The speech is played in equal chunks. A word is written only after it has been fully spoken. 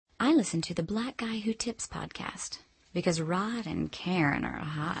I listen to the Black Guy Who Tips podcast because Rod and Karen are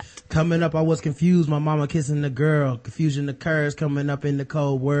hot. Coming up, I was confused. My mama kissing the girl. Confusion occurs coming up in the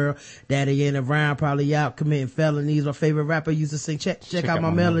cold world. Daddy ain't around, probably out committing felonies. My favorite rapper used to sing, check out my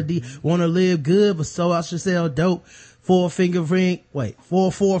melody. Wanna live good, but so I should sell dope. Four finger ring,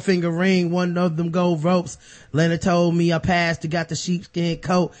 one of them gold ropes. Leonard told me I passed, got the sheepskin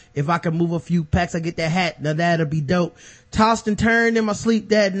coat. If I can move a few packs, I get that hat, now that'll be dope. Tossed and turned in my sleep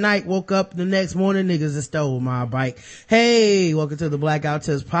that night, woke up the next morning, niggas that stole my bike. Hey, welcome to the Blackout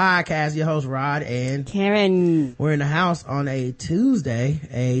Tips podcast, your host Rod and Karen. We're in the house on a Tuesday,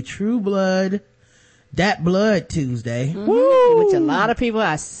 a True Blood, Dat Blood Tuesday. Woo! Which a lot of people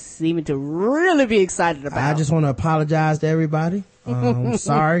are seeming to really be excited about. I just want to apologize to everybody.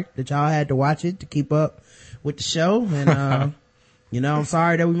 Sorry that y'all had to watch it to keep up with the show. And, I'm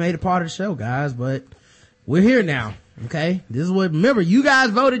sorry that we made it part of the show, guys, but we're here now. Okay. This is what, remember, you guys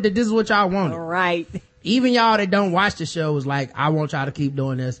voted that this is what y'all wanted. All right. Even y'all that don't watch the show was like, I want y'all to keep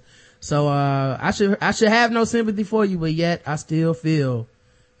doing this. So, I should have no sympathy for you, but yet I still feel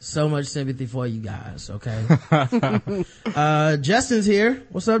so much sympathy for you guys. Okay. Justin's here.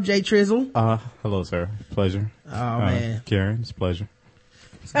 What's up, Jay Trizzle? Hello, sir. Pleasure. Oh, man. Karen, it's a pleasure.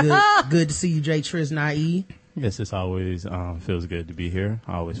 It's good to see you, Jay Triz Naive. Yes, it's always feels good to be here.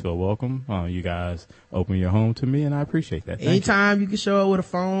 I always feel welcome. You guys open your home to me, and I appreciate that. Anytime you can show up with a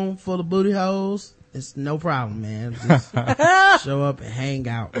phone full of booty holes, it's no problem, man. Just show up and hang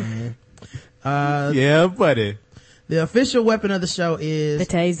out, man. Yeah, buddy. The official weapon of the show is the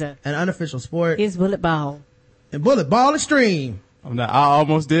taser. An unofficial sport is bullet ball. And bullet ball extreme. I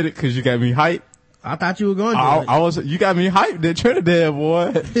almost did it because you got me hyped. I thought you were going to. You got me hyped at Trinidad,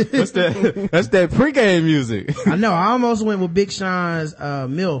 boy. That's that pregame music. I know. I almost went with Big Sean's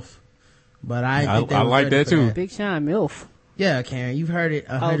MILF, but I like that too. Big Sean MILF. Yeah, Karen, you've heard it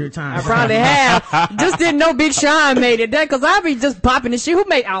 100 times. I probably have. Just didn't know Big Sean made it. That because I be just popping the shit.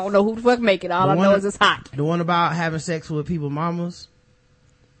 I don't know who the fuck make it. All I know is it's hot. The one about having sex with people's mamas.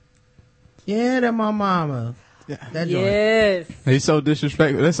 Yeah, that my mama. That yes. Joint. He's so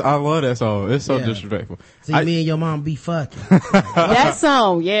disrespectful. I love that song. It's so disrespectful. See, me and your mom be fucking. That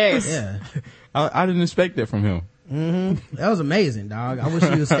song, yes. Yeah. I didn't expect that from him. Mm-hmm. That was amazing, dog. I wish you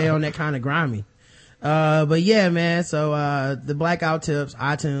would stay on that kind of grimy. But yeah, man. So, the Blackout Tips,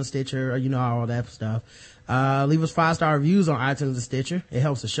 iTunes, Stitcher, all that stuff. Leave us 5-star reviews on iTunes and Stitcher. It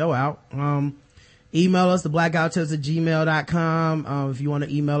helps the show out. Email us, theblackouttips@gmail.com. If you want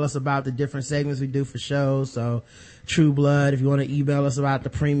to email us about the different segments we do for shows. So, True Blood, if you want to email us about the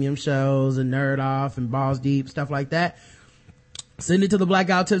premium shows and Nerd Off and Balls Deep, stuff like that. Send it to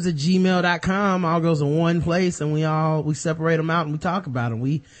theblackouttips@gmail.com. All goes in one place and we separate them out and we talk about them.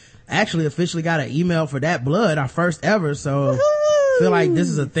 We actually officially got an email for Dat Blood, our first ever. So, woo-hoo! Feel like this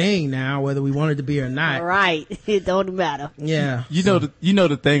is a thing now, whether we want it to be or not. Right. It don't matter. Yeah. You know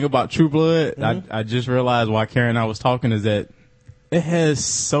the thing about True Blood, mm-hmm. I just realized while Karen and I was talking is that it has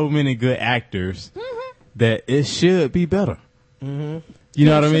so many good actors mm-hmm. that it should be better. Mm-hmm. You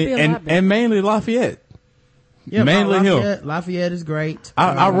know what I mean? And mainly Lafayette. Yeah, mainly him. Lafayette is great.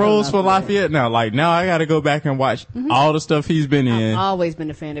 I rose for Lafayette now. Like now I gotta go back and watch mm-hmm. all the stuff he's been in. I've always been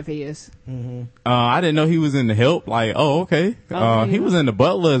a fan of his. Mm-hmm. I didn't know he was in The Help. Like, oh, okay. He was in The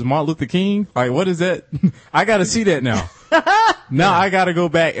Butler as Martin Luther King. Like, what is that? I gotta see that now. Now I gotta go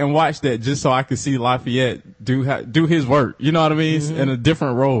back and watch that just so I can see Lafayette do his work. You know what I mean? Mm-hmm. In a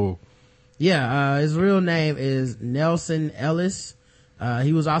different role. Yeah, his real name is Nelson Ellis.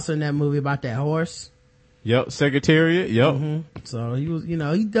 He was also in that movie about that horse. Yep, Secretariat. Yep. Mm-hmm. So he was, he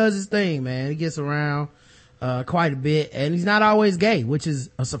does his thing, man. He gets around quite a bit, and he's not always gay, which is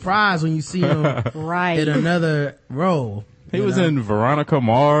a surprise when you see him right in another role. He was in Veronica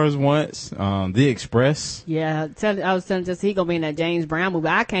Mars once, The Express. Yeah, I was telling he gonna be in that James Brown movie.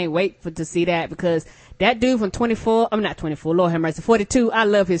 I can't wait to see that because that dude from 24, I'm not 24, Lord have mercy, 42. I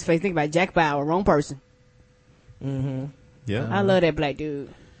love his face. Think about Jack Bauer, wrong person. Mm-hmm. Yeah, I love that black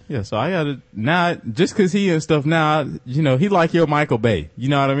dude. Yeah, so I gotta, now, just cause he and stuff now, he like your Michael Bay. You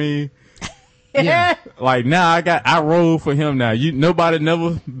know what I mean? Yeah. Like now I roll for him now. Nobody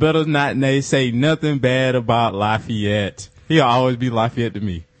never better not say nothing bad about Lafayette. He'll always be Lafayette to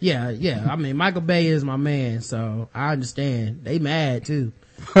me. Yeah. I mean, Michael Bay is my man, so I understand. They mad too.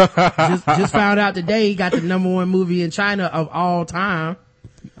 just found out today he got the #1 movie in China of all time.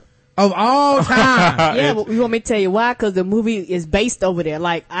 Of all time. Yeah, but you want me to tell you why? Cause the movie is based over there.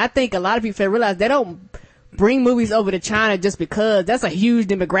 Like, I think a lot of people realize they don't bring movies over to China just because that's a huge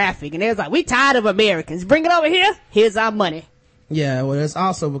demographic. And they're like, we tired of Americans. Bring it over here. Here's our money. Yeah, well, it's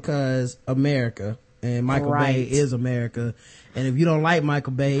also because America and Michael Bay is America. And if you don't like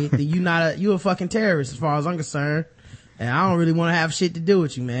Michael Bay, then you a fucking terrorist as far as I'm concerned. And I don't really want to have shit to do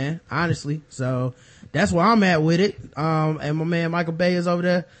with you, man. Honestly. So that's where I'm at with it. And my man Michael Bay is over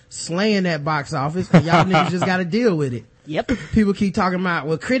there slaying that box office, and y'all niggas just gotta deal with it. Yep. People keep talking about,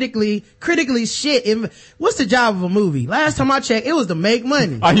 well, critically shit. What's the job of a movie? Last time I checked, it was to make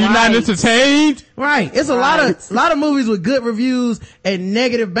money. Are you not entertained? Right. It's a lot of movies with good reviews and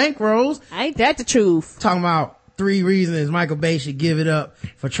negative bankrolls. Ain't that the truth? Talking about 3 reasons Michael Bay should give it up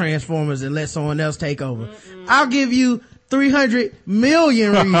for Transformers and let someone else take over. I'll give you 300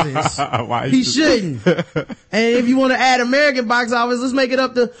 million reasons he shouldn't. And if you want to add American box office, let's make it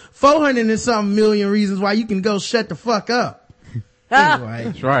up to 400 and something million reasons why you can go shut the fuck up. Anyway.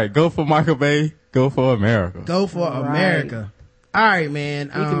 That's right. Go for Michael Bay. Go for America. Go for America. All right, man.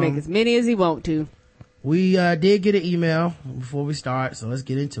 He can make as many as he want to. We did get an email before we start, so let's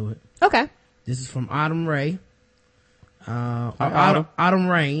get into it. Okay. This is from Autumn Ray. Autumn. Autumn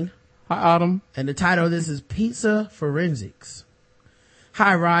Rain. Hi, Autumn. And the title of this is Pizza Forensics.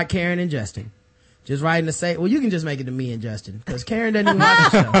 Hi, Rod, Karen, and Justin. Just writing to say, well, you can just make it to me and Justin, because Karen doesn't even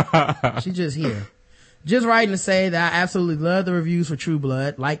watch the show. She's just here. Just writing to say that I absolutely love the reviews for True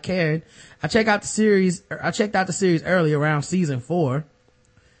Blood. Like Karen, I checked out the series early around season 4.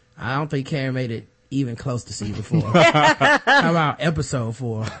 I don't think Karen made it even close to season 4. How about episode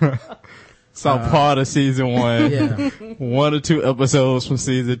 4? Saw part of season 1. Yeah. 1 or 2 episodes from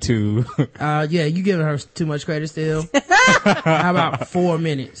season 2. Yeah, you giving her too much credit still. How about 4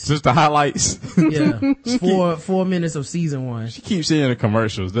 minutes? Just the highlights. Yeah. 4 minutes of season 1. She keeps seeing the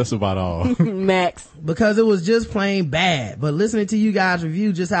commercials. That's about all. Max. Because it was just plain bad. But listening to you guys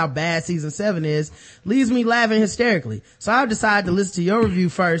review just how bad season 7 is leaves me laughing hysterically. So I've decided to listen to your review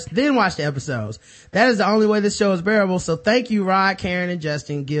first, then watch the episodes. That is the only way this show is bearable. So thank you, Rod, Karen, and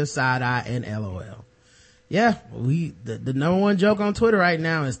Justin. Give side eye and LOL. Yeah, the number one joke on Twitter right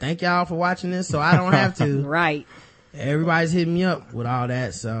now is thank y'all for watching this so I don't have to. Right. Everybody's hitting me up with all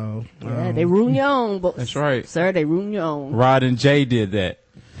that, so. Yeah, they ruin your own. But That's right. Sir, they ruin your own. Rod and Jay did that.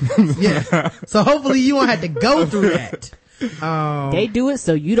 Yeah. So hopefully you won't have to go through that. They do it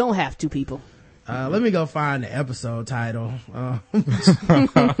so you don't have to, people. Let me go find the episode title.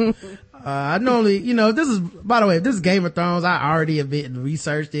 I normally, this is, by the way, if this is Game of Thrones, I already have been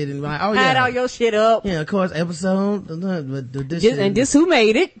researched it and like, oh yeah. Had all your shit up. Yeah, of course, episode. But this who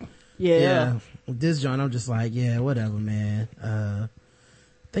made it. Yeah. This joint, I'm just like, yeah, whatever, man. I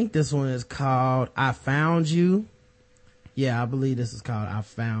think this one is called I Found You. Yeah, I believe this is called I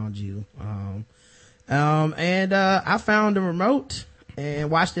Found You. And I found the remote and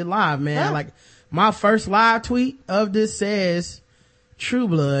watched it live, man. Huh? Like, my first live tweet of this says, True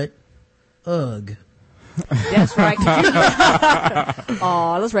Blood, ugh. That's right.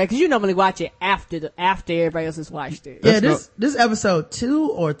 Oh, that's right. Cause you normally watch it after everybody else has watched it. Yeah, this episode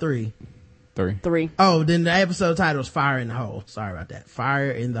 2 or 3? 3. Oh, then the episode title is Fire in the Hole. Sorry about that.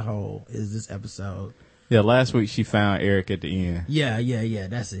 Fire in the Hole is this episode. Yeah, last week she found Eric at the end. Yeah,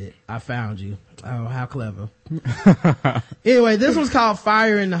 that's it. I found you. Oh, how clever. Anyway, this one's called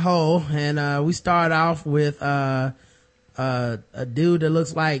Fire in the Hole, and we start off with a dude that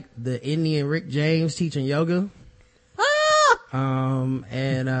looks like the Indian Rick James teaching yoga.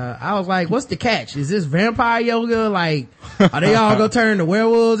 And I was like, what's the catch? Is this vampire yoga? Like, are they all gonna turn to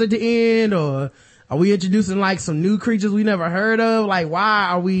werewolves at the end, or are we introducing like some new creatures we never heard of? Like, why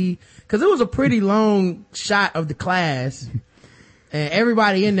are we, cause it was a pretty long shot of the class and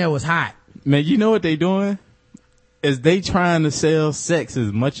everybody in there was hot. Man, you know what they doing? Is they trying to sell sex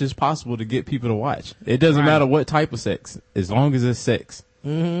as much as possible to get people to watch. It doesn't matter what type of sex, as long as it's sex.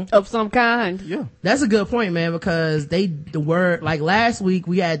 Mm-hmm. Of some kind. Yeah. That's a good point, man, because the word, like last week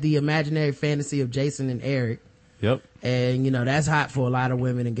we had the imaginary fantasy of Jason and Eric. Yep. And, that's hot for a lot of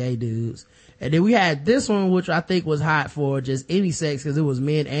women and gay dudes. And then we had this one, which I think was hot for just any sex, because it was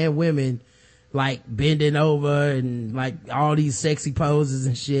men and women, like, bending over and, like, all these sexy poses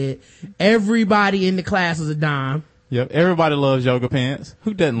and shit. Everybody in the class was a dime. Yep. Everybody loves yoga pants.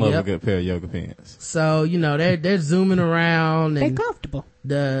 Who doesn't love a good pair of yoga pants? So, they're zooming around. And they're comfortable.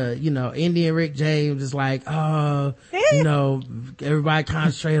 The, Indian Rick James is like, everybody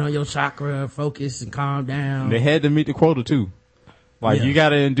concentrate on your chakra, focus and calm down. They had to meet the quota too. Like, you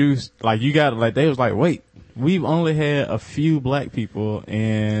gotta induce, they was like, wait, we've only had a few black people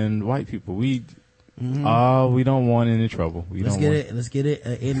and white people. We don't want any trouble. Let's get it,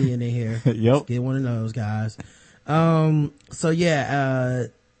 an Indian in here. Yep. Let's get one of those guys.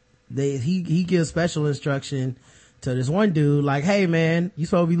 He gives special instruction to this one dude, like, hey man, you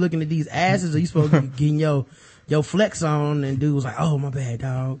supposed to be looking at these asses, or you supposed to be getting your flex on? And dude was like, oh, my bad,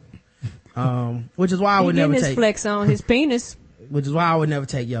 dog. Which is why I would never take his flex on his penis. which is why I would never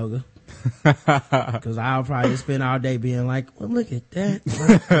take yoga. Cause I'll probably spend all day being like, well, look at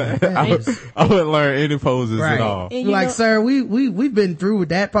that. I wouldn't learn any poses Right. at all. And Like, sir, we've been through with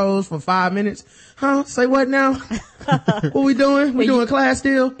that pose for 5 minutes. Huh? Say what now? What we doing? We doing class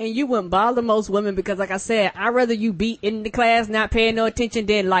still? And you wouldn't bother most women because, like I said, I'd rather you be in the class not paying no attention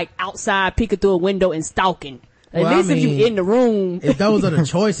than like outside peeking through a window and stalking. At Well, least I if you mean, in the room. If those are the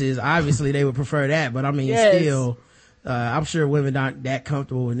choices, obviously they would prefer that. But I mean, Yes. still, I'm sure women aren't that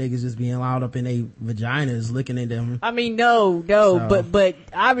comfortable with niggas just being loud up in their vaginas looking at them. I mean, no, but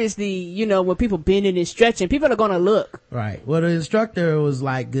obviously, you know, when people bending and stretching, people are gonna look. Right. Well, the instructor was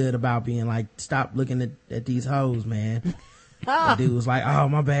like good about being like, stop looking at these hoes, man. The dude was like, oh,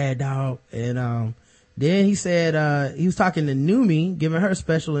 my bad, dog. And, then he said, he was talking to Numi, giving her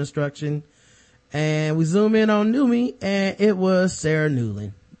special instruction. And we zoom in on Numi, and it was Sarah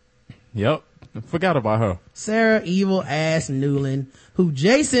Newland. Yep. Forgot about her. Sarah evil ass Newland, who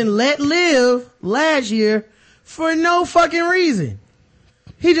Jason let live last year for no fucking reason.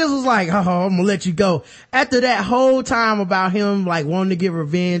 He just was like, oh, I'm gonna let you go. After that whole time about him like wanting to get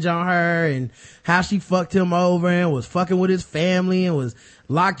revenge on her and how she fucked him over and was fucking with his family and was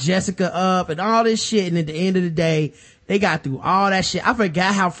locked Jessica up and all this shit. And at the end of the day, they got through all that shit. I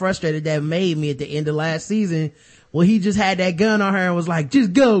forgot how frustrated that made me at the end of last season when he just had that gun on her and was like,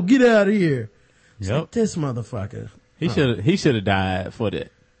 just go, get out of here. It's Yep. like, this motherfucker. He should have died for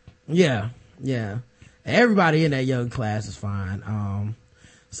that. Yeah. Everybody in that yoga class is fine.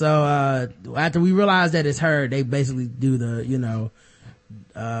 So after we realize that it's her, they basically do the, you know,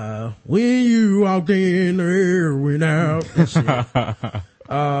 when you walked in, the air went out. And shit.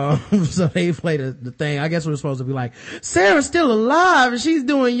 So they play the thing. I guess we're supposed to be like, Sarah's still alive and she's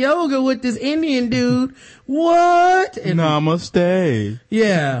doing yoga with this Indian dude. What? And Namaste.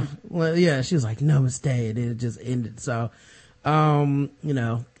 yeah. Well, yeah, she was like, namaste. And then it just ended. So, you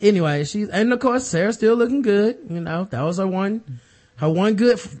know, anyway, and of course, Sarah's still looking good. You know, that was her one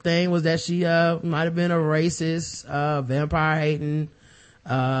good thing was that she, might have been a racist, vampire hating,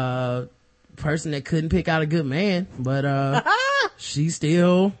 person that couldn't pick out a good man, but, she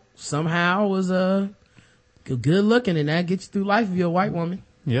still somehow was, good looking, and that gets you through life if you're a white woman.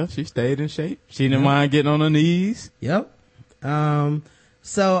 Yeah, she stayed in shape. She didn't mind getting on her knees. Yep.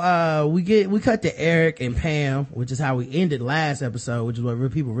 So we cut to Eric and Pam, which is how we ended last episode, which is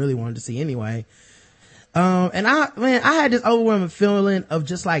what people really wanted to see anyway. And I had this overwhelming feeling of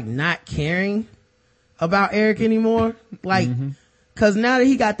just like not caring about Eric anymore. Like, cause now that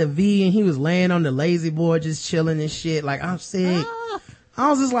he got the V and he was laying on the lazy boy just chilling and shit, like, I'm sick. I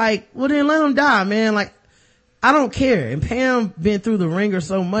was just like, well then let him die, man. Like, I don't care. And Pam been through the ringer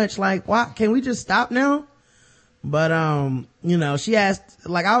so much, like, why can we just stop now? But, you know, she asked,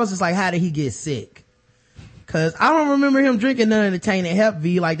 like, I was just like, how did he get sick? Cause I don't remember him drinking none of the tainted Hep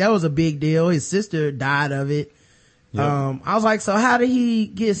V. Like, that was a big deal. His sister died of it. Yep. I was like, so how did he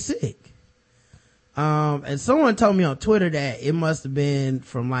get sick? And someone told me on Twitter that it must have been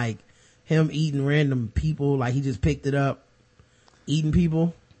from like him eating random people. Like, he just picked it up, eating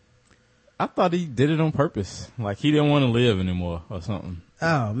people. I thought he did it on purpose. Like, he didn't want to live anymore or something.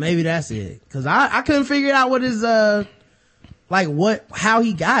 Oh, maybe that's it. Cause I couldn't figure out what his, how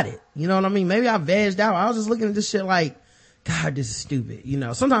he got it. You know what I mean? Maybe I vegged out. I was just looking at this shit like, God, this is stupid. You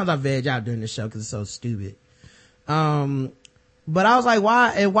know, sometimes I veg out during the show cause it's so stupid. But I was like,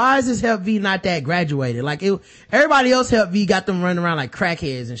 why is this Hep V not that graduated? Like, everybody else Hep V got them running around like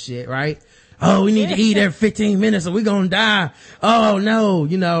crackheads and shit, right? Oh, we need to eat every 15 minutes or we gonna die. Oh no,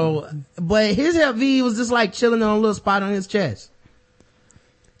 you know, but his Hep V was just like chilling on a little spot on his chest.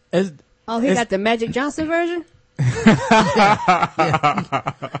 He got the Magic Johnson version? Yeah.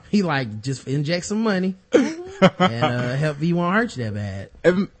 He like just inject some money and Hep V won't hurt you that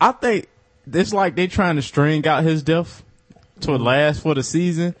bad. I think it's like they trying to string out his death to last for the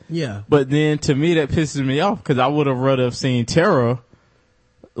season. Yeah. But then to me that pisses me off because I would have rather have seen Tara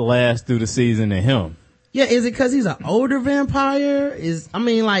last through the season than him. Yeah, is it cause he's an older vampire?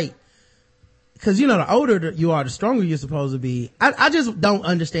 Cause you know, the older you are, the stronger you're supposed to be. I just don't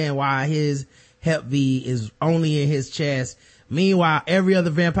understand why his Hep V is only in his chest. Meanwhile, every other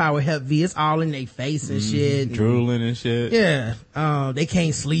vampire with Hep V, it's all in their face and shit. Drooling and shit. Yeah. They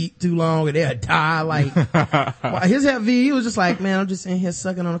can't sleep too long or they'll die. Like, his Hep V, he was just like, man, I'm just in here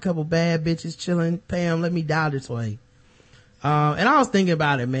sucking on a couple bad bitches, chilling. Pam, let me die this way. And I was thinking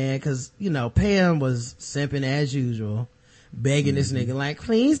about it, man, cause, you know, Pam was simping as usual, begging this nigga like,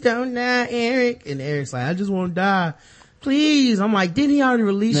 please don't die, Eric. And Eric's like, I just want to die. Please. I'm like, didn't he already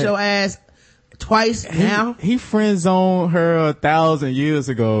release your ass twice now? He friend zoned her 1,000 years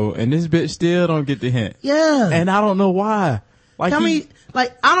ago and this bitch still don't get the hint. Yeah. And I don't know why.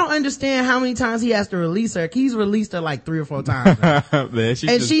 Like I don't understand how many times he has to release her. He's released her like 3 or 4 times. Man,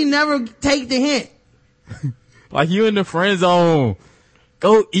 she never take the hint. Like, you in the friend zone.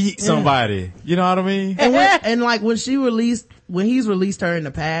 Go eat somebody. You know what I mean? And when he's released her in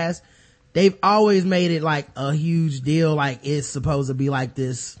the past, they've always made it like a huge deal. Like, it's supposed to be like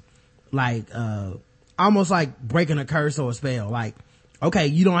this, like, almost like breaking a curse or a spell. Like, okay,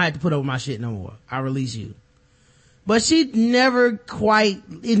 you don't have to put over my shit no more. I release you. But it never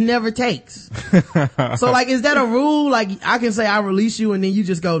takes. So like, is that a rule? Like, I can say I release you and then you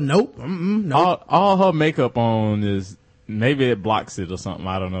just go, nope, nope. All her makeup on is, maybe it blocks it or something.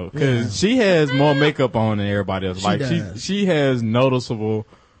 I don't know. Cause she has more makeup on than everybody else. She has noticeable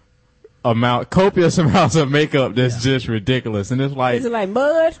copious amounts of makeup that's just ridiculous. And it's like, is it like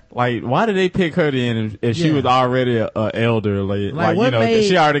mud? Like, why did they pick her then if she was already a elder? Like you know,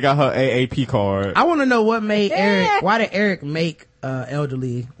 she already got her AAP card. I want to know what made Eric, why did Eric make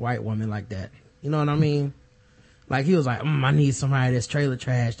elderly white woman like that? You know what I mean? Like, he was like, I need somebody that's trailer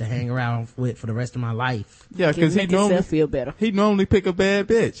trash to hang around with for the rest of my life. Yeah, cause he normally pick a bad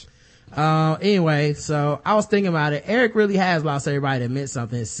bitch. Anyway, so I was thinking about it. Eric really has lost everybody that meant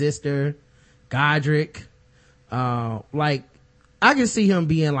something. His sister, Godric. Like, I can see him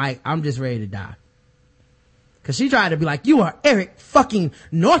being like, I'm just ready to die. Cause she tried to be like, you are Eric fucking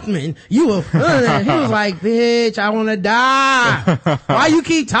Northman. You are, he was like, bitch, I wanna die. Why you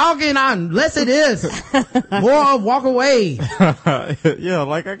keep talking? Unless it is. More walk away. Yeah,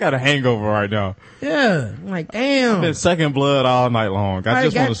 like, I got a hangover right now. Yeah. I'm like, damn. I've been sucking blood all night long. I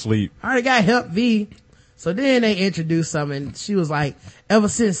just want to sleep. I already got help V. So then they introduced something. She was like, ever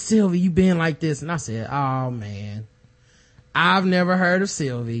since Sylvie, you been like this. And I said, oh man, I've never heard of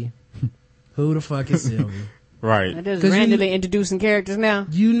Sylvie. Who the fuck is Sylvie? Right. They're just randomly introducing characters now.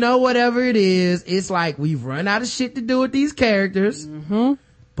 You know, whatever it is, it's like we've run out of shit to do with these characters. Mm-hmm.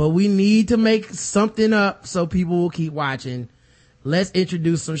 But we need to make something up so people will keep watching. Let's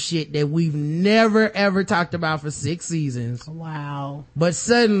introduce some shit that we've never ever talked about for 6 seasons. Wow. But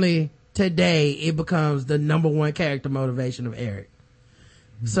suddenly, today, it becomes the number one character motivation of Eric.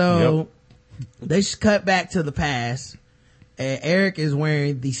 So, they should cut back to the past. And Eric is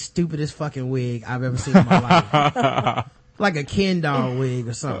wearing the stupidest fucking wig I've ever seen in my life. Like a Ken doll wig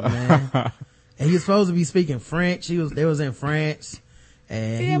or something, man. And he was supposed to be speaking French. They was in France.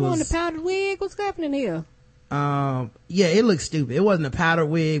 And he was on the powdered wig. What's happening here? Yeah, it looked stupid. It wasn't a powder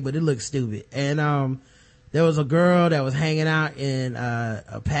wig, but it looked stupid. And there was a girl that was hanging out in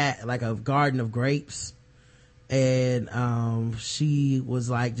like a garden of grapes. And she was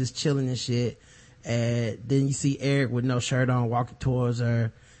like just chilling and shit. And then you see Eric with no shirt on walking towards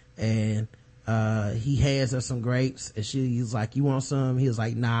her, and he hands her some grapes, and she's like, you want some? He was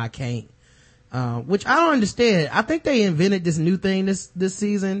like, nah, I can't. Which I don't understand. I think they invented this new thing this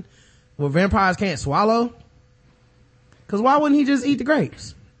season where vampires can't swallow. Cause why wouldn't he just eat the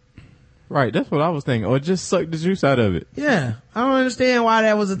grapes? Right, that's what I was thinking. Or just suck the juice out of it. Yeah, I don't understand why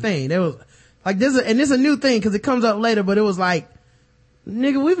that was a thing. There was like this is a new thing because it comes up later, but it was like,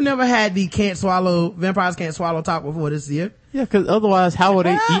 nigga, we've never had the vampires can't swallow talk before this year. Yeah, cause otherwise how are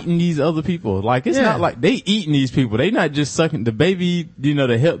they eating these other people? Like, it's not like they eating these people. They not just sucking the baby,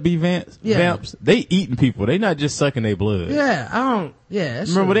 the Hep B vamps. They eating people. They not just sucking their blood. Yeah,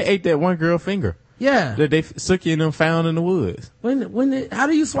 remember they ate that one girl finger. Yeah. That they Sookie and them found in the woods. How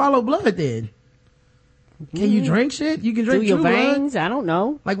do you swallow blood then? Can you drink shit? You can drink your veins? I don't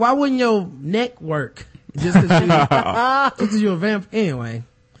know. Like, why wouldn't your neck work? Just cause you're a vamp. Anyway.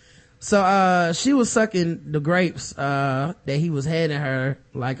 So, she was sucking the grapes, that he was handing her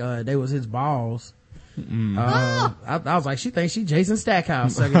like, they was his balls. I was like, she thinks she Jason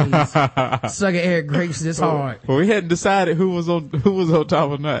Stackhouse sucking Eric grapes this hard. Well, we hadn't decided who was on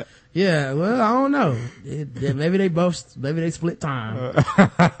top or not. Yeah, well, I don't know. Maybe they split time.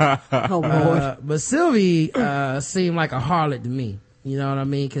 Oh Lord. But Sylvie, seemed like a harlot to me. You know what I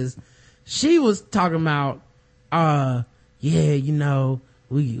mean? Cause she was talking about,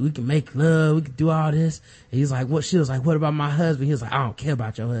 we can make love, we can do all this. And he's like, what? She was like, what about my husband? He was like, I don't care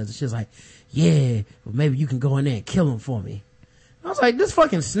about your husband. She was like, yeah, well, maybe you can go in there and kill him for me. I was like, this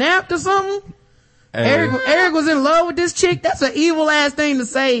fucking snapped or something? Hey. Eric was in love with this chick. That's an evil ass thing to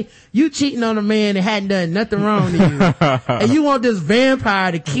say. You cheating on a man that hadn't done nothing wrong to you. And you want this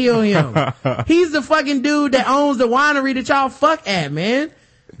vampire to kill him. He's the fucking dude that owns the winery that y'all fuck at, man.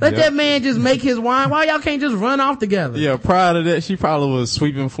 Let that man just make his wine. Why y'all can't just run off together? Yeah, prior to that, she probably was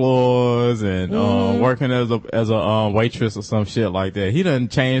sweeping floors and working as a waitress or some shit like that. He done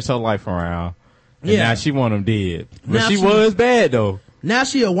changed her life around. And now she want him dead. But she was bad though. Now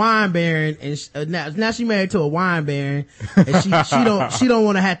she a wine baron, and now she married to a wine baron, and she don't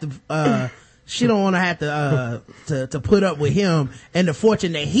want to have to she don't want to have to put up with him and the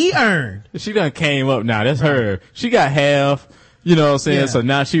fortune that he earned. She done came up now. That's her. She got half. You know what I'm saying? Yeah. So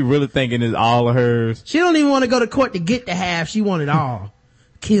now she really thinking it's all of hers. She don't even want to go to court to get the half. She want it all.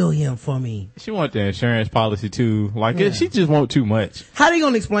 Kill him for me. She want the insurance policy too. Like she just want too much. How they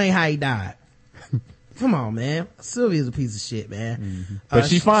gonna explain how he died? Come on, man. Sylvia's a piece of shit, man. Mm-hmm. But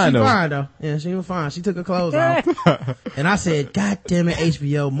she fine though. She fine though. Yeah, she was fine. She took her clothes off. And I said, God damn it,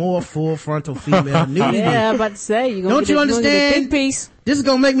 HBO, more full frontal female nudity. Yeah, I'm about to say, you Don't you understand? Piece. This is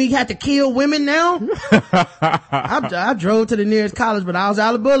gonna make me have to kill women now? I drove to the nearest college, but I was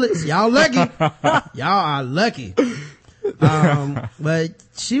out of bullets. Y'all lucky. Y'all are lucky. But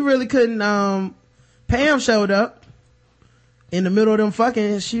she really couldn't, Pam showed up in the middle of them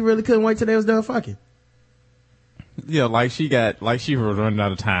fucking. She really couldn't wait till they was done fucking. Yeah, like she was running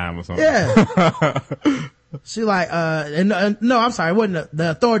out of time or something. Yeah. She like, no, I'm sorry. It wasn't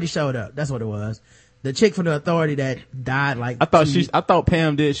the authority showed up. That's what it was. The chick from the authority that died like. I thought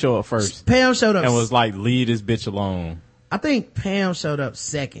Pam did show up first. Pam showed up. And was like, leave this bitch alone. I think Pam showed up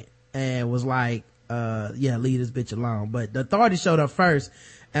second and was like, leave this bitch alone. But the authority showed up first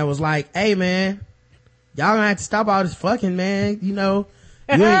and was like, hey man, y'all gonna have to stop all this fucking, man. You know,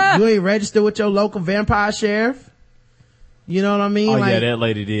 you ain't registered with your local vampire sheriff. You know what I mean? Oh like, yeah, that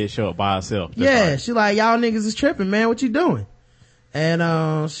lady did show up by herself. That's yeah, right. she like, y'all niggas is tripping, man. What you doing?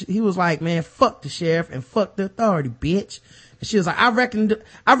 And he was like, man, fuck the sheriff and fuck the authority, bitch. And she was like, I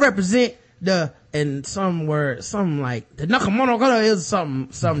represent the, and something like the Nakamono is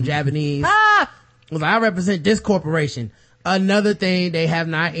something Japanese. It was like, I represent this corporation. Another thing they have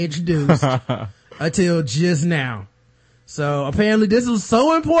not introduced until just now. So apparently this was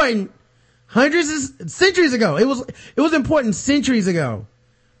so important centuries ago. It was important centuries ago,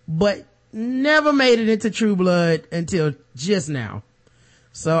 but never made it into True Blood until just now.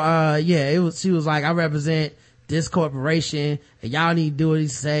 So she was like, I represent this corporation and y'all need to do what he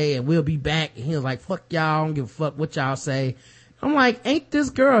say and we'll be back. And he was like, fuck y'all, I don't give a fuck what y'all say. I'm like, ain't this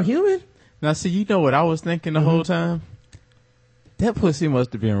girl human? Now see, you know what I was thinking the whole time? That pussy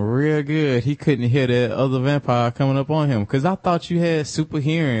must have been real good. He couldn't hear that other vampire coming up on him. Cause I thought you had super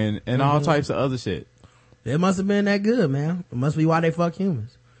hearing and all types of other shit. It must have been that good, man. It must be why they fuck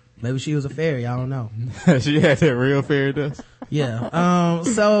humans. Maybe she was a fairy, I don't know. She had that real fairy dust. Yeah.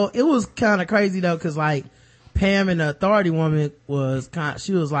 So it was kind of crazy though, cause like Pam and the authority woman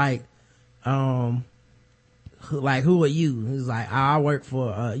she was like, who are you? He was like, I work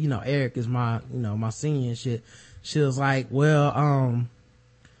for, Eric is my, my senior and shit. She was like, well,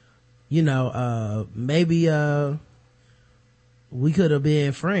 maybe, we could have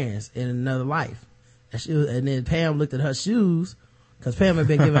been friends in another life. And then Pam looked at her shoes, cause Pam had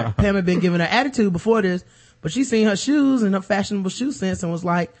been giving her attitude before this, but she seen her shoes and her fashionable shoe sense and was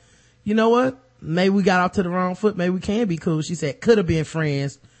like, you know what? Maybe we got off to the wrong foot. Maybe we can be cool. She said, could have been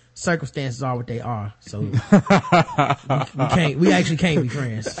friends. Circumstances are what they are. So we actually can't be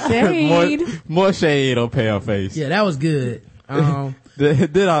friends. Shade. More shade on Pam face. Yeah, that was good. You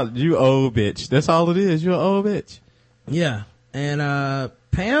old bitch. That's all it is. You're an old bitch. Yeah. And,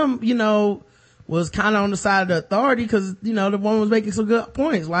 Pam, was kind of on the side of the authority cause, the woman was making some good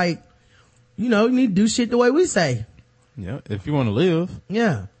points. Like, you need to do shit the way we say. Yeah. If you want to live.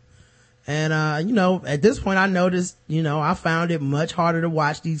 Yeah. And, at this point I noticed, I found it much harder to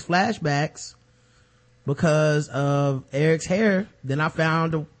watch these flashbacks because of Eric's hair than I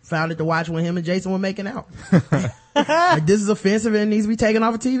found it to watch when him and Jason were making out. Like, this is offensive and it needs to be taken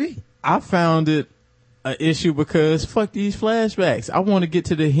off of TV. I found it an issue because fuck these flashbacks. I want to get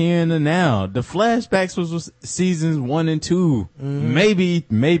to the here and the now. The flashbacks was seasons 1 and 2. Maybe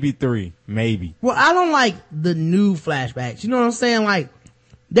 3. Maybe. Well, I don't like the new flashbacks. You know what I'm saying? Like,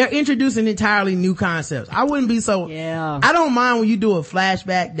 they're introducing entirely new concepts. I wouldn't be so, I don't mind when you do a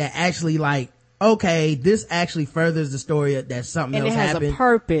flashback that actually like, okay, this actually furthers the story that something else happened. And it has a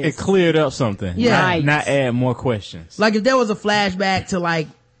purpose. It cleared up something. Yeah. Right. Not add more questions. Like if there was a flashback to like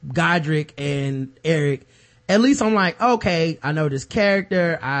Godric and Eric, at least I'm like, okay, I know this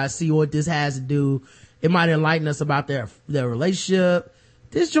character. I see what this has to do. It might enlighten us about their relationship.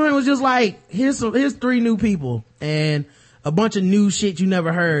 This joint was just like, here's 3 new people and a bunch of new shit you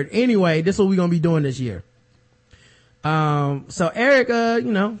never heard. Anyway, this is what we're gonna be doing this year. So Eric,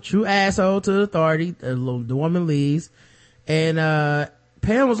 true asshole to the authority. The woman leaves. And,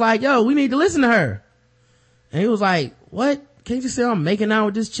 Pam was like, yo, we need to listen to her. And he was like, what? Can't you see I'm making out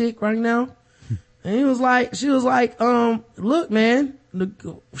with this chick right now? And she was like, look, man,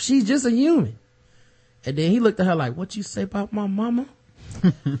 she's just a human. And then he looked at her like, what you say about my mama?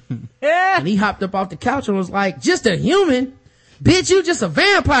 And he hopped up off the couch and was like, just a human? Bitch, you just a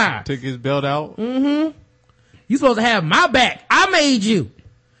vampire. Took his belt out. You supposed to have my back. I made you.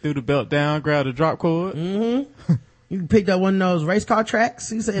 Threw the belt down, grabbed the drop cord. You picked up one of those race car tracks.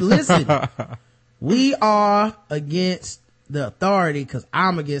 He said, listen, we are against the authority because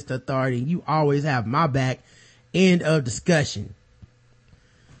I'm against the authority. You always have my back. End of discussion.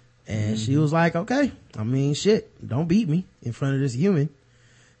 And she was like, okay, I mean, shit, don't beat me in front of this human.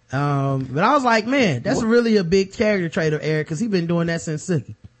 But I was like, man, that's really a big character trait of Eric because he's been doing that since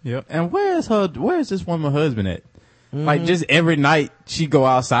Sookie. Yep. And where's this woman husband at? Like just every night she go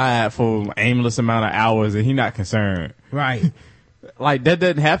outside for an aimless amount of hours and he not concerned. Right. Like that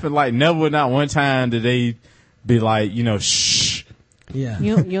doesn't happen. Like never, not one time did they be like, shh. Yeah.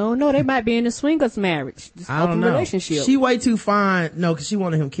 You don't know. They might be in a swingers marriage. Just I don't open know. relationship. She way too fine. No, cause she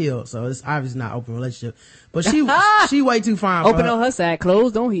wanted him killed. So it's obviously not open relationship, but she way too fine. Open on her side,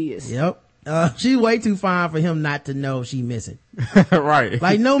 closed on his. Yep. She way too fine for him not to know she missing. Right.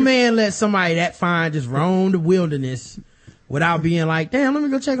 Like no man let somebody that fine just roam the wilderness without being like, damn, let me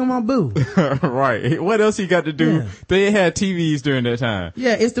go check on my boo. Right. What else he got to do? Yeah. They had TVs during that time.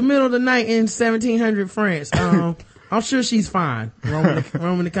 Yeah, it's the middle of the night in 1700 France. I'm sure she's fine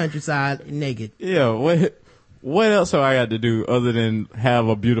roaming the countryside naked. Yeah. What else have I got to do other than have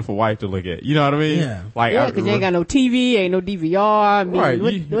a beautiful wife to look at? You know what I mean? Yeah. Like, Yeah, cause you ain't got no TV, ain't no DVR. I mean, Right,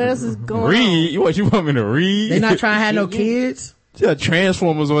 what else is going on? read. What you want me to read? They not trying to have no kids. Yeah,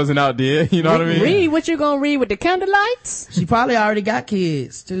 Transformers wasn't out there. You know what I mean? Read what you gonna read with the candlelights? She probably already got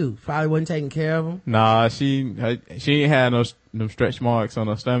kids too. Probably wasn't taking care of them. Nah, she ain't had no stretch marks on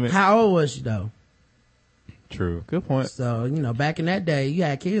her stomach. How old was she though? True. Good point. So, back in that day, you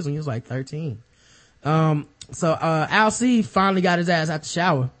had kids when you was like 13. So Al C finally got his ass out the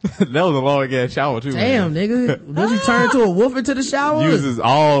shower. That was a long ass shower too. Damn, man. nigga. Does he turn into a wolf into the shower? Uses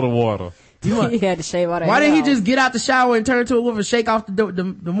all the water. He had to shave all that. Why hair didn't he off. just get out the shower and turn into a wolf and shake off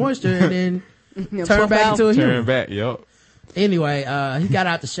the moisture and then turn back into a Turn human? back. Yep. Anyway, he got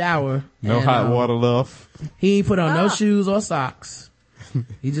out the shower. No and, hot water left. He ain't put on no shoes or socks.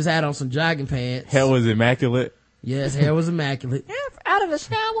 He just had on some jogging pants. Hair was immaculate. Yes, hair was immaculate. out of the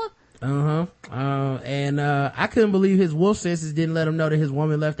shower? And I couldn't believe his wolf senses didn't let him know that his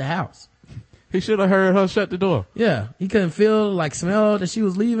woman left the house. He should have heard her shut the door. Yeah, he couldn't feel, smell that she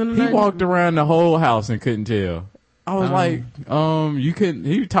was leaving. or He nothing? walked around the whole house and couldn't tell. I was like, you couldn't,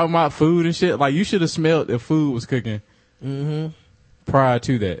 he was talking about food and shit. Like, you should have smelled if food was cooking. Prior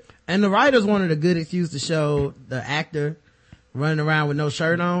to that. And the writers wanted a good excuse to show the actor running around with no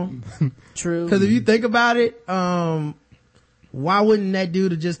shirt on. True. Cause if you think about it, why wouldn't that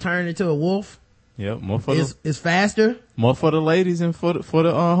dude have just turned into a wolf? Yep. More for It's faster. the ladies and for the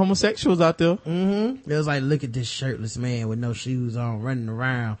homosexuals out there. It was like, look at this shirtless man with no shoes on running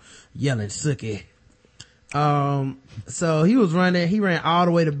around yelling Sookie. So he ran all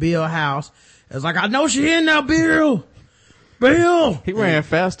the way to Bill's house. It was like, I know she in now, Bill. He ran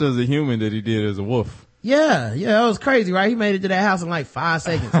faster as a human than he did as a wolf. Yeah, that was crazy, right? He made it to that house in like 5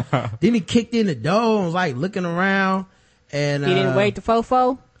 seconds. Then he kicked in the door and was like looking around. And He didn't wait to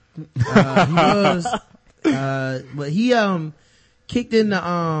fofo? he was, but he kicked in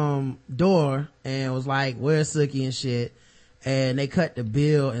the door and was like, where's Sookie and shit? And they cut the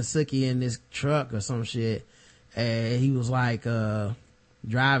Bill and Sookie in this truck or some shit. And he was like,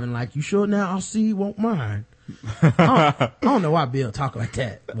 driving like, you sure now? I'll see you won't mind. I don't know why Bill talk like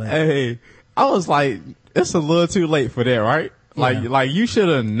that. But. Hey, I was like, it's a little too late for that, right? Yeah. Like you should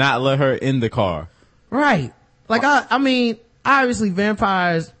have not let her in the car. Right. Like, I mean, obviously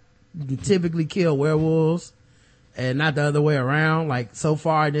vampires typically kill werewolves and not the other way around. Like, so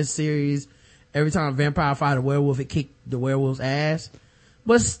far in this series, every time a vampire fight a werewolf, it kicked the werewolf's ass.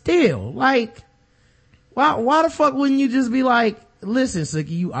 But still, like, why the fuck wouldn't you just be like, listen, Sookie,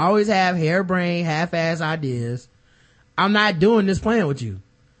 you always have harebrained, half-ass ideas. I'm not doing this playing with you.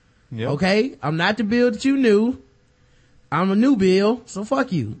 Yep. Okay? I'm not the Bill that you knew. I'm a new Bill, so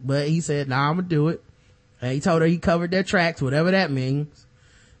fuck you. But he said, nah, I'm gonna do it. And he told her he covered their tracks, whatever that means.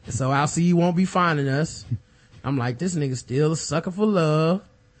 So I'll see you won't be finding us. I'm like, this nigga still a sucker for love.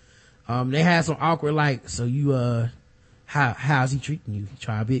 They had some awkward like, so you, how's he treating you?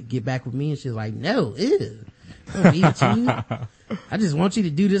 Try to get back with me? And she's like, no, ew. I don't need it to you. I just want you to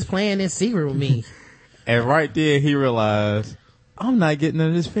do this plan in secret with me. And right there, he realized, I'm not getting none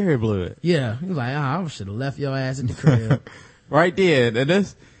of this fairy blood. Yeah. He was like, I should have left your ass at the crib. Right there. And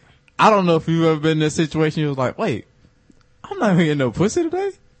that's, I don't know if you've ever been in this situation. You was like, wait, I'm not even getting no pussy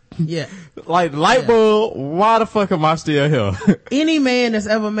today. Yeah. Like, light bulb, why the fuck am I still here? Any man that's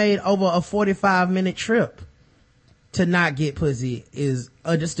ever made over a 45-minute trip to not get pussy is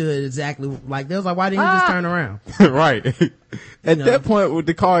understood exactly. Like, they was like, why didn't you just turn around? Right. At that point,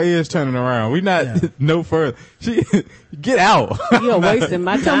 the car is turning around. We not no further. Get out. You're wasting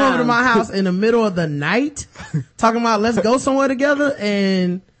my time. Come over to my house in the middle of the night, talking about let's go somewhere together,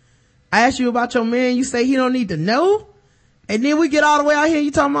 and I ask you about your man, you say he don't need to know, and then we get all the way out here,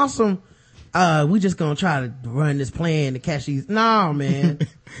 you talking about some, we just gonna try to run this plan to catch these. No, man.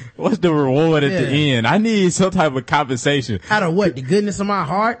 What's the reward at the end? I need some type of compensation. Out of what? The goodness of my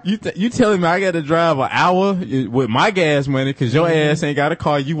heart? You telling me I got to drive an hour with my gas money because your ass ain't got a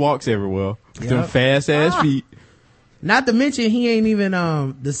car. You walks everywhere. Yep. Them fast ass feet. Not to mention he ain't even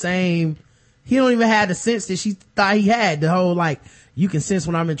the same. He don't even have the sense that she thought he had. The whole like, you can sense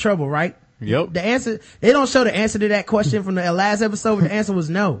when I'm in trouble, right? Yep. The answer, they don't show the answer to that question from the last episode, but the answer was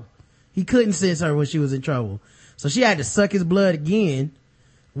no. He couldn't sense her when she was in trouble. So she had to suck his blood again,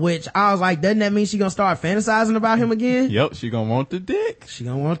 which I was like, doesn't that mean she gonna start fantasizing about him again? Yep, she gonna want the dick. She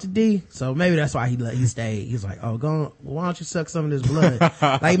gonna want the D. So maybe that's why he stayed. He's like, oh, why don't you suck some of this blood?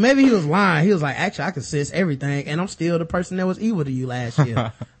 Like, maybe he was lying. He was like, actually, I can sense everything, and I'm still the person that was evil to you last year.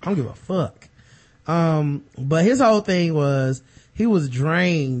 I don't give a fuck. But his whole thing was, he was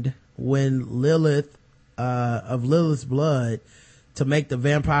drained when Lilith, of Lilith's blood to make the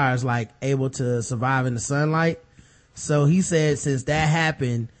vampires like able to survive in the sunlight. So he said since that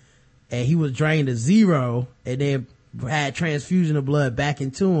happened and he was drained to zero and then had transfusion of blood back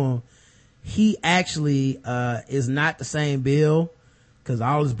into him, he actually is not the same Bill because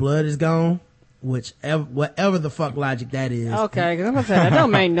all his blood is gone, whatever the fuck logic that is. Okay, because I'm gonna say that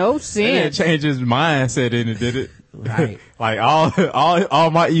don't make no sense. It didn't change his mindset in it, did it? Right. Like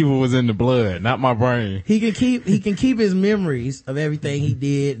all my evil was in the blood, not my brain. He can keep his memories of everything he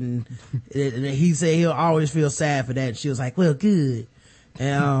did, and he said he'll always feel sad for that. And she was like, well, good.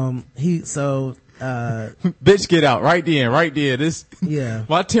 And bitch, get out right there. This,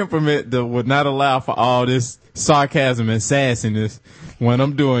 my temperament would not allow for all this sarcasm and sassiness when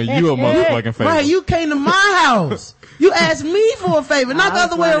I'm doing you a motherfucking favor. Right, you came to my house. You asked me for a favor, not the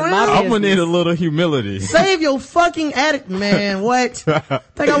other way around. I'm gonna need a little humility. Save your fucking addict, man. What?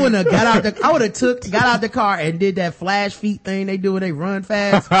 Think I wouldn't have got out the car and did that flash feet thing they do when they run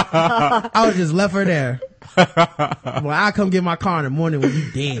fast. I would have just left her there. Well, I'll come get my car in the morning when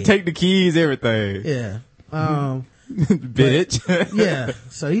you dead. Take the keys, everything. Yeah. Bitch. But, yeah.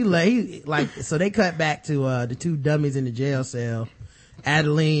 So so they cut back to, the two dummies in the jail cell,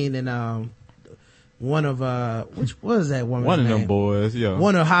 Adeline and, one of what was that woman's one of name? them boys, yeah.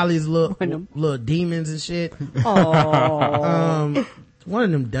 One of Holly's little demons and shit. Oh. One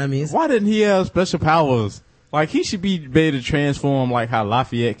of them dummies. Why didn't he have special powers? Like, he should be able to transform like how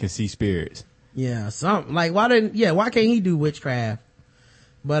Lafayette can see spirits. Yeah, why can't he do witchcraft?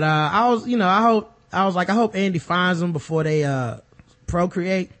 But I hope Andy finds them before they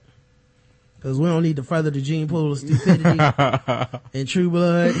procreate. Cause we don't need to further the gene pool of stupidity and True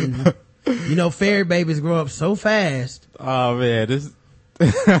Blood and fairy babies grow up so fast. Oh man,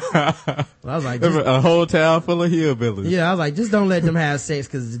 I was like, a whole town full of hillbillies. Yeah, I was like, just don't let them have sex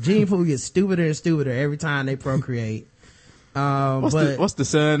because the gene pool gets stupider and stupider every time they procreate. What's the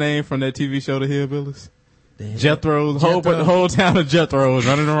son name from that TV show, The Hillbillies? Jethro. The whole town of Jethro's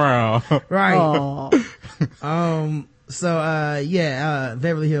running around. Right. Beverly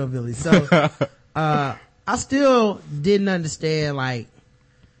Hillbillies. So, I still didn't understand like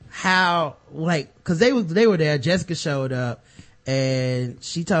how, like, cause they were there. Jessica showed up and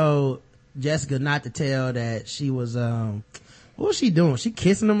she told Jessica not to tell that she was, what was she doing? She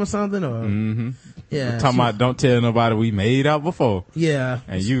kissing him or something or? Yeah. Talking about don't tell nobody we made out before. Yeah.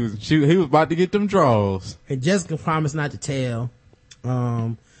 And he was about to get them draws. And Jessica promised not to tell.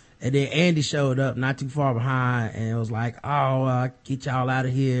 And then Andy showed up not too far behind and it was like, get y'all out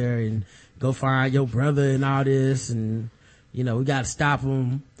of here and go find your brother and all this. And, we gotta stop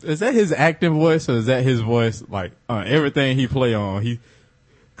him. Is that his acting voice or is that his voice like everything he play on?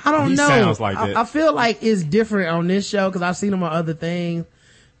 I don't know. Sounds like that. I feel like it's different on this show because I've seen him on other things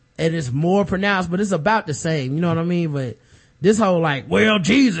and it's more pronounced, but it's about the same. You know what I mean? But this whole like, well,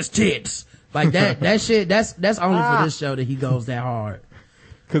 Jesus tits. Like that shit, that's only for this show that he goes that hard.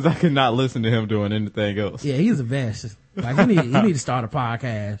 Cause I could not listen to him doing anything else. Yeah, he's the best. Like he need to start a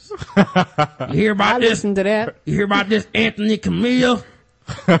podcast. You hear about this? Listen to that. You hear about this Anthony Camille?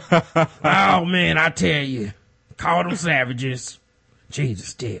 Oh man, I tell you, call them savages.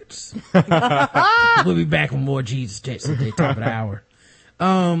 Jesus tits. We'll be back with more Jesus tits at the top of the hour.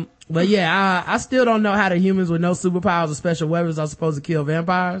 But yeah, I still don't know how the humans with no superpowers or special weapons are supposed to kill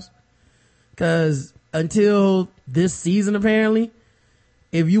vampires. Cause until this season apparently,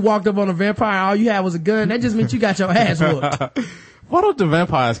 if you walked up on a vampire, all you had was a gun, that just meant you got your ass whooped. Why don't the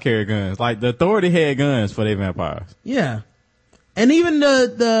vampires carry guns? Like, the authority had guns for their vampires. Yeah. And even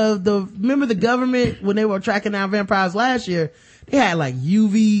the remember the government, when they were tracking down vampires last year, they had like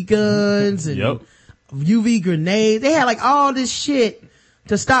UV guns and UV grenades. They had like all this shit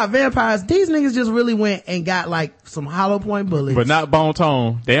to stop vampires. These niggas just really went and got like some hollow point bullets. But not bone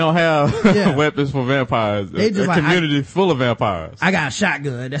tone. They don't have weapons for vampires. They just a community full of vampires. I got a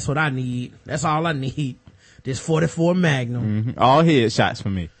shotgun. That's what I need. That's all I need. This 44 Magnum. Mm-hmm. All headshots for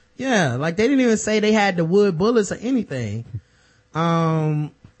me. Yeah, like they didn't even say they had the wood bullets or anything.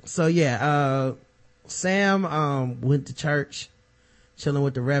 So yeah, Sam, went to church, chilling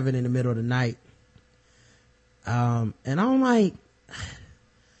with the Reverend in the middle of the night. And I'm like,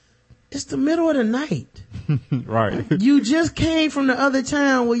 it's the middle of the night. Right. You just came from the other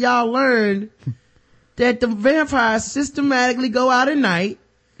town where y'all learned that the vampires systematically go out at night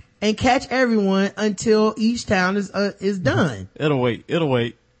and catch everyone until each town is done. It'll wait.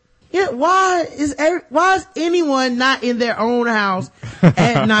 Yeah, why is anyone not in their own house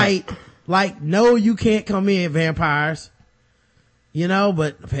at night? Like, no, you can't come in, vampires. You know,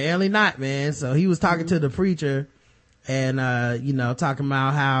 but apparently not, man. So he was talking to the preacher and, talking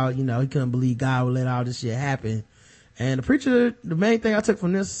about how, he couldn't believe God would let all this shit happen. And the preacher, the main thing I took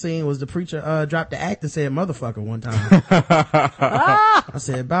from this scene was the preacher, dropped the act and said motherfucker one time. I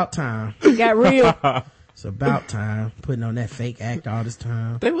said, about time. It got real. It's about time. Putting on that fake act all this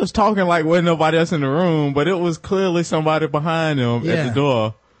time. They was talking like wasn't nobody else in the room, but it was clearly somebody behind them at the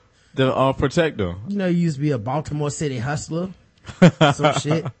door to protect them. You used to be a Baltimore City hustler. Some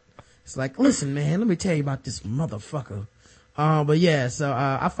shit. It's like, listen, man, let me tell you about this motherfucker. But yeah, so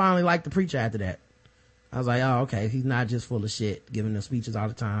I finally liked the preacher after that. I was like, oh, okay, he's not just full of shit, giving them speeches all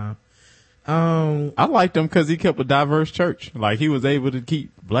the time. I liked him because he kept a diverse church. Like, he was able to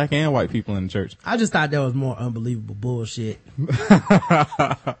keep black and white people in the church. I just thought that was more unbelievable bullshit.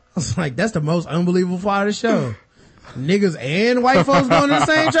 I was like, that's the most unbelievable part of the show. Niggas and white folks going to the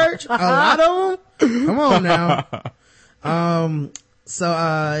same church? A lot of them? Come on now.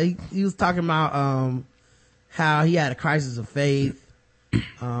 So he was talking about how he had a crisis of faith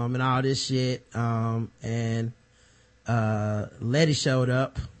and all this shit, and Letty showed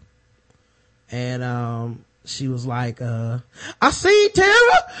up and she was like, I see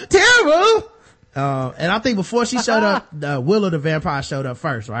Tara. And I think before she showed up, Willow the vampire showed up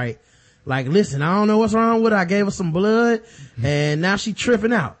first, right? Like, listen, I don't know what's wrong with her. I gave her some blood and now she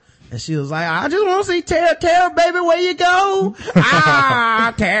tripping out. And she was like, I just want to see Tara, baby, where you go?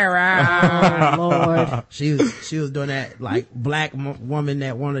 Tara. Oh, Lord. She was doing that, like, black woman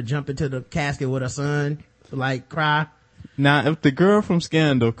that wanted to jump into the casket with her son to, like, cry. Now, if the girl from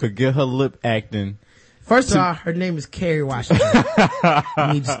Scandal could get her lip acting. First of all, her name is Kerry Washington. You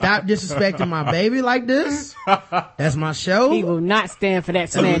need to stop disrespecting my baby like this. That's my show. He will not stand for that I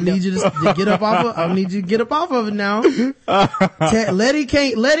slander. need you to get up off of, I need you to get up off of it now.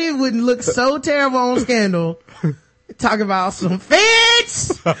 Letty would look so terrible on Scandal. Talk about some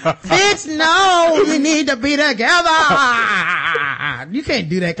Fitz, no, we need to be together. You can't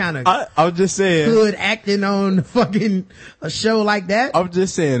do that kind of I was just saying good acting on fucking a show like that. I'm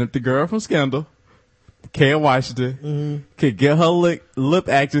just saying, if the girl from Scandal, Kerry Washington, could get her lip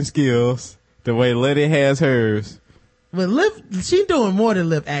acting skills the way Letty has hers. But she doing more than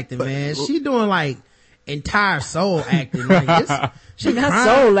lip acting, man. She doing like entire soul acting. Like She not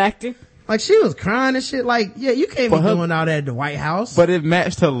soul acting. Like, she was crying and shit. Like, yeah, you can't be doing all that at the White House. But it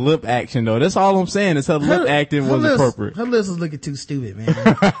matched her lip action, though. That's all I'm saying, is her lip acting was appropriate. Her lips was looking too stupid, man.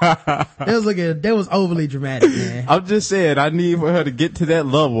 That was overly dramatic, man. I'm just saying, I need for her to get to that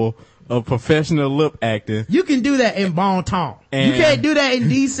level of professional lip acting. You can do that in Bon Ton. You can't do that in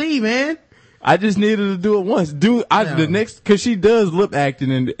DC, man. I just needed to do it once. The next, cause she does lip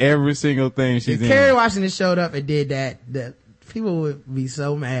acting in every single thing she's in. Kerry Washington showed up and did that, people would be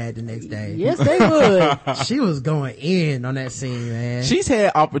so mad the next day. Yes, they would. She was going in on that scene, man. She's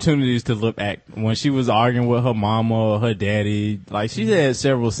had opportunities to lip act when she was arguing with her mama or her daddy. Like, she's had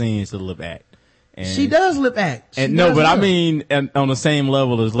several scenes to lip act. And she does lip act. I mean on the same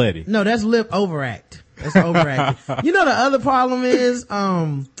level as Letty. No, that's lip overact. That's overact. You know, the other problem is,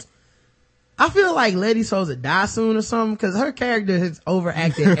 I feel like Letty's supposed to die soon or something, because her character has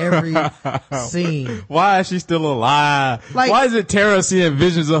overacted every scene. Why is she still alive? Like, why is it Tara seeing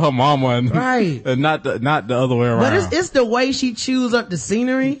visions of her mama and, right. and not the other way around? But it's the way she chews up the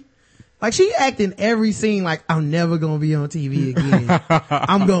scenery. Like, she acting every scene like, I'm never gonna be on TV again.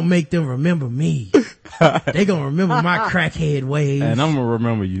 I'm gonna make them remember me. They gonna remember my crackhead ways. And I'm gonna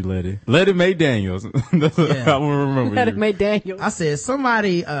remember you, Letty. Letty Mae Daniels. That's what Yeah. I'm gonna remember Let you. it make Daniel. I said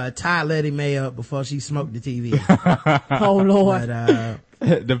somebody tied Letty Mae up before she smoked the TV. Oh Lord.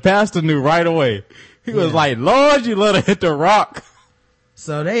 But The pastor knew right away. He was Yeah. like, Lord, you let her hit the rock.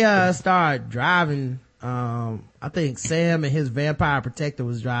 so they started driving. I think Sam and his vampire protector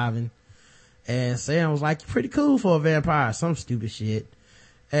was driving, and Sam was like, "Pretty cool for a vampire." Some stupid shit.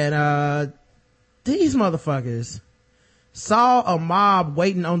 And these motherfuckers saw a mob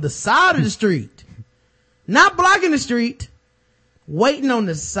waiting on the side of the street, not blocking the street, waiting on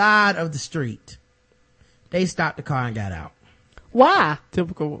the side of the street. They stopped the car and got out. Why?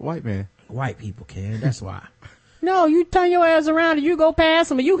 Typical white man. White people can. That's why. No, you turn your ass around and you go past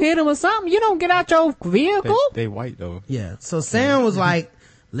them and you hit them or something. You don't get out your vehicle. They white though. Yeah. So Sam was like,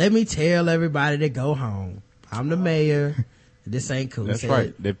 "Let me tell everybody to go home. I'm the mayor. This ain't cool." That's He said-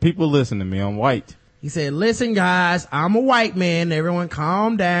 right. The people listen to me. I'm white. He said, "Listen, guys, I'm a white man. Everyone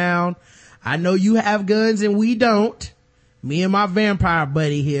calm down. I know you have guns and we don't. Me and my vampire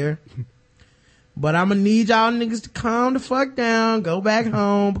buddy here. But I'm gonna need y'all niggas to calm the fuck down. Go back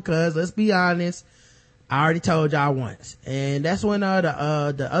home because let's be honest. I already told y'all once." And that's when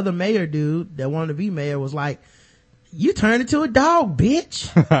the other mayor dude that wanted to be mayor was like, "You turned into a dog, bitch."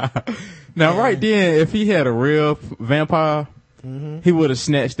 Now, right then, if he had a real vampire, he would have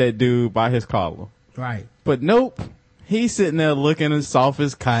snatched that dude by his collar. Right. But nope. He's sitting there looking as soft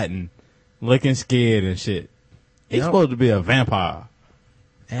as cotton, looking scared and shit. He's Yep. supposed to be a vampire.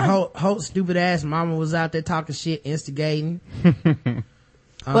 And Holt's stupid ass mama was out there talking shit, instigating.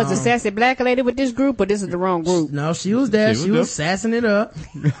 Was the sassy black lady with this group or this is the wrong group? No, she was there. She She was was sassing it up.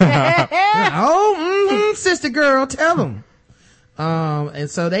 Sister girl, tell them. And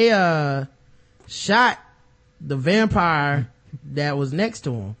so they shot the vampire that was next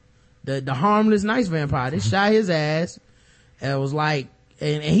to him, the harmless, nice vampire. They shot his ass, and it was like,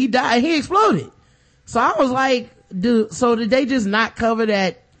 and he died. He exploded. So I was like, dude. So did they just not cover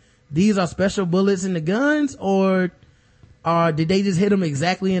that these are special bullets in the guns, or did they just hit him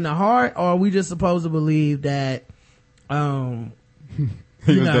exactly in the heart, or are we just supposed to believe that He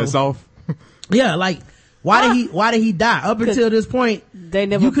You was know. that soft. yeah, like why did he die? Up until this point, They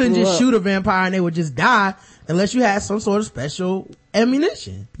never you couldn't blew just up. shoot a vampire and they would just die unless you had some sort of special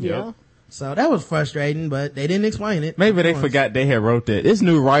ammunition. Yeah. So that was frustrating, but they didn't explain it. Maybe they Of course. forgot they had wrote that. It's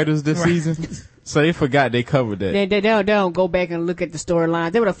new writers this season, so they forgot they covered that. They don't go back and look at the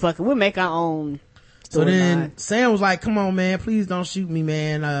storyline. They would have fucking, we'll make our own So then storyline. Sam was like, "Come on, man, please don't shoot me,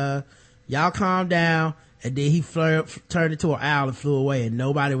 man. Y'all calm down." And then he turned into an owl and flew away, and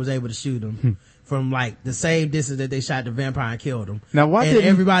nobody was able to shoot him from like the same distance that they shot the vampire and killed him. Now, why and didn't-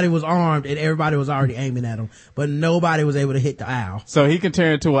 everybody was armed and everybody was already aiming at him, but nobody was able to hit the owl. So he can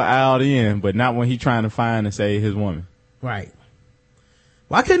turn into an owl then, but not when he's trying to find and save his woman. Right.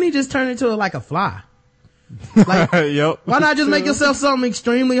 Why couldn't he just turn into like a fly? Like, Yep. why not just make yourself something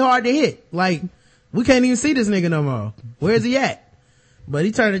extremely hard to hit? Like, we can't even see this nigga no more. Where's he at? But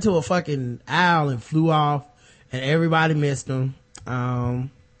he turned into a fucking owl and flew off, and everybody missed him.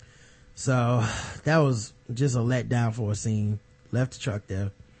 So that was just a letdown for a scene. Left the truck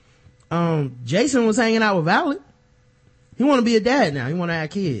there. Jason was hanging out with Violet. He want to be a dad now. He want to have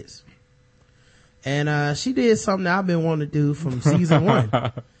kids. And she did something that I've been wanting to do from season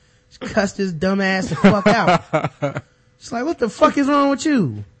 1. She cussed his dumb ass the fuck out. She's like, "What the fuck is wrong with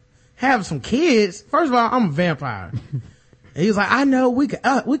you? Have some kids? First of all, I'm a vampire." And he was like, "I know, we could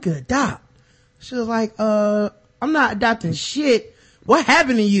adopt." She was like, "I'm not adopting shit. What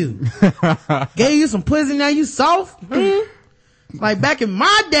happened to you? Gave you some pussy, now you soft?" Like, back in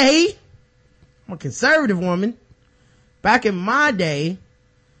my day, I'm a conservative woman. Back in my day,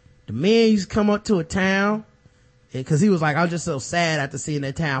 the men used to come up to a town, cause he was like, "I was just so sad after seeing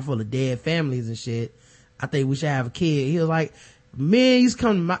that town full of dead families and shit. I think we should have a kid." He was like, "Men used to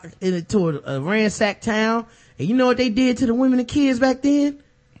come into a ransacked town, and you know what they did to the women and kids back then?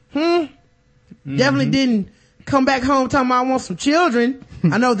 Definitely didn't come back home talking about I want some children.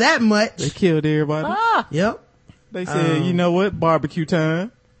 I know that They much." killed everybody. Yep. They said, you know what? Barbecue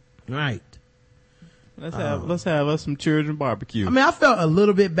time. Right. Let's have us some children barbecue. I mean, I felt a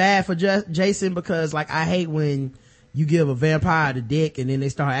little bit bad for Jason because, like, I hate when you give a vampire the dick and then they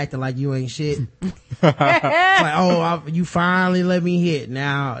start acting like you ain't shit. It's like, "Oh, you finally let me hit.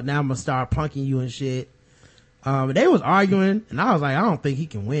 Now I'm gonna start punking you and shit." They was arguing, and I was like, I don't think he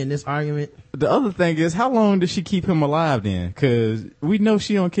can win this argument. The other thing is, how long did she keep him alive then? Cause we know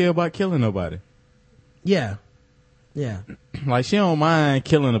she don't care about killing nobody. Yeah. Like, she don't mind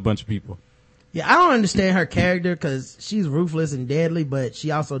killing a bunch of people. Yeah, I don't understand her character because she's ruthless and deadly, but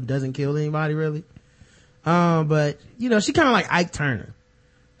she also doesn't kill anybody really. But, you know, she kind of like Ike Turner.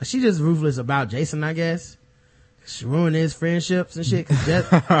 She just ruthless about Jason, I guess. She ruined his friendships and shit. 'Cause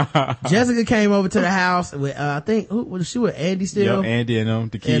Jessica came over to the house with, I think, who was she with? Andy still? Yeah, Andy and them,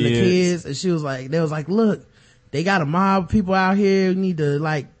 the kids. And the kids. And she was like, they was like, look, they got a mob of people out here. We need to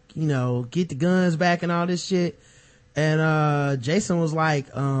like, you know, get the guns back and all this shit. And, Jason was like,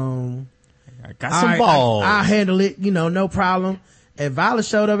 I got some balls. I'll handle it, you know, no problem. And Violet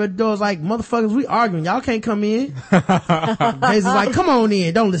showed up at the door, was like, motherfuckers, we arguing. Y'all can't come in. Jason's like, come on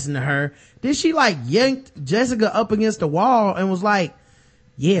in. Don't listen to her. Then she like yanked Jessica up against the wall and was like,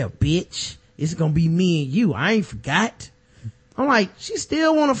 yeah, bitch, it's gonna be me and you. I ain't forgot. I'm like, she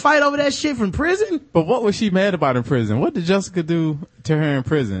still want to fight over that shit from prison? But what was she mad about in prison? What did Jessica do to her in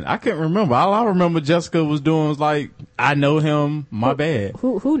prison? I couldn't remember. All I remember Jessica was doing was like, I know him, my bad.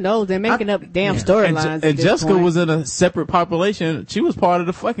 Who knows? They're making up damn storylines. And Jessica was in a separate population. She was part of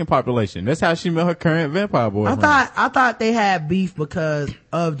the fucking population. That's how she met her current vampire boyfriend. I thought they had beef because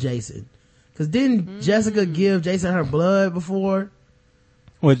of Jason. Cause didn't Jessica give Jason her blood before?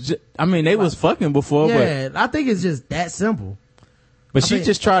 Well, I mean, they was fucking before, yeah, I think it's just that simple. But she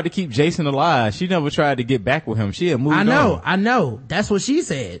just tried to keep Jason alive. She never tried to get back with him. She had moved on. I know. That's what she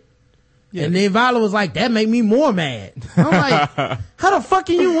said. Yeah. And then Violet was like, that made me more mad. I'm like, how the fuck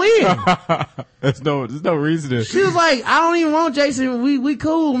can you win? There's no reason to. She was like, I don't even want Jason. We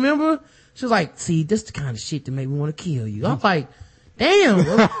cool, remember? She was like, see, this the kind of shit that made me want to kill you. I'm like, damn.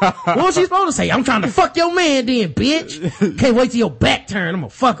 What was she supposed to say? I'm trying to fuck your man then, bitch. Can't wait till your back turn. I'm gonna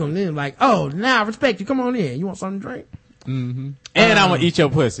fuck him. Then like, oh, now I respect you. Come on in. You want something to drink? Mm-hmm. And I'm gonna eat your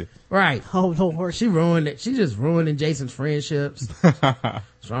pussy. Right. Oh Lord. She ruined it. She just ruining Jason's friendships.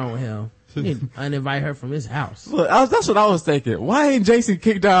 What's wrong with him? He didn't uninvite her from his house. Look, that's what I was thinking. Why ain't Jason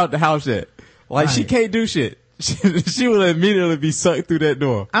kicked her out the house yet? Like, right. She can't do shit. She would immediately be sucked through that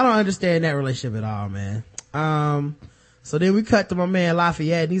door. I don't understand that relationship at all, man. So then we cut to my man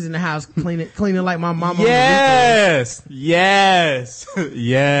Lafayette, and he's in the house cleaning like my mama. Yes. He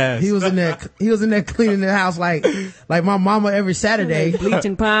was in there cleaning the house like my mama every Saturday.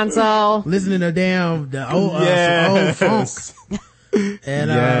 Bleaching pine saw. Listening to some old funk. And,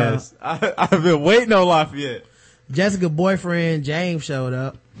 yes. I've been waiting on Lafayette. Jessica's boyfriend, James, showed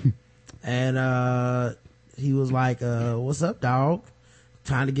up. And, he was like, what's up, dog?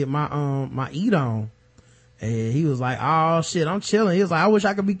 Trying to get my eat on. And he was like, oh shit, I'm chilling. He was like, I wish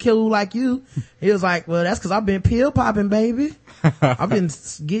I could be cool like you. He was like, well, that's cause I've been pill popping, baby. I've been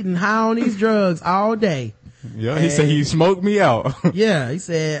getting high on these drugs all day. Yeah, he said he smoked me out. Yeah, he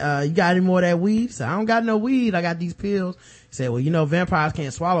said, you got any more of that weed? He said, I don't got no weed. I got these pills. He said, well, you know, vampires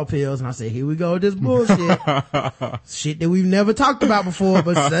can't swallow pills. And I said, here we go with this bullshit. Shit that we've never talked about before,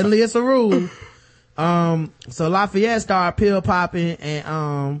 but suddenly it's a rule. So Lafayette started pill popping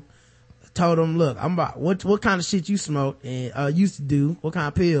and, told him, look, I'm about, what kind of shit you smoked and, used to do? What kind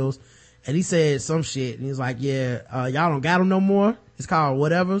of pills? And he said some shit. And he was like, yeah, y'all don't got them no more. It's called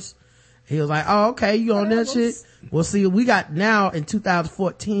whatevers. He was like, oh, okay, you on that shit? Well, see, we got now in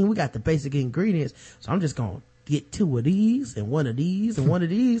 2014, we got the basic ingredients. So I'm just gonna get 2 of these and 1 of these and 1 of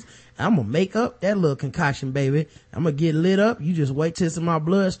these. And I'm gonna make up that little concoction, baby. I'm gonna get lit up. You just wait till it's in my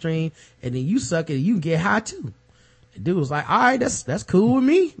bloodstream and then you suck it and you can get high too. The dude was like, all right, that's cool with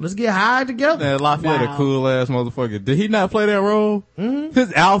me. Let's get high together. Man, Lafayette a cool ass motherfucker. Did he not play that role? Mm-hmm.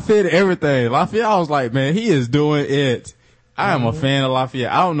 His outfit, everything. Lafayette, I was like, man, he is doing it. I am a fan of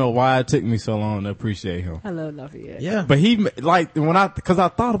Lafayette. I don't know why it took me so long to appreciate him. I love Lafayette. Yeah. But he, like, cause I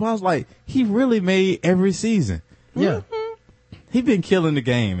thought about it, I was like, he really made every season. Yeah. Mm-hmm. He been killing the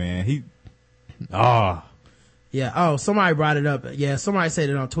game, man. Yeah. Oh, somebody brought it up. Yeah. Somebody said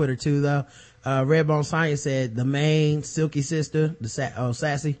it on Twitter too, though. Redbone Science said the main Silky sister,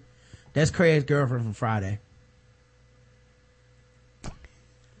 Sassy, that's Craig's girlfriend from Friday.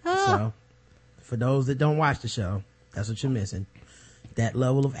 So, for those that don't watch the show, that's what you're missing. That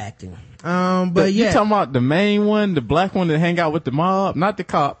level of acting. But yeah. You talking about the main one, the black one that hang out with the mob, not the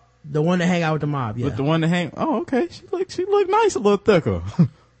cop. The one that hang out with the mob, yeah. But the one that okay. She look nice, a little thicker.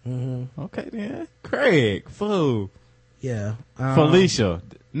 Mm-hmm. Okay then. Craig, fool. Yeah. Felicia.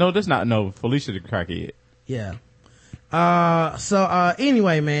 No, Felicia the crackhead. Yeah. So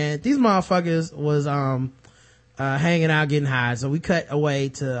anyway, man, these motherfuckers was, hanging out getting high. So we cut away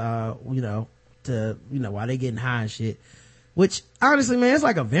to, while they getting high and shit. Which, honestly, man, it's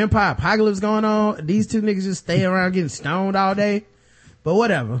like a vampire apocalypse going on. These two niggas just stay around getting stoned all day. But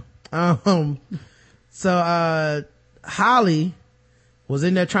whatever. So Holly was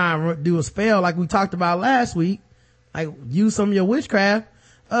in there trying to do a spell like we talked about last week. Like, use some of your witchcraft.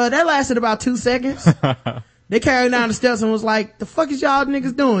 That lasted about 2 seconds. They carried him down the steps and was like, the fuck is y'all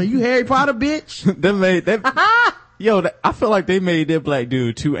niggas doing? You Harry Potter, bitch? I feel like they made that black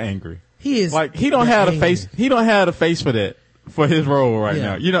dude too angry. He is. Like, he don't have the face, he don't have the face for that, for his role right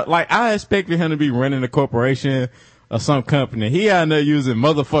now. You know, like, I expected him to be running a corporation or some company. He out there using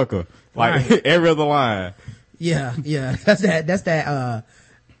motherfucker, like, every other line. Yeah. That's that,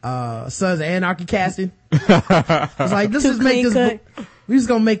 Sons of Anarchy casting. It's like, let's just make this, we just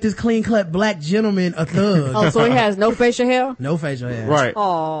gonna make this clean cut black gentleman a thug. Oh, so he has no facial hair? No facial hair. Right.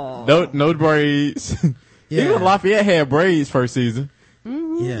 Oh. No braids. Yeah. Even Lafayette had braids first season.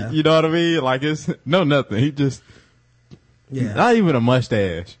 Mm-hmm. Yeah. You know what I mean? Like, it's nothing. He just, not even a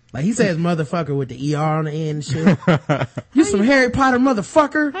mustache. Like, he says motherfucker with the ER on the end and shit. You some Harry Potter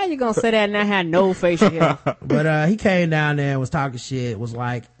motherfucker. How you gonna say that and not have no facial hair? But, he came down there and was talking shit, was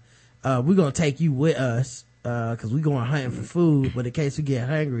like, we're gonna take you with us, cause we going hunting for food, but in case we get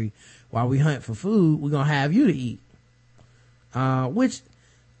hungry while we hunt for food, we're gonna have you to eat. Which,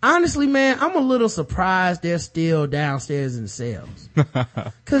 honestly, man, I'm a little surprised they're still downstairs in the cells.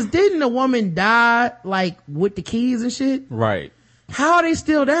 Cause didn't the woman die, like, with the keys and shit? Right. How are they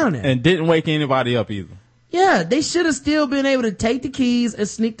still down there? And didn't wake anybody up either. Yeah, they should have still been able to take the keys and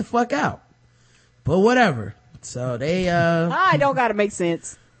sneak the fuck out. But whatever. So they, I don't gotta make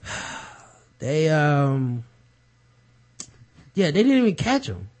sense. they didn't even catch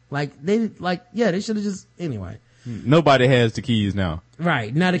him. They should have just, anyway. Nobody has the keys now.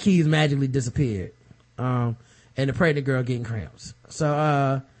 Right. Now the keys magically disappeared. And the pregnant girl getting cramps.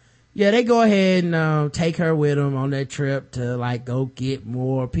 So, they go ahead and, take her with them on that trip to, like, go get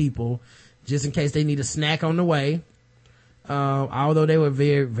more people just in case they need a snack on the way. Although they were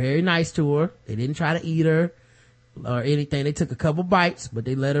very, very nice to her. They didn't try to eat her or anything. They took a couple bites, but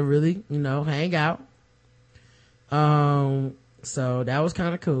they let her really, hang out. So that was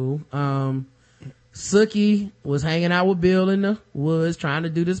kind of cool. Sookie was hanging out with Bill in the woods trying to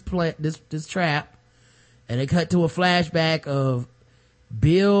do this trap. And they cut to a flashback of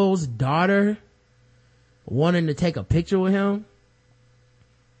Bill's daughter wanting to take a picture with him.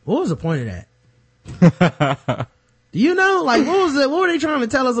 What was the point of that? Do you know? Like, what were they trying to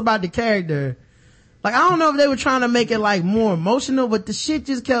tell us about the character? Like, I don't know if they were trying to make it, like, more emotional, but the shit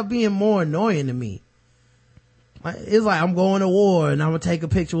just kept being more annoying to me. Like, it's like, I'm going to war and I'm gonna take a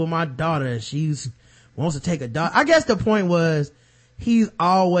picture with my daughter and wants to take a daughter. I guess the point was he's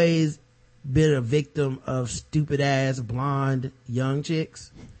always been a victim of stupid ass blonde young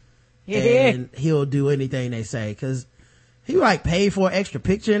chicks. Yeah. And he'll do anything they say, cause he like paid for an extra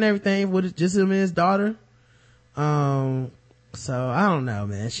picture and everything with just him and his daughter. So I don't know,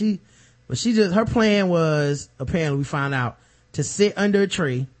 man. Her plan was, apparently we found out, to sit under a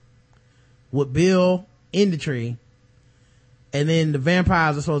tree with Bill in the tree, and then the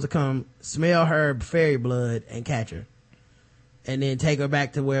vampires are supposed to come smell her fairy blood and catch her, and then take her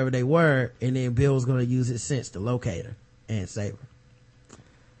back to wherever they were, and then Bill was going to use his sense to locate her and save her.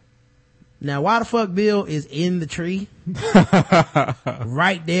 Now, why the fuck Bill is in the tree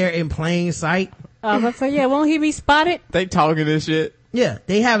right there in plain sight? So yeah, won't he be spotted? They talking this shit. Yeah,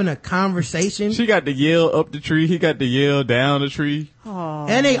 they having a conversation. She got to yell up the tree. He got to yell down the tree. Aww.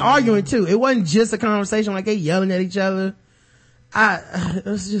 And they arguing too. It wasn't just a conversation, like they yelling at each other. It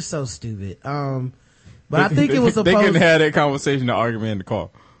was just so stupid. But I think it was supposed they couldn't have that conversation, the argument in the car.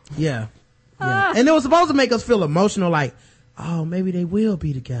 Yeah. And it was supposed to make us feel emotional, like, oh, maybe they will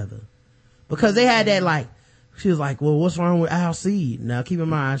be together. Because they had that, like, she was like, well, what's wrong with Alcide? Now, keep in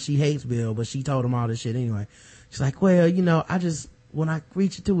mind, she hates Bill, but she told him all this shit anyway. She's like, well, when I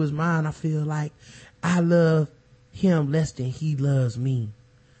reach into his mind, I feel like I love him less than he loves me.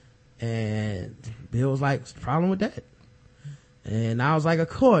 And Bill was like, what's the problem with that? And I was like, of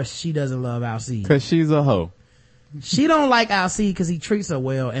course she doesn't love Alcide. Cause she's a hoe. She don't like Alcide cause he treats her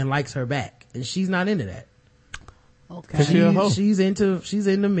well and likes her back. And she's not into that. Okay. She's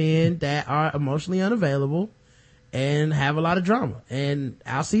into men that are emotionally unavailable and have a lot of drama. And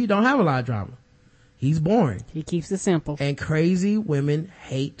Alcide don't have a lot of drama. He's boring. He keeps it simple. And crazy women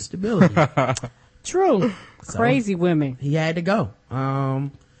hate stability. True. So, crazy women. He had to go.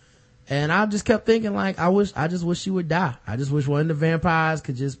 And I just kept thinking, like, I just wish she would die. I just wish one of the vampires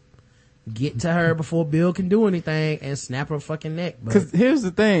could just get to her before Bill can do anything and snap her fucking neck. Cause here's the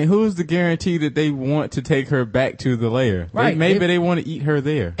thing, who's the guarantee that they want to take her back to the lair? Right. Maybe they want to eat her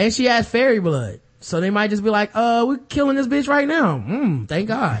there. And she has fairy blood. So they might just be like, we're killing this bitch right now. Thank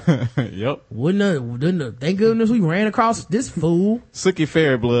God. Yep. Thank goodness we ran across this fool. Sookie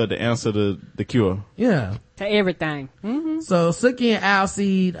fairy blood to answer the cure. Yeah. To everything. Mm-hmm. So Sookie and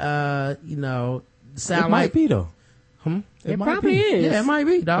Alcide, sound it might be though. It might probably be. is. Yeah, it might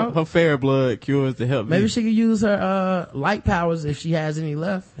be, dog. Her fair blood cures the help. Maybe she could use her light powers if she has any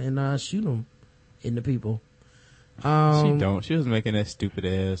left and shoot them into people. She don't. She was making that stupid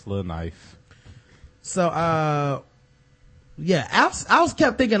ass little knife. So yeah, I was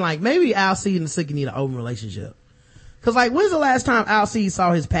kept thinking like maybe Alcide and Sookie need an open relationship. Cause like when's the last time Alcide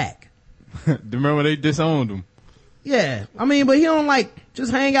saw his pack? Remember they disowned him? Yeah, I mean, but he don't like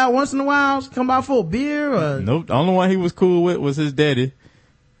just hang out once in a while, come out for a beer or Nope. The only one he was cool with was his daddy.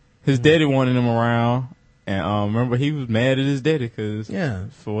 His daddy wanted him around, and remember he was mad at his daddy because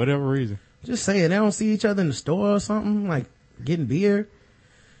for whatever reason. Just saying they don't see each other in the store or something, like getting beer.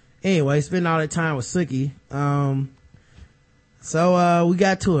 Anyway, spending all that time with Sookie. So we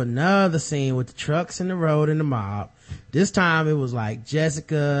got to another scene with the trucks in the road and the mob. This time it was like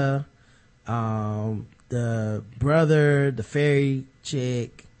Jessica, the brother, the fairy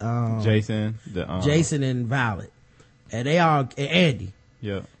chick, Jason and Violet. And Andy.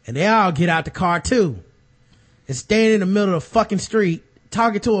 Yeah. And they all get out the car too. And stand in the middle of the fucking street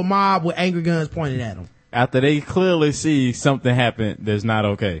talking to a mob with angry guns pointed at them. After they clearly see something happen that's not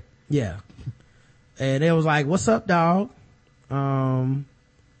okay. Yeah. And they was like, what's up, dog?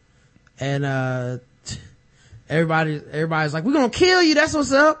 Everybody's like, we're gonna kill you, that's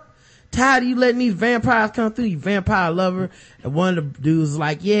what's up. Tired of you letting these vampires come through, you vampire lover. And one of the dudes was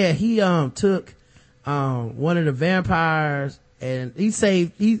like, yeah, he took one of the vampires and he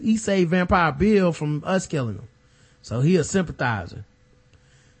saved Vampire Bill from us killing him. So he a sympathizer.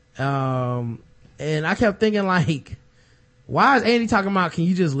 And I kept thinking like, why is Andy talking about can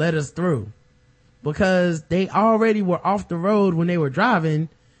you just let us through? Because they already were off the road when they were driving.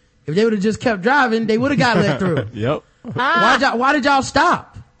 If they would have just kept driving, they would have got let through. Yep. Why did y'all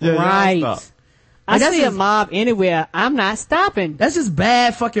stop? Yeah, right. stop. I Like, see a mob anywhere. I'm not stopping. That's just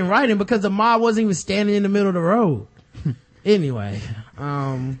bad fucking writing because the mob wasn't even standing in the middle of the road. Anyway,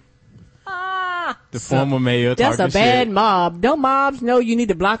 The former mayor That's a talking bad shit. mob. Don't mobs know you need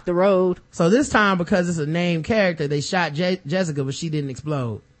to block the road? so this time because it's a named character, they shot Jessica, but she didn't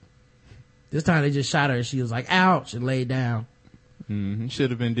explode. This time they just shot her and she was like, ouch, and laid down.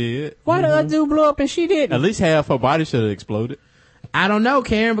 Should have been dead. Why the other dude blew up and she didn't? At least half her body should have exploded. I don't know,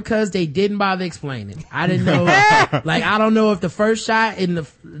 Karen, because they didn't bother explaining. I didn't know. Like, I don't know if the first shot in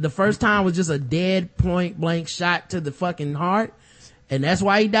the first time was just a dead point blank shot to the fucking heart, and that's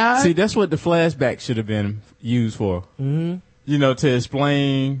why he died. See, that's what the flashback should have been used for. Mm-hmm. You know, to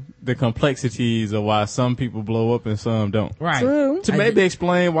explain the complexities of why some people blow up and some don't. Right. True. To maybe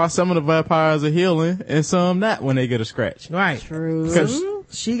explain why some of the vampires are healing and some not when they get a scratch. Right. True. Because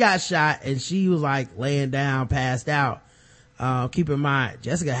she got shot and she was like laying down, passed out. Keep in mind,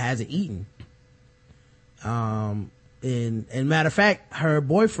 Jessica hasn't eaten. And matter of fact, her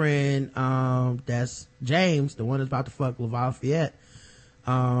boyfriend, that's James, the one that's about to fuck Lafayette,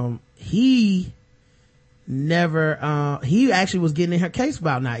 he actually was getting in her case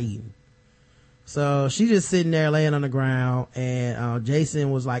about not eating. So she just sitting there laying on the ground and,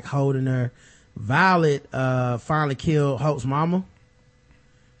 Jason was like holding her. Violet, finally killed Hope's mama.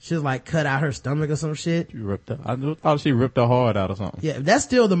 She was like cut out her stomach or some shit. I thought she ripped her heart out or something. Yeah, that's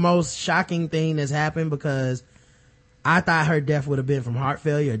still the most shocking thing that's happened because I thought her death would have been from heart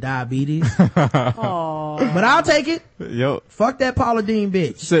failure or diabetes. But I'll take it. Yo, Fuck that Paula Deen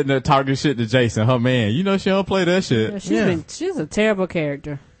bitch. sitting there talking shit to Jason, her man. You know she don't play that shit. She's a terrible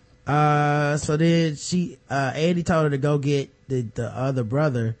character. So then Andy told her to go get the other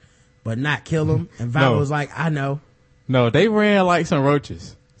brother, but not kill him. And Violet was like, I know. No, they ran like some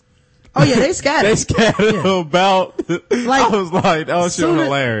roaches. Oh yeah, they scattered. They scattered about. Like, I was like, oh shit,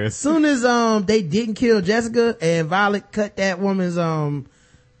 hilarious. Soon as they didn't kill Jessica and Violet cut that woman's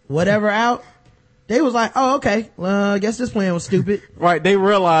whatever out, they was like, oh okay, well I guess this plan was stupid. Right, they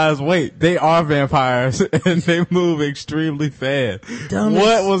realized, wait, they are vampires and they move extremely fast. Dumbass.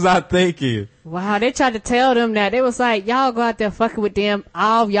 What was I thinking? Wow, they tried to tell them that. They was like, y'all go out there fucking with them,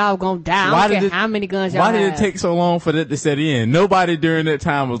 all y'all gonna die. I don't care how many guns y'all Why did have. it take so long for that to set in? Nobody during that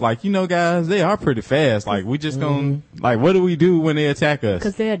time was like, you know guys, they are pretty fast. Like, we just gonna, like, what do we do when they attack us?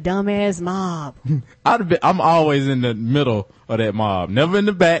 Cause they're a dumbass mob. I'm always in the middle of that mob. Never in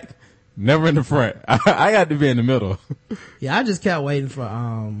the back, never in the front. I got to be in the middle. Yeah, I just kept waiting for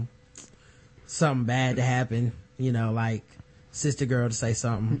something bad to happen, you know, like Sister Girl to say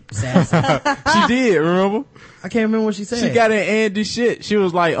something sad. She did, remember? I can't remember what she said. She got in Andy shit. She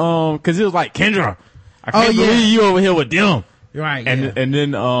was like, cause it was like, Kendra, I can't yeah. believe you over here with them. Right. And yeah. and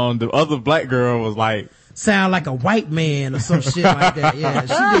then the other black girl was like, sound like a white man or some shit like that. Yeah,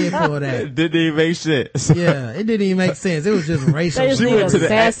 she did pull that. Didn't even make sense. Yeah, it didn't even make sense. It was just racial. They just She need went a to the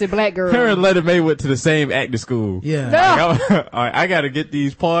sassy black girl. Her and Letty Mae went to the same acting school. Yeah. Like, I gotta get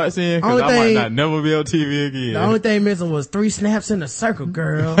these parts in because I might not never be on TV again. The only thing missing was 3 snaps in a circle,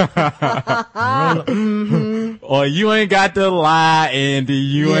 girl. Or you ain't got to lie, Andy.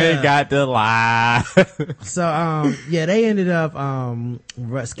 You ain't got to lie. So, yeah, they ended up,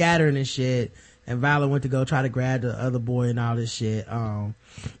 scattering and shit. And Valor went to go try to grab the other boy and all this shit.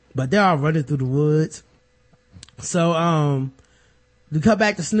 But they're all running through the woods. So, we cut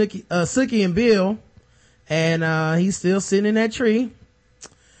back to Sookie and Bill. And, he's still sitting in that tree.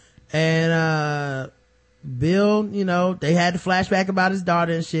 And, Bill, you know, they had the flashback about his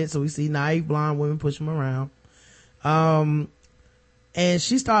daughter and shit. So we see naive blonde women push him around. And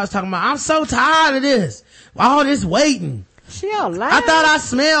she starts talking about, I'm so tired of this. All this waiting. She all loud. I thought I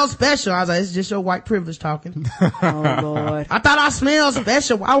smelled special. I was like, it's just your white privilege talking. Oh Lord. I thought I smelled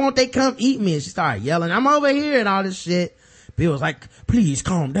special. Why won't they come eat me? And she started yelling, I'm over here and all this shit. Bill was like, please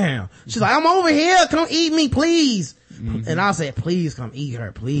calm down. She's like, I'm over here. Come eat me, please. Mm-hmm. And I said, please come eat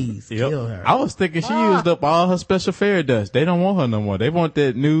her. Please kill her. I was thinking she used up all her special fairy dust. They don't want her no more. They want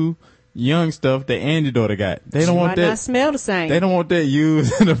that new young stuff that Andy daughter got. They don't want that. Not smell the same. They don't want that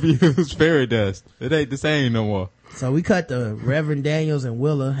used and abused fairy dust. It ain't the same no more. So we cut to Reverend Daniels and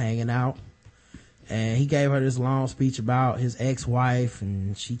Willa hanging out. And he gave her this long speech about his ex-wife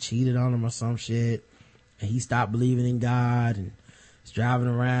and she cheated on him or some shit. And he stopped believing in God and was driving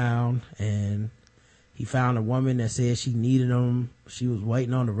around and he found a woman that said she needed him. She was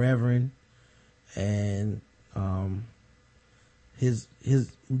waiting on the Reverend. And, we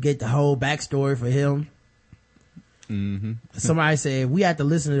get the whole backstory for him. Mm-hmm. Somebody said, we have to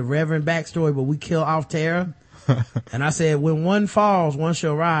listen to the Reverend backstory, but we kill off Tara. And I said, when one falls, one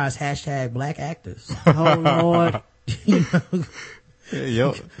shall rise. # black actors. Oh Lord. You know,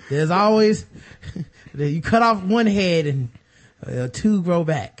 Yep. there's always, you cut off one head and 2 grow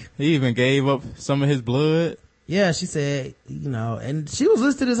back. He even gave up some of his blood. Yeah, she said, you know, and she was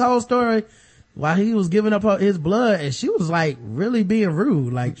listening to this whole story while he was giving up his blood, and she was like really being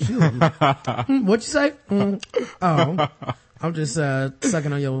rude. Like, she was, what you say? Oh, I'm just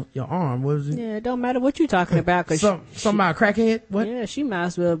sucking on your arm. What was it? Yeah, it don't matter what you talking about. Cause something about a crackhead? What? Yeah, she might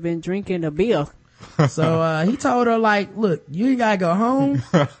as well have been drinking a beer. So he told her, like, look, you ain't gotta go home.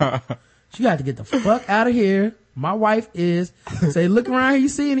 You got to get the fuck out of here. My wife is. Say, look around here, you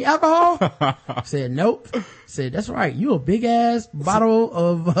see any alcohol? Said, nope. Said, that's right, you a big ass bottle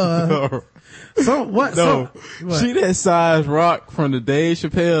of what? She that size rock from the Dave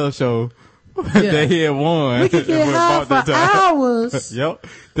Chappelle show. Yeah. That he had won. We could get high for hours. Yep.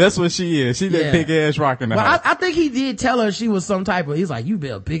 That's what she is. She that big ass rock in the house. I think he did tell her she was some type of, he's like, you be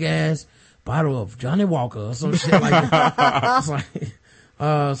a big ass bottle of Johnny Walker or some shit like that. It's like,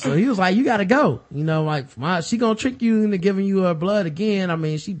 so he was like, you gotta go. You know, like, she gonna trick you into giving you her blood again. I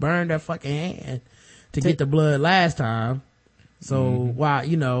mean, she burned her fucking hand to get the blood last time. So why,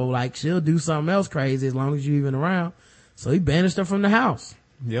 you know, like, she'll do something else crazy as long as you even around. So he banished her from the house.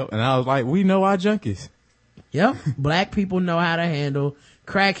 Yep. And I was like, we know our junkies. Yep. Black people know how to handle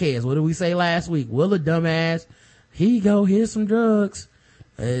crackheads. What did we say last week? Willa dumbass. Here you go. Here's some drugs.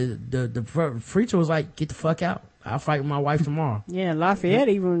 The preacher was like, get the fuck out. I'll fight with my wife tomorrow. Yeah, Lafayette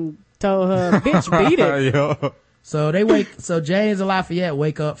even told her, bitch, beat it. Yeah. So James and Lafayette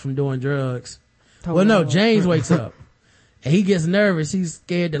wake up from doing drugs. Well, no, James wakes up and he gets nervous. He's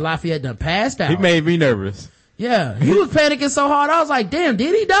scared that Lafayette done passed out. He made me nervous. Yeah. He was panicking so hard. I was like, damn,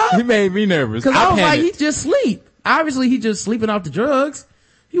 did he die? He made me nervous. Cause I was like, he just sleep. Obviously he just sleeping off the drugs.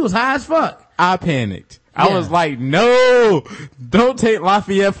 He was high as fuck. I panicked. Yeah. I was like, no, don't take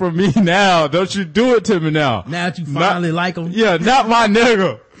Lafayette from me now. Don't you do it to me now. Now that you finally like him. Yeah, not my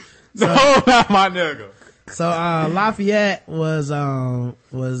nigga. No, not my nigga. So, Lafayette was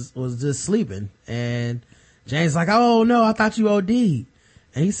just sleeping and James like, oh no, I thought you OD'd.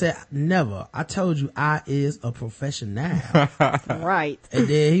 And he said, never. I told you I is a professional. Right. And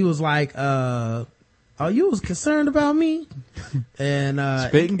then he was like, oh, you was concerned about me? And,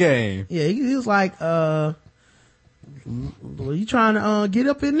 spitting game. Yeah, he was like, were you trying to, get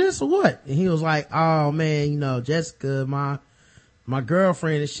up in this or what? And he was like, oh man, you know, Jessica, my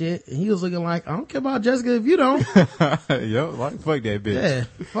girlfriend and shit. And he was looking like, I don't care about Jessica if you don't. Yo, like, fuck that bitch. Yeah,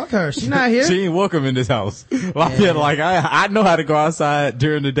 fuck her. She not here. She ain't welcome in this house. Lafayette, like, I know how to go outside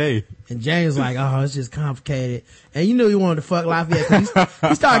during the day. And James was like, oh, it's just complicated. And you knew he wanted to fuck Lafayette because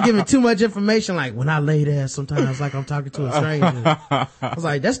he started giving too much information. Like, when I lay there, sometimes like I'm talking to a stranger. I was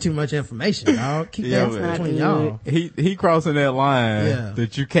like, that's too much information, dog. Keep that between y'all. He crossing that line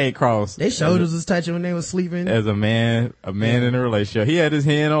that you can't cross. Their shoulders was touching when they was sleeping. As a man in a relationship. He had his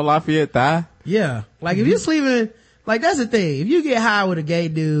hand on Lafayette's thigh. Yeah. Like, if you're sleeping, like, that's the thing. If you get high with a gay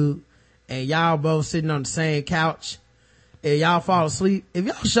dude and y'all both sitting on the same couch, and y'all fall asleep, if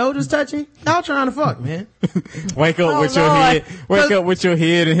y'all shoulders touching, y'all trying to fuck, man. Wake up with your head. Wake up with your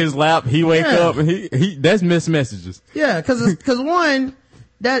head in his lap. He wake up and he that's missed messages. Yeah, cause one,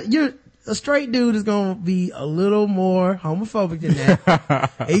 that a straight dude is gonna be a little more homophobic than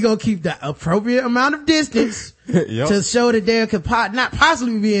that. And he gonna keep the appropriate amount of distance to show that there could not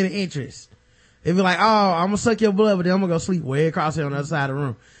possibly be any interest. It'd be like, oh, I'm gonna suck your blood, but then I'm gonna go sleep way across here on the other side of the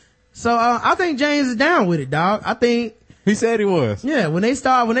room. So, I think James is down with it, dog. I think he said he was. Yeah, when they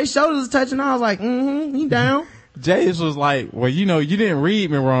shoulders was touching, I was like, he down. James was like, well, you didn't read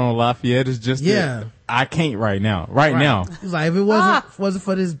me wrong, Lafayette. It's just that I can't right now. Right now. He's like, if it wasn't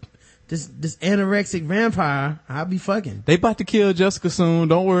for this anorexic vampire, I'd be fucking. They about to kill Jessica soon.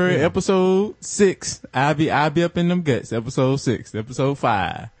 Don't worry. Yeah. Episode 6. I'll be up in them guts. Episode 6. Episode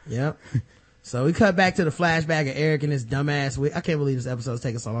 5. Yep. So we cut back to the flashback of Eric in his dumbass wig. I can't believe this episode's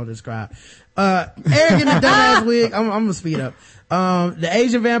taking so long to describe. Eric in the dumbass wig. I'm gonna speed up. The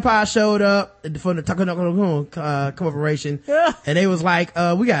Asian vampire showed up for the corporation, and they was like,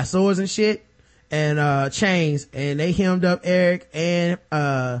 we got swords and shit and chains, and they hemmed up Eric and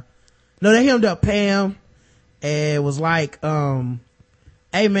they hemmed up Pam and was like,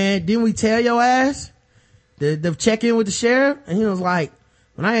 hey man, didn't we tell your ass to check in with the sheriff? And he was like,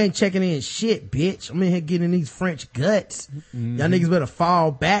 when I ain't checking in shit, bitch. I'm in here getting these French guts. Mm-hmm. Y'all niggas better fall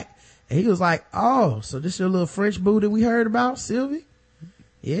back. And he was like, oh, so this your little French boo that we heard about, Sylvie?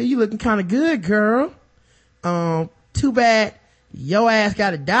 Yeah, you looking kind of good, girl. Too bad your ass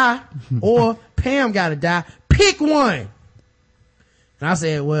gotta die or Pam gotta die. Pick one. And I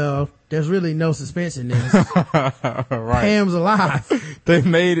said, well, there's really no suspense in this. Right. Pam's alive.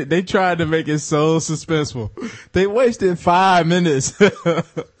 They tried to make it so suspenseful. They wasted 5 minutes.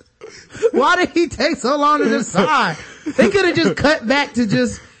 Why did he take so long to decide? They could have just cut back to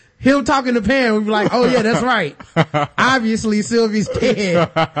just him talking to Pam. We'd be like, oh yeah, that's right. Obviously Sylvie's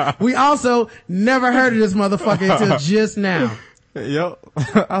dead. We also never heard of this motherfucker until just now. Yep.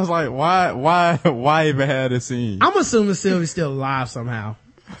 I was like, why even have this scene? I'm assuming Sylvie's still alive somehow.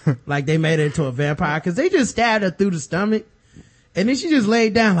 Like they made her into a vampire because they just stabbed her through the stomach and then she just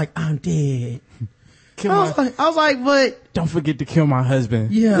laid down like, I'm dead. I was like, but don't forget to kill my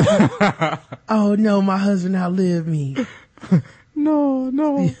husband. Yeah. Oh no, my husband outlived me. No.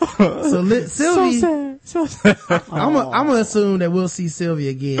 So Sylvie, so sad. I'm gonna assume that we'll see Sylvie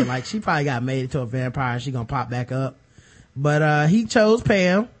again. Like she probably got made into a vampire and she gonna pop back up. But he chose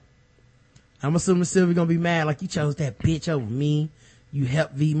Pam. I'm assuming Sylvie gonna be mad like you chose that bitch over me. You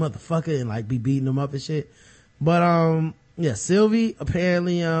help V motherfucker, and like be beating them up and shit. But yeah, Sylvie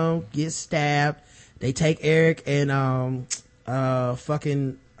apparently gets stabbed. They take Eric and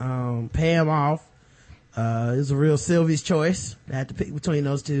fucking Pam off. It was a real Sylvie's choice. They had to pick between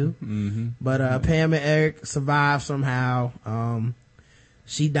those two. Mm-hmm. But Pam and Eric survive somehow.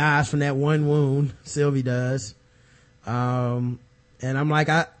 She dies from that one wound. Sylvie does. And I'm like,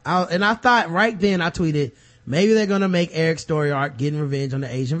 I thought right then I tweeted, maybe they're gonna make Eric's story arc getting revenge on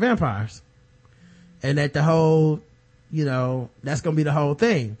the Asian vampires. And that the whole, that's gonna be the whole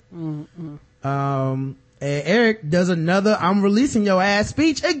thing. Mm-hmm. And Eric does another, I'm releasing your ass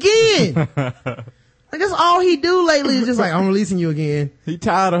speech again. Like that's all he do lately is just like, I'm releasing you again. He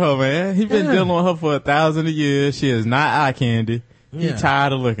tired of her, man. He been dealing with her for 1,000 years. She is not eye candy. He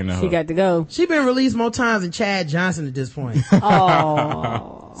tired of looking at her. She got to go. She been released more times than Chad Johnson at this point.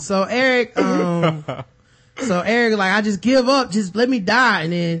 Oh. So Eric, like, I just give up. Just let me die.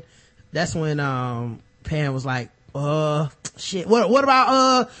 And then that's when, Pam was like, shit. What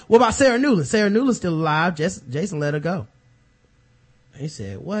about Sarah Newland? Sarah Newland's still alive. Jason let her go. He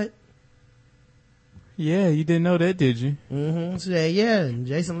said, what? Yeah, you didn't know that, did you? Mm-hmm. She said, yeah, and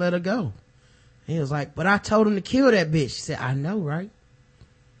Jason let her go. He was like, but I told him to kill that bitch. She said, I know, right?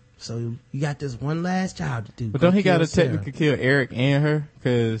 So you got this one last job to do. But don't he got to technically kill Eric and her?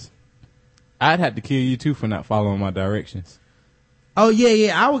 Cause I'd have to kill you too for not following my directions. Oh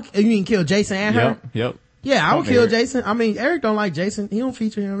yeah. You mean kill Jason and her? Yep. Yeah, I would kill Jason. I mean, Eric don't like Jason. He don't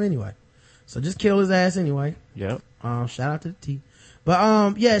feature him anyway. So just kill his ass anyway. Yep. Shout out to the T.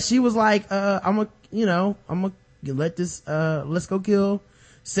 But, yeah, she was like, I'm gonna let this, let's go kill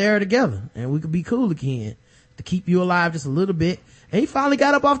Sarah together and we could be cool again. to keep you alive just a little bit. And he finally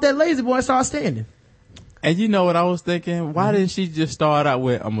got up off that lazy boy and started standing. And you know what I was thinking? Why didn't she just start out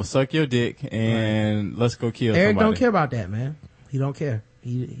with, I'm gonna suck your dick and let's go kill Eric somebody? don't care about that, man. He don't care.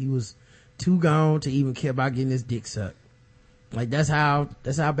 He was too gone to even care about getting his dick sucked. Like that's how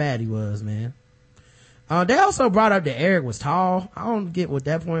bad he was, man. They also brought up that Eric was tall. I don't get what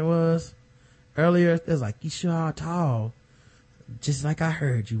that point was. Earlier, it was like, you sure are tall. Just like I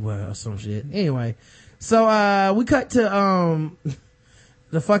heard you were or some shit. Anyway. So, we cut to,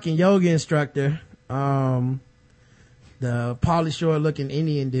 the fucking yoga instructor, the Pauly Shore looking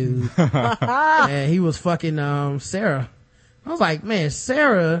Indian dude. And he was fucking, Sarah. I was like, man,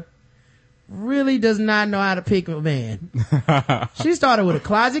 Sarah really does not know how to pick a man. She started with a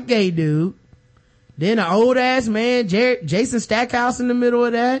closet gay dude, then an old ass man, Jason Stackhouse in the middle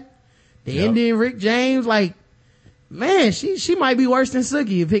of that, the Indian Rick James, like, man, she might be worse than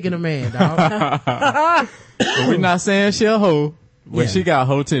Suki at picking a man, dog. We're not saying she a hoe, but she got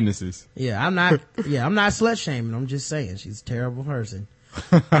hoe tendencies. Yeah, I'm not slut shaming. I'm just saying she's a terrible person.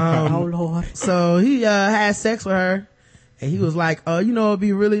 Oh Lord. So he, had sex with her and he was like, you know, it'd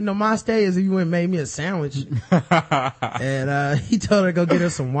be really namaste is if you went and made me a sandwich. And, he told her to go get her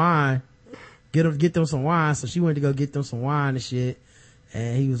some wine, get them some wine. So she went to go get them some wine and shit.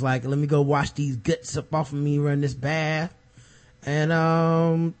 And he was like, let me go wash these guts up off of me, run this bath.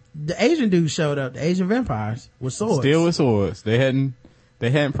 And, the Asian dude showed up, the Asian vampires with swords. Still with swords. They hadn't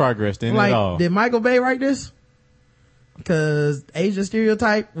progressed in like, at all. did Michael Bay write this? Cause Asian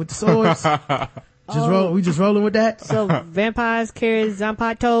stereotype with the swords. We just rolling with that. So vampires carry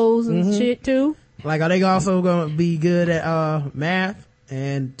Zampatos and shit too? Like, are they also gonna be good at, math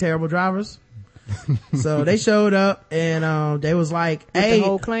and terrible drivers? So they showed up and, they was like, With hey. the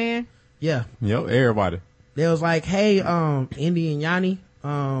whole clan? Yeah. Yep, everybody. They was like, hey, Indy and Yanni,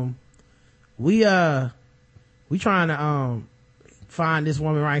 we trying to, find this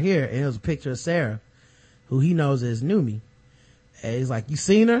woman right here. And it was a picture of Sarah, who he knows as Numi. And he's like, you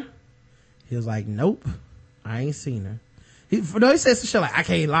seen her? He was like, nope, I ain't seen her. He said some shit like, I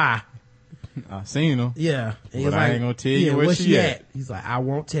can't lie. I seen her. Yeah. And But I ain't gonna tell you where she at. He's like, I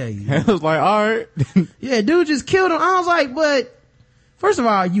won't tell you. I was like, all right. Yeah, dude just killed him. I was like, but first of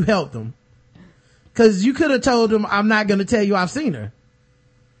all, you helped him. Cause you could have told him, I'm not gonna tell you I've seen her.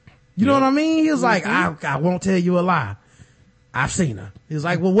 You know what I mean? He was like, I won't tell you a lie. I've seen her. He was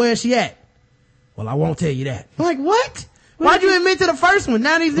like, well, where's she at? Well, I won't tell you that. I'm like, what? Why'd you admit to the first one?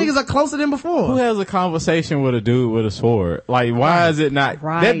 Now these niggas are closer than before. Who has a conversation with a dude with a sword? Like, why is it not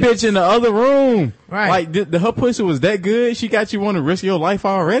Right. that bitch in the other room? Right. Like, her pussy was that good? She got you want to risk your life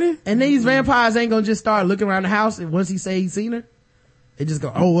already? And these vampires ain't gonna just start looking around the house and once he say he's seen her. They just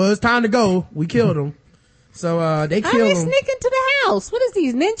go, oh, well, it's time to go. We killed him. So, they How killed they him. sneak into the house? What is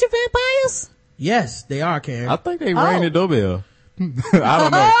these ninja vampires? Yes, they are, Karen. I think they rang the doorbell. I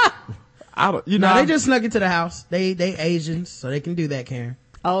don't know. You know, No, they just snuck into the house. They Asians, so they can do that, Karen.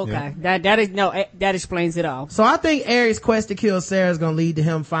 Oh, okay. That explains it all. So I think Eric's quest to kill Sarah is gonna lead to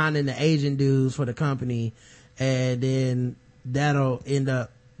him finding the Asian dudes for the company, and then that'll end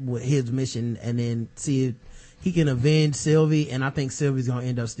up with his mission, and then see if he can avenge Sylvie, and I think Sylvie's gonna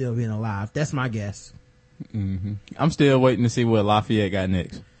end up still being alive. That's my guess. Mm-hmm. I'm still waiting to see what Lafayette got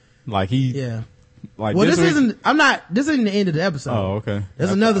next. Like Yeah. like Well, this week- isn't the end of the episode. Oh, okay. There's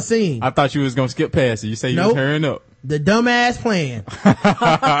another scene. I thought you was gonna skip past it. You say you was Nope. hurrying up. The dumbass plan.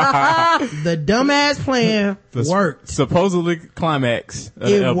 The dumbass plan worked. Supposedly climax of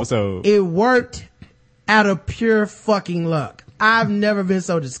the episode. It worked out of pure fucking luck. I've never been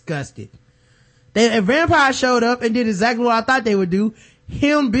so disgusted. A vampire showed up and did exactly what I thought they would do.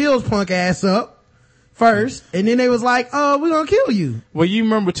 Him Bill's punk ass up first, and then they was like, oh, we're gonna kill you. Well, you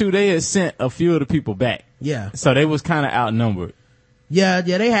remember too, they had sent a few of the people back. Yeah. So they was kind of outnumbered. Yeah,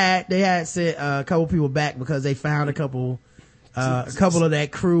 they had sent a couple people back because they found a couple of that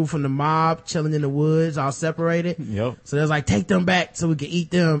crew from the mob chilling in the woods, all separated. Yep. So they was like, take them back so we can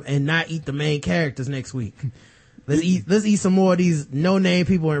eat them and not eat the main characters next week. Let's eat some more of these no-name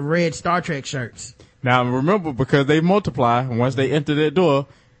people in red Star Trek shirts. Now remember, because they multiply, once they enter that door,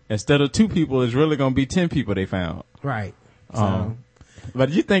 instead of 2 people, it's really gonna be 10 people they found. Right. So, But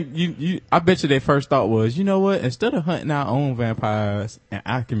you think I bet you their first thought was, you know what? Instead of hunting our own vampires in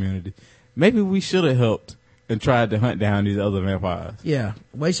our community, maybe we should have helped and tried to hunt down these other vampires. yeah,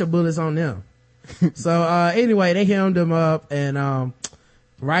 waste your bullets on them. So, anyway, they hemmed him up, and,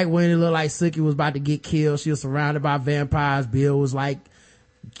 right when it looked like Suki was about to get killed, she was surrounded by vampires. Bill was like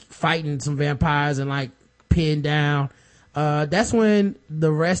fighting some vampires and like pinned down. That's when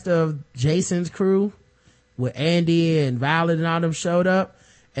the rest of Jason's crew with Andy and Violet and all them showed up,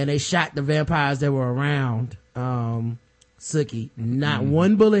 and they shot the vampires that were around, Sookie. Not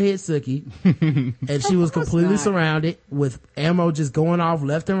one bullet hit Sookie. And she was completely surrounded with ammo just going off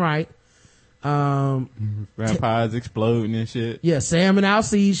left and right. Vampires exploding and shit. Yeah, Sam and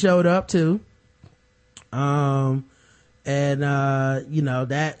Alcide showed up too. So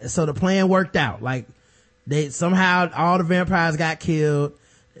the plan worked out. Like, they somehow all the vampires got killed.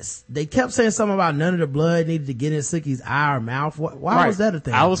 They kept saying something about none of the blood needed to get in Sookie's eye or mouth. Why was that a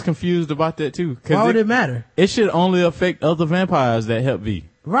thing? I was confused about that too. Why would it matter? It should only affect other vampires that help V.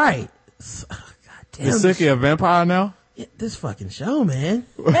 Right. God damn. Is Sookie a vampire now? Yeah, this fucking show, man.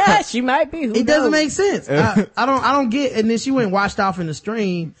 Yeah, she might be. Who It knows? doesn't make sense. I don't get. And then she went and washed off in the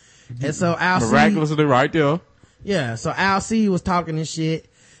stream. And so Alcide, Miraculously right there. yeah, so Alcide was talking and shit.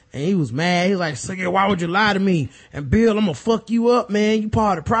 And he was mad. He was like, Sookie, why would you lie to me? And Bill, I'm gonna fuck you up, man. You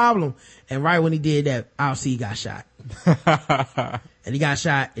part of the problem. And right when he did that, Alcide got shot. And he got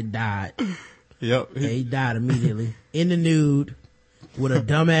shot and died. Yep. And he died immediately. In the nude. With a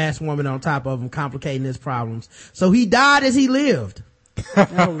dumbass woman on top of him, complicating his problems. So he died as he lived.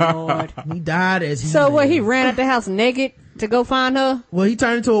 Oh Lord. He died as he So lived. what? He ran out the house naked to go find her? Well, he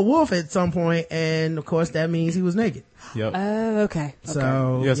turned into a wolf at some point, and of course that means he was naked. Yep. Oh, okay.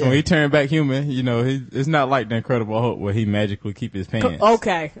 So Yes, when he turned back human, it's not like the Incredible Hulk where he magically keep his pants.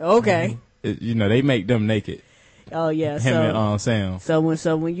 Okay. They make them naked. Oh yeah. Him and Sam. So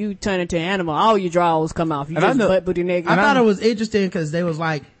when you turn into an animal, all your drawers come off. You And I just know- butt booty naked. I thought it was interesting because they was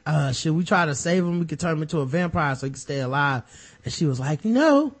like, should we try to save him? We could turn him into a vampire so he can stay alive. And she was like,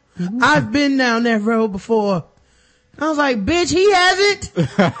 no, I've been down that road before. I was like, bitch, he hasn't.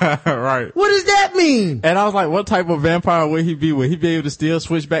 Right. What does that mean? And I was like, what type of vampire would he be? Would he be able to still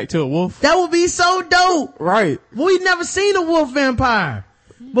switch back to a wolf? That would be so dope. Right. We never seen a wolf vampire,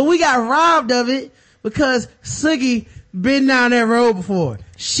 but we got robbed of it because Sookie been down that road before.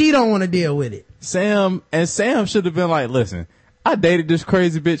 She don't want to deal with it. Sam should have been like, listen, I dated this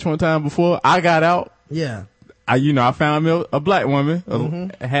crazy bitch one time before. I got out. Yeah. I found me a black woman,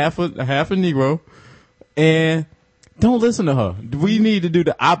 half a Negro, and don't listen to her. We need to do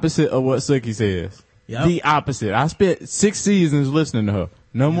the opposite of what Sookie says. Yep. The opposite. I spent 6 seasons listening to her.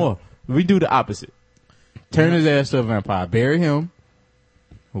 No more. We do the opposite. Turn his ass to a vampire. Bury him.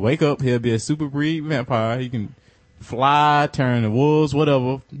 Wake up. He'll be a super breed vampire. He can fly, turn to wolves,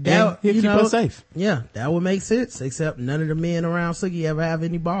 whatever. And he'll keep us safe. Yeah, that would make sense, except none of the men around Sookie ever have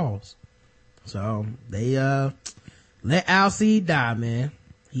any balls. So they let Alcide die, man.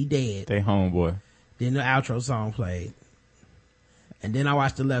 He dead. They homeboy. Then the outro song played. And then I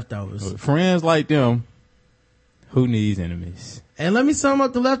watched The Leftovers. With friends like them, who needs enemies? And let me sum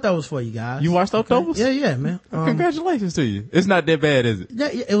up The Leftovers for you guys. You watched Leftovers? Yeah, man. Congratulations to you. It's not that bad, is it? Yeah,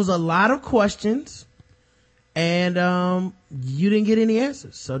 it was a lot of questions. And you didn't get any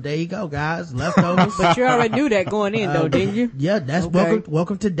answers. So there you go, guys. Leftovers. But you already knew that going in, though, didn't you? Yeah, that's Okay.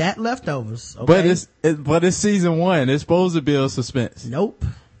 welcome to that Leftovers. Okay? But it's season 1. It's supposed to build suspense. Nope.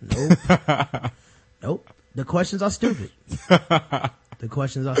 Nope. The questions are stupid.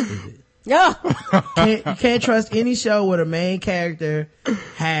 Yeah. You can't trust any show where the main character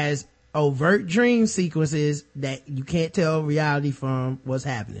has overt dream sequences that you can't tell reality from what's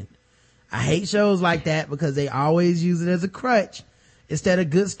happening. I hate shows like that because they always use it as a crutch instead of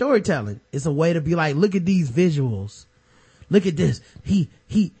good storytelling. It's a way to be like, look at these visuals. Look at this. He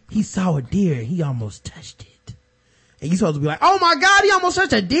saw a deer and he almost touched it. And you're supposed to be like, oh my God, he almost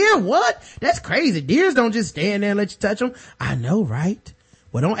touched a deer? What? That's crazy. Deers don't just stand there and let you touch them. I know, right?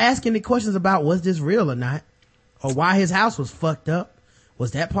 Well, don't ask any questions about was this real or not, or why his house was fucked up.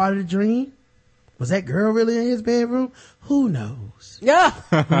 Was that part of the dream? Was that girl really in his bedroom? Who knows? Yeah.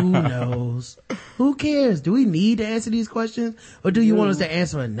 Who knows? Who cares? Do we need to answer these questions, or do you want us to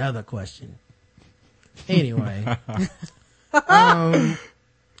answer another question? Anyway, I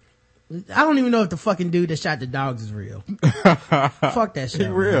don't even know if the fucking dude that shot the dogs is real. Fuck that shit. He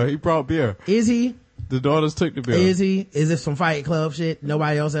real. He brought beer. Is he? The daughters took the beer. Is he? Is it some Fight Club shit?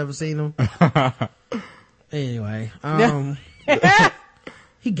 Nobody else ever seen him? Anyway,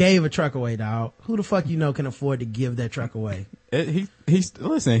 he gave a truck away, dog. Who the fuck can afford to give that truck away? He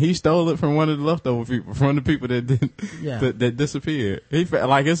stole it from one of the leftover people, from the people that that disappeared.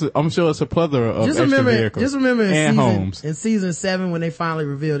 I'm sure it's a plethora of extra vehicles. Just remember in season 7 when they finally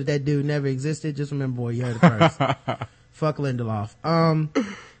revealed that dude never existed. Just remember, boy, you heard it first. Fuck Lindelof.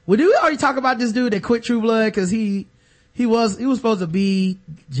 Well, did we already talk about this dude that quit True Blood? Cause he was supposed to be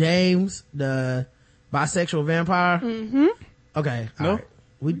James, the bisexual vampire. Mm-hmm. Okay. No. Right.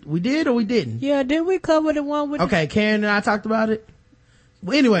 We did or we didn't? Yeah, did we cover the one with Okay, Karen and I talked about it.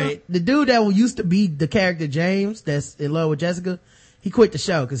 Well, anyway, the dude that used to be the character James, that's in love with Jessica, he quit the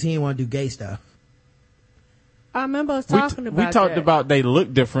show because he didn't want to do gay stuff. I remember us talking about we talked that. about they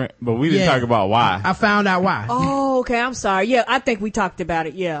look different, but we didn't talk about why. I found out why. Oh, okay. I'm sorry. Yeah, I think we talked about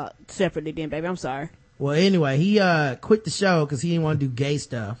it. Yeah, separately then, baby. I'm sorry. Well, anyway, he quit the show because he didn't want to do gay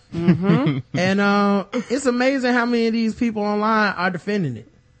stuff. Mm-hmm. And it's amazing how many of these people online are defending it.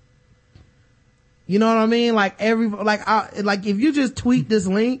 You know what I mean? Like like if you just tweet this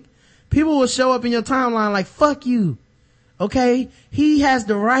link, people will show up in your timeline like, fuck you. Okay? He has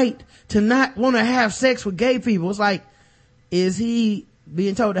the right to not want to have sex with gay people. It's like, is he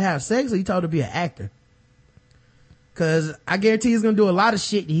being told to have sex or he told to be an actor? Cause I guarantee he's gonna do a lot of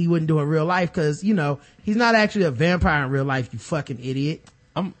shit that he wouldn't do in real life, cause, you know, he's not actually a vampire in real life, you fucking idiot.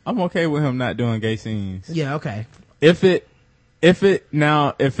 I'm okay with him not doing gay scenes. Yeah, okay. If it's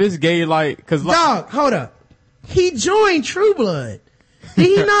gay, like, cause Dog, hold up. He joined True Blood. Did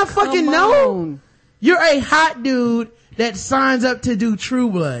he not fucking know? You're a hot dude that signs up to do True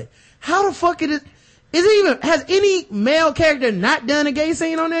Blood. How the fuck is it even, has any male character not done a gay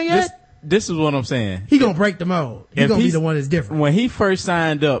scene on there yet? This is what I'm saying. He gonna break the mold. He's gonna be the one that's different. When he first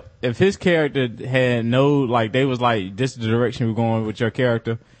signed up, if his character had no, like, they was like, this is the direction we're going with your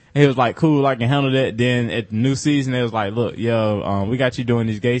character, and he was like, cool, I can handle that. Then at the new season, they was like, look, yo, we got you doing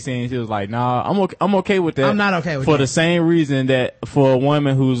these gay scenes. He was like, nah, I'm okay with that. I'm not okay with that. For the same reason that for a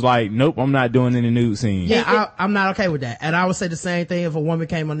woman who's like, nope, I'm not doing any nude scenes. Yeah, I'm not okay with that. And I would say the same thing if a woman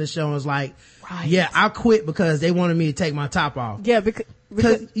came on this show and was like, right, yeah, I quit because they wanted me to take my top off. Yeah, because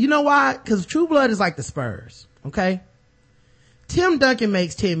you know why? Because True Blood is like the Spurs, okay? Tim Duncan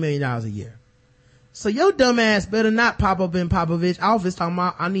makes $10 million a year. So your dumb ass better not pop up in Popovich's office talking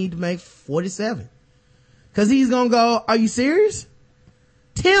about, I need to make 47. Cause he's gonna go, are you serious?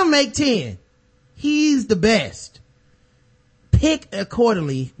 Tim make 10. He's the best. Pick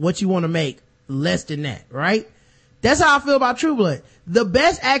accordingly what you want to make less than that, right? That's how I feel about True Blood. The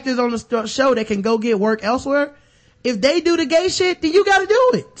best actors on the show that can go get work elsewhere, if they do the gay shit, then you gotta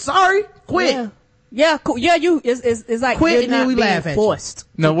do it. Sorry. Quit. Yeah, cool. Yeah, it's like quit you're and then we not laugh being at forced.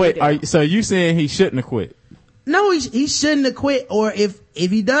 No, wait. So you saying he shouldn't have quit? No, he shouldn't have quit. Or if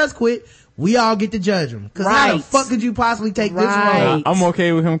he does quit, we all get to judge him. Cause how the fuck could you possibly take this role? I'm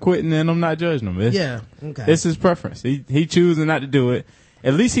okay with him quitting and I'm not judging him. Okay. It's his preference. He choosing not to do it.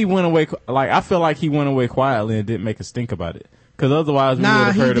 At least he went away, like, I feel like he went away quietly and didn't make a stink about it. Cause otherwise we would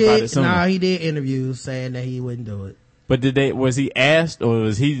have heard about it sooner. Nah, he did interviews saying that he wouldn't do it. But was he asked or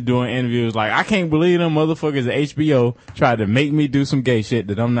was he doing interviews like, I can't believe them motherfuckers at HBO tried to make me do some gay shit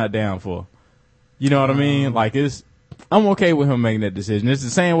that I'm not down for. You know what I mean? Like, I'm okay with him making that decision. It's the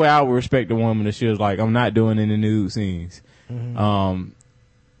same way I would respect a woman if she was like, I'm not doing any nude scenes. Mm-hmm. And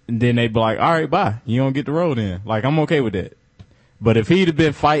then they'd be like, all right, bye. You don't get the role then. Like, I'm okay with that. But if he'd have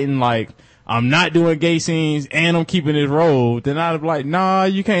been fighting like, I'm not doing gay scenes and I'm keeping his role, then I'd have been like, nah,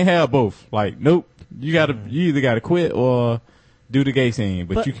 you can't have both. Like, nope. You either gotta quit or do the gay scene.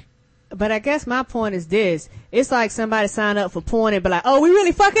 But I guess my point is this. It's like somebody signed up for porn and be like, oh, we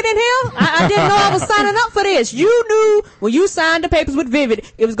really fucking in here? I didn't know I was signing up for this. You knew when you signed the papers with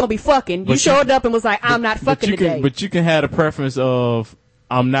Vivid, it was gonna be fucking. You showed up and was like, I'm not fucking today. But you can have a preference of,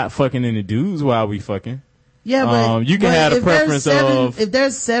 I'm not fucking any dudes while we fucking. Yeah, but you can have a preference of, if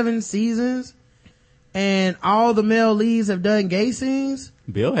there's 7 seasons and all the male leads have done gay scenes.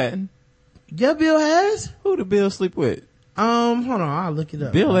 Bill Hatton. Yeah, Bill has. Who did Bill sleep with? Hold on, I'll look it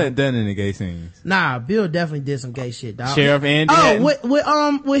up. Bill hadn't done any gay scenes. Nah, Bill definitely did some gay shit, dog. Sheriff Andy. With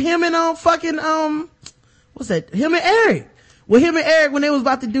him and what's that? Him and Eric. With him and Eric when they was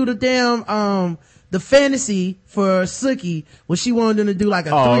about to do the damn the fantasy for Sookie when she wanted them to do like a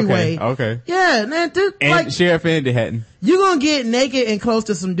 3-way. Okay. Yeah, man. And like Sheriff Andy Hatton. You gonna get naked and close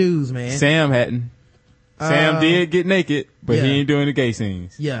to some dudes, man. Sam Hatton. Sam did get naked, but he ain't doing the gay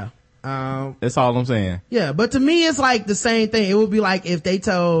scenes. Yeah. That's all I'm saying. Yeah, but to me it's like the same thing. It would be like if they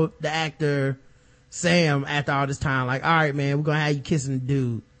told the actor Sam after all this time, like, all right, man, we're gonna have you kissing the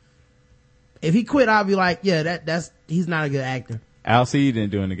dude. If he quit, I'll be like, yeah, that's he's not a good actor. Alcee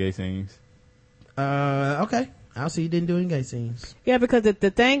didn't do any gay scenes. Okay. Alcee didn't do any gay scenes. Yeah, because the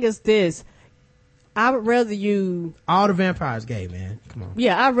thing is this. I would rather you... All the vampires gay, man. Come on.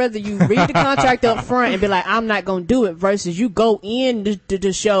 Yeah, I'd rather you read the contract up front and be like, I'm not gonna do it, versus you go in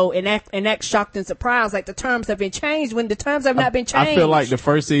the show and act shocked and surprised like the terms have been changed when the terms have not been changed. I feel like the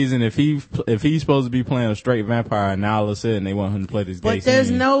first season, if he's supposed to be playing a straight vampire, and now all of a sudden they want him to play this gay But there's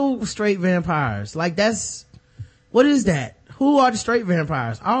scene. no straight vampires. Like, what is that? Who are the straight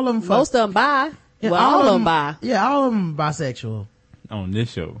vampires? All of them Most of them bi. Yeah, well, all of them bi. Yeah, all of them bisexual. On this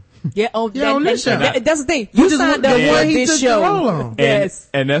show. Yeah, on this show. That's the thing. You signed up for this show. Yes.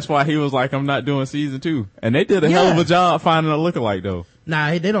 And that's why he was like, I'm not doing season 2. And they did a hell of a job finding a lookalike though.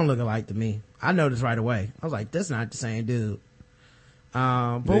 Nah, they don't look alike to me. I noticed right away. I was like, that's not the same dude.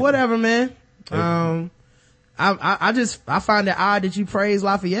 But whatever, man. I find it odd that you praise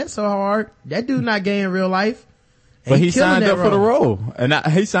Lafayette so hard. That dude not gay in real life. But he signed up for the role. And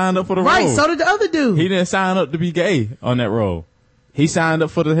he signed up for the role. Right, so did the other dude. He didn't sign up to be gay on that role. He signed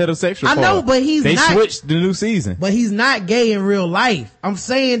up for the heterosexual part. I know, but They switched the new season. But he's not gay in real life. I'm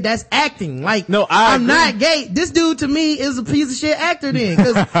saying that's acting. Like, no, I'm not gay. This dude to me is a piece of shit actor then.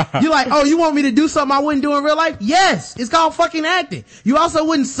 Cause you're like, oh, you want me to do something I wouldn't do in real life? Yes. It's called fucking acting. You also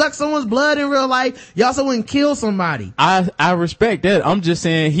wouldn't suck someone's blood in real life. You also wouldn't kill somebody. I respect that. I'm just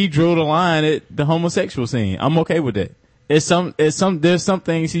saying he drew the line at the homosexual scene. I'm okay with that. There's some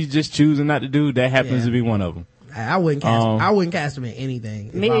things he's just choosing not to do. That happens to be one of them. I wouldn't cast him in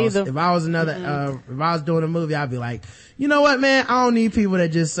anything. Me either. If I was if I was doing a movie, I'd be like, you know what, man? I don't need people that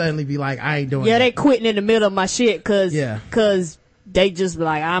just suddenly be like, I ain't doing that. They quitting in the middle of my shit cause they just be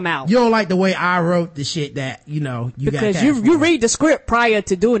like, I'm out. You don't like the way I wrote the shit that, because you read the script prior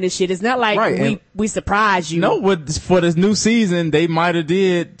to doing this shit. It's not like we surprised you. No, for this new season, they might have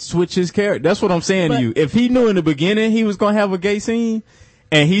did switch his character. That's what I'm saying to you. If he knew in the beginning he was going to have a gay scene,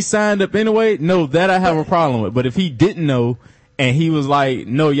 and he signed up anyway, no, that I have a problem with. But if he didn't know, and he was like,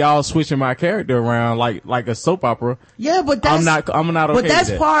 no, y'all switching my character around like a soap opera. Yeah, but I'm not okay with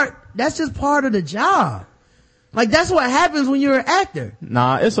that. That's just part of the job. Like, that's what happens when you're an actor.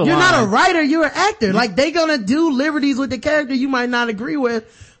 Nah, it's a You're line. not a writer, you're an actor. Like, they gonna do liberties with the character you might not agree with,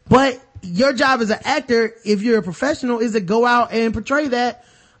 but your job as an actor, if you're a professional, is to go out and portray that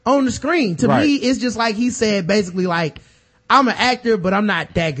on the screen. To me, it's just like he said, basically like, I'm an actor, but I'm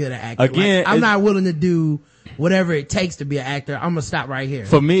not that good at acting. Again, like, I'm not willing to do whatever it takes to be an actor. I'm gonna stop right here.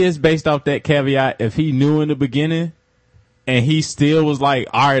 For me, it's based off that caveat. If he knew in the beginning and he still was like,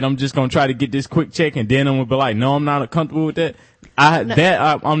 all right, I'm just gonna try to get this quick check, and then I'm gonna be like, no, I'm not comfortable with that.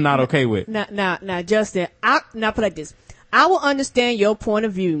 I'm not okay with. Now, Justin, now put like this. I will understand your point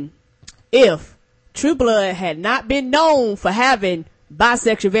of view if True Blood had not been known for having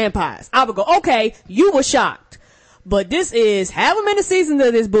bisexual vampires. I would go, okay, you were shocked. But this is however many seasons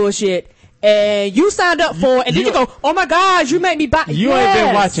of this bullshit, and you signed up for it, and then you go, oh my God, you made me buy. You ain't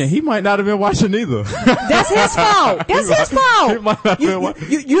been watching. He might not have been watching either. That's his fault. That's his fault. He might not have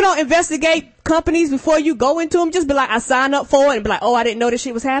been you don't investigate companies before you go into them. Just be like, I signed up for it, and be like, oh, I didn't know this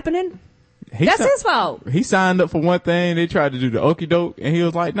shit was happening. That's his fault. He signed up for one thing. They tried to do the okie doke, and he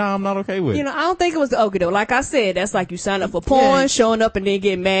was like, "Nah, I'm not okay with it." I don't think it was the okie doke. Like I said, that's like you sign up for porn, showing up, and then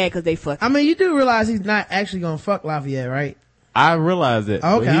get mad because they fuck. I mean, you do realize he's not actually gonna fuck Lafayette, right? I realize it.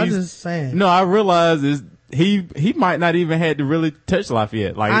 Okay, I'm just saying. No, I realize is he might not even had to really touch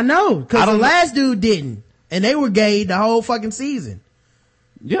Lafayette. Like, I know, because the last dude didn't, and they were gay the whole fucking season.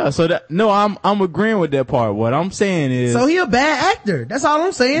 Yeah, so I'm agreeing with that part. What I'm saying is, so he a bad actor. That's all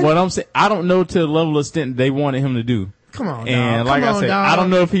I'm saying. What I'm saying, I don't know to the level of extent they wanted him to do. Come on, and dog. like I said, dog. I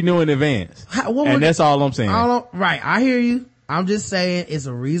don't know if he knew in advance. And that's all I'm saying. Right, I hear you. I'm just saying it's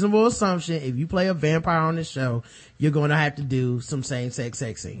a reasonable assumption if you play a vampire on this show, you're going to have to do some same-sex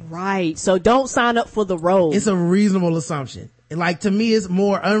sex scenes. Right. So don't sign up for the role. It's a reasonable assumption. Like, to me, it's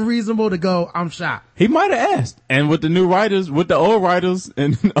more unreasonable to go, I'm shocked. He might have asked. And with the new writers, with the old writers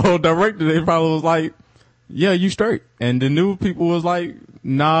and the old director, they probably was like, yeah, you straight. And the new people was like,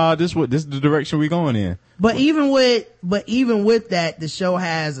 nah, this is the direction we going in. But even with that, the show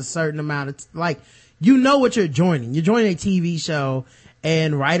has a certain amount of, you know what you're joining. You're joining a TV show,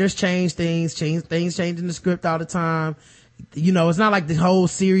 and writers change things change in the script all the time. It's not like the whole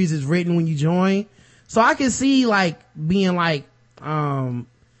series is written when you join. So I can see being I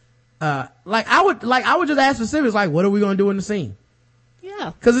would just ask specifics, like, what are we gonna do in the scene?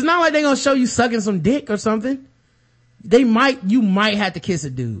 Yeah. Cause it's not like they're gonna show you sucking some dick or something. You might have to kiss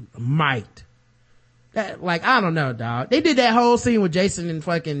a dude. Might. I don't know, dog. They did that whole scene with Jason and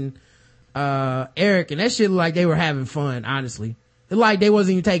fucking, Eric, and that shit looked like they were having fun, honestly. It like they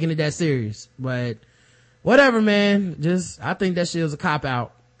wasn't even taking it that serious. But, whatever, man. I think that shit was a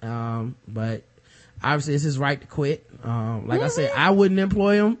cop-out. But, obviously it's his right to quit. I said, I wouldn't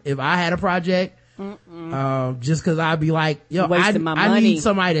employ him if I had a project. Just cause I'd be like, yo, I need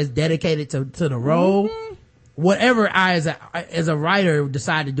somebody that's dedicated to the role. Whatever I as a writer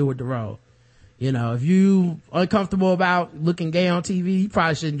decide to do with the role. If you uncomfortable about looking gay on TV, you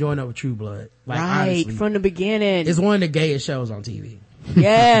probably shouldn't join up with True Blood. Honestly, from the beginning. It's one of the gayest shows on TV.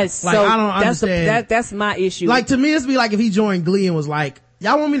 Yes. So I don't understand. That's my issue. To me, it'd be like if he joined Glee and was like,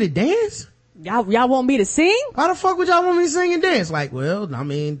 y'all want me to dance? Y'all want me to sing? Why the fuck would y'all want me to sing and dance? Well, I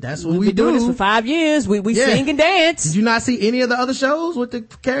mean, that's what we do. Doing this for 5 years. We sing and dance. Did you not see any of the other shows with the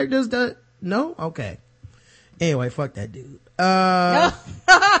characters no? Okay. Anyway, fuck that dude.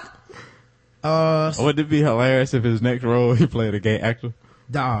 Would it be hilarious if his next role he played a gay actor?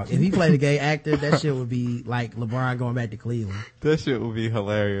 Dog, if he played a gay actor, that shit would be like LeBron going back to Cleveland. That shit would be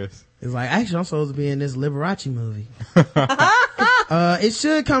hilarious. It's like, actually, I'm supposed to be in this Liberace movie. It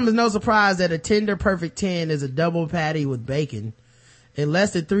should come as no surprise that a Tender Perfect 10 is a double patty with bacon. In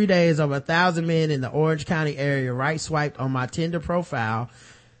less than 3 days, over 1,000 men in the Orange County area right-swiped on my Tinder profile,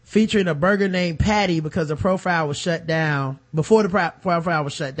 featuring a burger named Patty because the profile was shut down, before the profile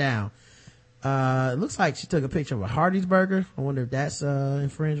was shut down. It looks like she took a picture of a Hardee's burger. I wonder if that's,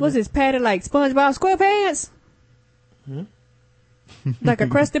 infringement. Was this patty like SpongeBob SquarePants? Like a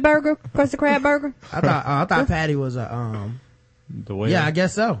Krusty Krab burger? I thought Patty was a, The whale. yeah, I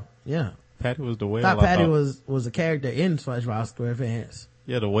guess so. Yeah. Patty was the whale. I thought Patty was a character in SpongeBob SquarePants.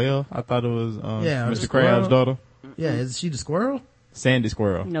 Yeah, the whale. I thought it was Yeah, Mr. the Krabs' squirrel. daughter. Yeah, is she the squirrel? Sandy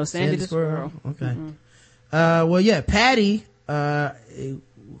Squirrel. No, Sandy the Squirrel. Okay. Well, yeah, Patty,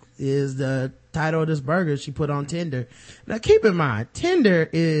 is the title of this burger she put on Tinder. Now keep in mind, Tinder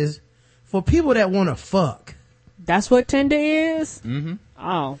is for people that want to fuck. That's what Tinder is? Mm-hmm.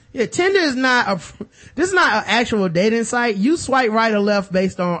 Oh. Yeah, Tinder is this is not an actual dating site. You swipe right or left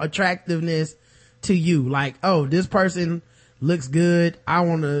based on attractiveness to you. Like, oh, this person looks good. I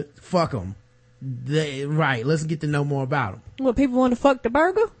want to fuck them. Right. Let's get to know more about them. What, people want to fuck the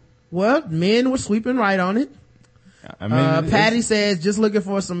burger? Well, men were sweeping right on it. I mean, Patty says, just looking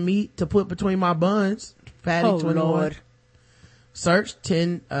for some meat to put between my buns. Patty, Oh, 21. Lord. Search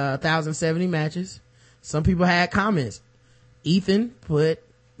 10,070 matches. Some people had comments. Ethan put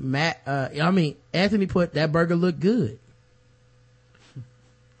Anthony put that burger looked good.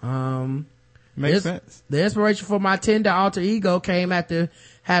 makes sense. The inspiration for my Tinder alter ego came after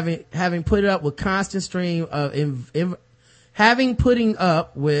having put up with constant stream of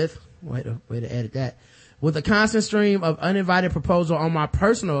with a constant stream of uninvited proposal on my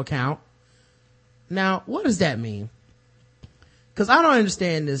personal account. Now, what does that mean? Cause I don't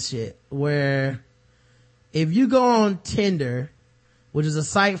understand this shit where if you go on Tinder, which is a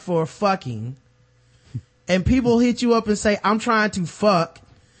site for fucking, and people hit you up and say, I'm trying to fuck,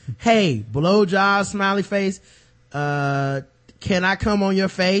 hey, blowjob, smiley face, can I come on your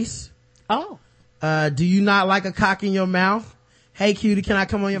face? Oh. Do you not like a cock in your mouth? Hey cutie, can I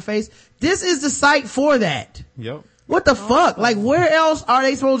come on your face? This is the site for that. Yep. What the fuck? Like, where else are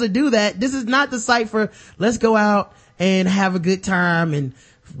they supposed to do that? This is not the site for, let's go out and have a good time and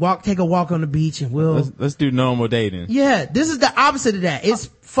take a walk on the beach and Let's do normal dating. Yeah, this is the opposite of that. It's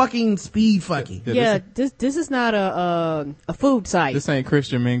fucking speed fucking. Yeah, this is not a food site. This ain't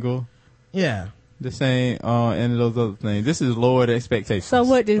Christian Mingle. Yeah. This ain't any of those other things. This is lowered expectations. So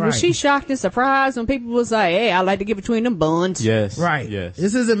what, was Right. she shocked and surprised when people was like, hey, I like to get between them buns? Yes. Right. Yes.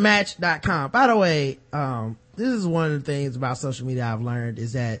 This isn't Match.com. By the way, this is one of the things about social media I've learned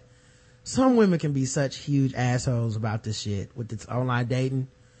is that some women can be such huge assholes about this shit with this online dating.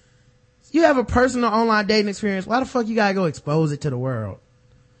 You have a personal online dating experience. Why the fuck you gotta go expose it to the world?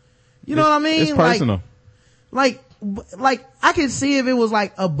 You know what I mean? It's personal. Like I could see if it was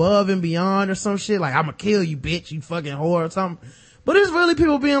like above and beyond or some shit, like I'ma kill you bitch, you fucking whore or something. But it's really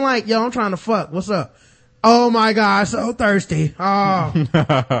people being like, yo, I'm trying to fuck. What's up? Oh my God, so thirsty. Oh.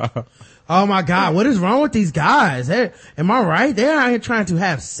 Oh my God, what is wrong with these guys? Am I right? They're out here trying to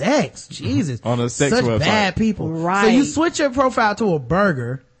have sex. Jesus. On a sex Such website. bad people. Right. So you switch your profile to a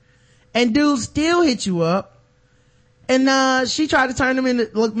burger and dudes still hit you up. And, she tried to turn them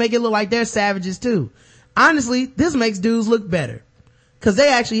into make it look like they're savages too. Honestly, this makes dudes look better. Cause they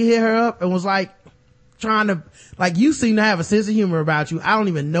actually hit her up and was like, trying to, like, you seem to have a sense of humor about you. I don't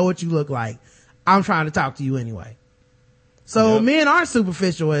even know what you look like. I'm trying to talk to you anyway. So Yep. men aren't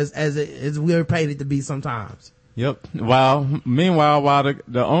superficial as we're painted to be sometimes. Yep. Meanwhile, while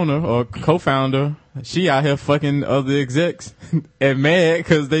the owner or co-founder, she out here fucking other execs and mad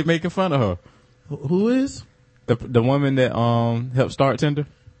cause they making fun of her. Who is? The woman that, helped start Tinder.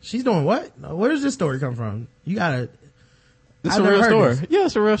 She's doing what? Where does this story come from? You gotta. It's I've a never real heard story. this. Yeah,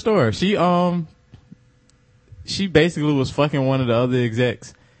 it's a real story. She basically was fucking one of the other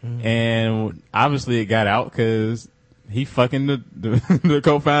execs, and obviously it got out because he fucking the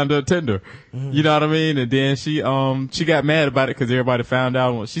co-founder of Tinder. You know what I mean? And then she got mad about it because everybody found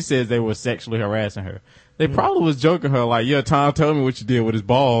out. She says they were sexually harassing her. They probably was joking her like, "Yeah, Tom told me what you did with his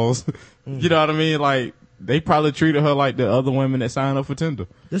balls." You know what I mean? Like they probably treated her like the other women that signed up for Tinder.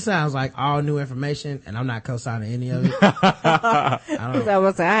 This sounds like all new information, and I'm not co-signing any of it. I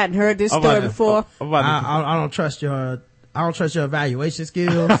hadn't heard this story before. I don't trust your evaluation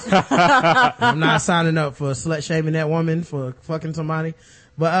skills. I'm not signing up for slut shaming that woman for fucking somebody.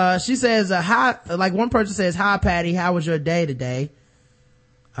 But she says, hi, like one person says, "Hi Patty, how was your day today?"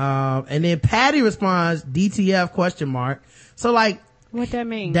 And then Patty responds, DTF question mark. So like, What that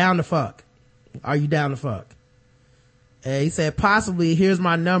mean? down the fuck. Are you down to fuck? And he said, possibly, here's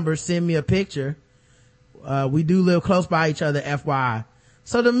my number, send me a picture. We do live close by each other, FYI.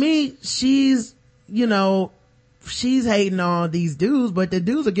 So to me, she's, you know, she's hating on these dudes, but the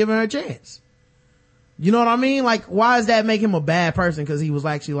dudes are giving her a chance. You know what I mean? Like, why does that make him a bad person? Cause he was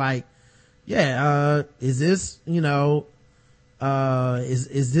actually like, yeah, is this, you know,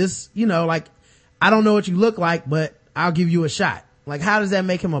 is this, you know, like, I don't know what you look like, but I'll give you a shot. Like, how does that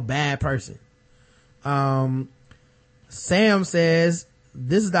make him a bad person? Sam says,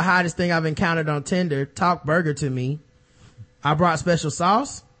 this is the hottest thing I've encountered on Tinder. Talk burger to me. I brought special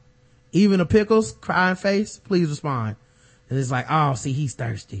sauce, even the pickles, crying face. Please respond. And it's like, oh, see, he's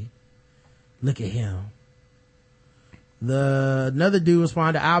thirsty. Look at him. Another dude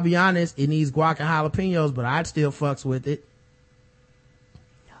responded, I'll be honest, it needs guac and jalapenos, but I'd still fucks with it.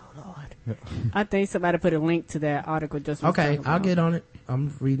 Oh Lord. I think somebody put a link to that article just. Okay, I'll get on it.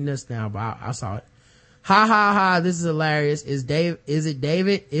 I'm reading this now, but I saw it. Ha ha ha, this is hilarious. Is it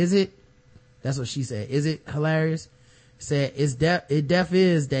David? Is it? That's what she said. Is it hilarious? Said, it def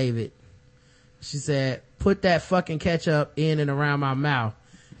is David. She said, put that fucking ketchup in and around my mouth.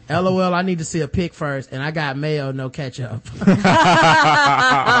 LOL, I need to see a pic first, and I got mayo, no ketchup.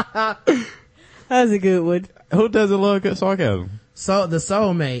 That's a good one. Who doesn't love good sarcasm? So, the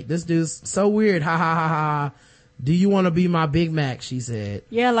soulmate. This dude's so weird. Ha ha ha ha. Do you want to be my Big Mac? She said.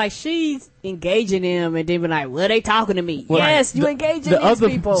 Yeah, like she's engaging him and then be like, well, they talking to me. Well, yes, you engaging these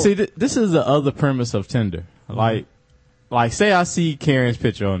people. See, this is the other premise of Tinder. Like say I see Karen's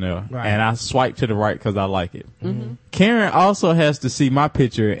picture on there, right, and I swipe to the right because I like it. Karen also has to see my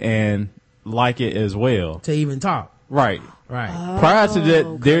picture and like it as well to even talk. Right. Right. Prior to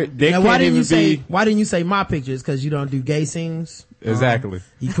that, there now, can't even be. Why didn't you say my pictures? Because you don't do gay scenes. Exactly.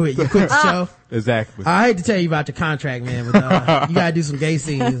 You quit the show. Exactly. I hate to tell you about your contract, man, but you gotta do some gay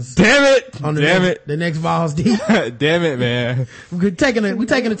scenes. Damn it! On the next Balls Deep. Damn it, man. We're taking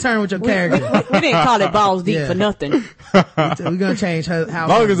a turn with your character. We didn't call it Balls Deep for nothing. We're gonna change her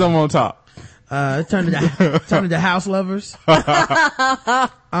house. As long as I'm on top. Turn to the House Lovers.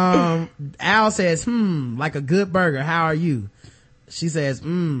 Al says, like a good burger. How are you? She says,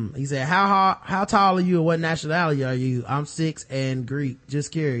 He said, how tall are you and what nationality are you? I'm 6 and Greek.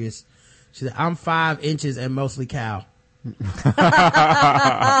 Just curious. She said, I'm 5 inches and mostly cow.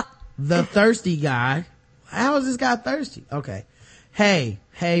 The thirsty guy. How is this guy thirsty? Okay. Hey,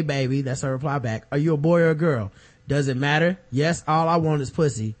 baby. That's her reply back. Are you a boy or a girl? Does it matter? Yes, all I want is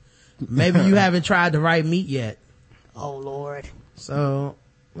pussy. Maybe you haven't tried the right meat yet. Oh Lord. So,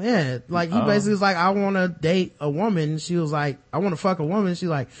 yeah, like he basically was like, I want to date a woman. She was like, I want to fuck a woman. She's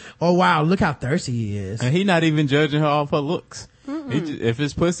like, oh wow, look how thirsty he is. And he not even judging her off her looks. If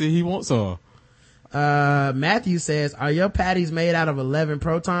it's pussy, he wants some. Matthew says, are your patties made out of 11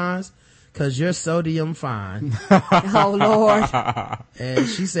 protons? Cause you're sodium fine. Oh Lord. And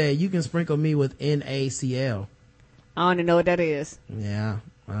she said, you can sprinkle me with NaCl. I don't even know what that is. Yeah.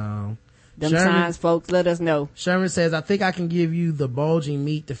 Them science folks, let us know. Sherman says, I think I can give you the bulging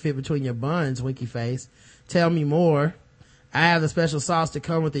meat to fit between your buns, winky face. Tell me more. I have the special sauce to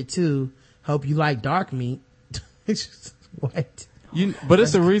come with it too. Hope you like dark meat. What? But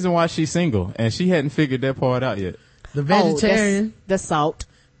it's the reason why she's single, and she hadn't figured that part out yet. The vegetarian. The salt.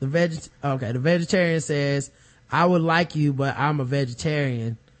 The vegetarian says, I would like you, but I'm a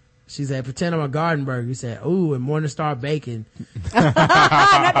vegetarian. She said, pretend I'm a garden burger. He said, ooh, and Morningstar bacon. Not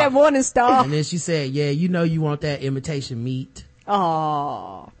that Morningstar. And then she said, yeah, you know you want that imitation meat.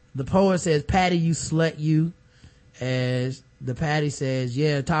 Oh. The poet says, Patty, you slut, you. As the Patty says,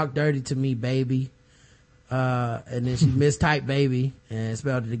 yeah, talk dirty to me, baby. And then she mistyped baby and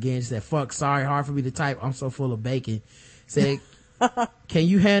spelled it again. She said, fuck, sorry, hard for me to type. I'm so full of bacon. Said, can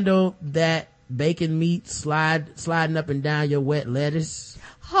you handle that bacon meat sliding up and down your wet lettuce?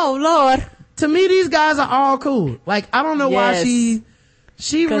 Oh Lord. To me, these guys are all cool. Like, I don't know why she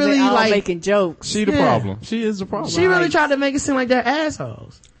really all like making jokes. She the problem. She is the problem. She really tried to make it seem like they're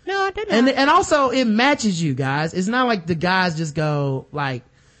assholes. No, they're not. And also it matches you guys. It's not like the guys just go like,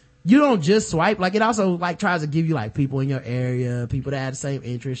 you don't just swipe. Like, it also like tries to give you like people in your area, people that have the same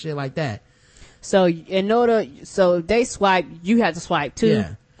interest, shit like that. So if they swipe, you have to swipe too.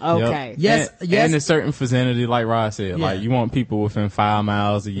 Yeah. Okay. Yep. Yes. And a certain vicinity, like Rod said. Yeah. Like, you want people within 5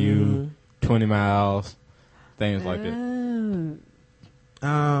 miles of you, 20 miles, things like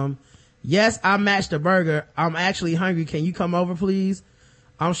that. Yes, I matched a burger. I'm actually hungry. Can you come over, please?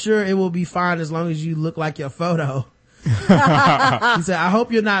 I'm sure it will be fine as long as you look like your photo. He said, I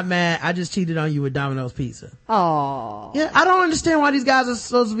hope you're not mad. I just cheated on you with Domino's Pizza. Oh. Yeah, I don't understand why these guys are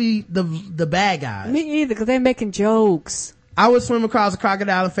supposed to be the bad guys. Me either, because they're making jokes. I would swim across a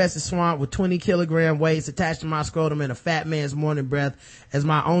crocodile-infested swamp with 20-kilogram weights attached to my scrotum and a fat man's morning breath as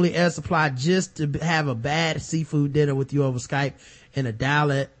my only air supply just to have a bad seafood dinner with you over Skype and a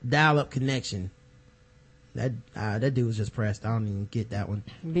dial-up connection. That dude was just pressed. I don't even get that one.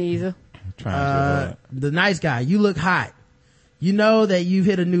 Me either. The nice guy, you look hot. You know that you've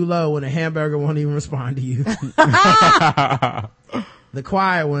hit a new low when a hamburger won't even respond to you. The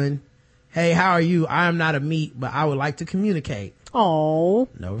quiet one, hey, how are you? I am not a meat, but I would like to communicate. Oh.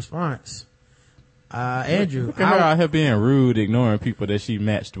 No response. Andrew. Look at her out here being rude, ignoring people that she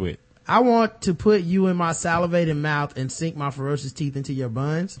matched with. I want to put you in my salivated mouth and sink my ferocious teeth into your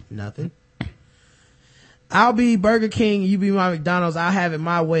buns. Nothing. I'll be Burger King, you be my McDonald's, I'll have it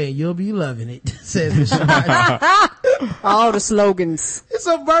my way and you'll be loving it, says Rashad. All the slogans. It's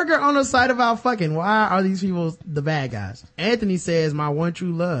a burger on the side of our fucking, why are these people the bad guys? Anthony says, my one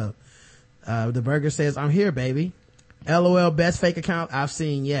true love. The burger says, I'm here, baby. LOL, best fake account I've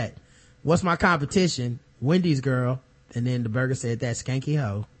seen yet. What's my competition? Wendy's girl. And then the burger said, that skanky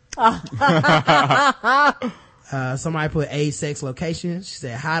hoe. Somebody put a sex location. She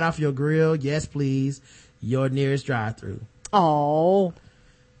said, hot off your grill. Yes, please. Your nearest drive-through. Oh.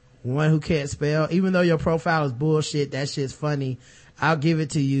 One who can't spell. Even though your profile is bullshit, that shit's funny. I'll give it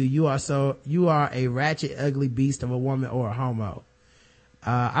to you. You are a ratchet, ugly beast of a woman or a homo.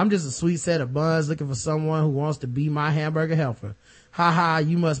 I'm just a sweet set of buns looking for someone who wants to be my hamburger helper. Ha ha,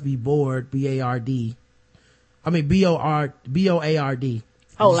 you must be bored. B-A-R-D. I mean, B-O-A-R-D.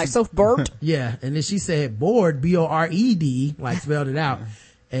 Oh, like so bored? Yeah. And then she said bored, B-O-R-E-D, like spelled it out.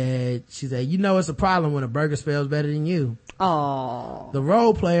 And she said, you know, it's a problem when a burger spells better than you. Oh. The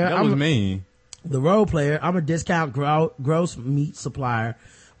role player. That was mean. The role player. I'm a discount gross meat supplier.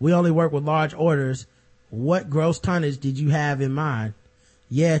 We only work with large orders. What gross tonnage did you have in mind?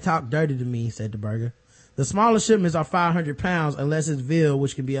 Yeah, talk dirty to me, said the burger. The smaller shipments are 500 pounds unless it's veal,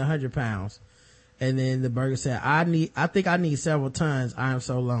 which can be 100 pounds. And then the burger said, I think I need several tons. I am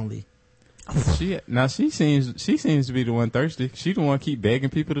so lonely. She seems to be the one thirsty. She the one keep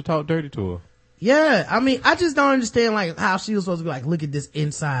begging people to talk dirty to her. Yeah, I mean, I just don't understand like how she was supposed to be like, look at this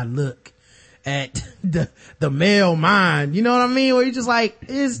inside look at the male mind. You know what I mean? Where you just like,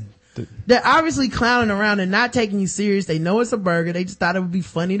 they're obviously clowning around and not taking you serious. They know it's a burger. They just thought it would be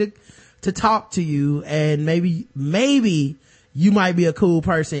funny to talk to you, and maybe you might be a cool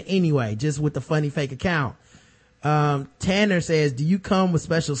person anyway, just with the funny fake account. Tanner says, do you come with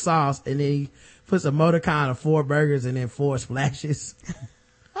special sauce? And then he puts a emoticon of 4 burgers and then 4 splashes.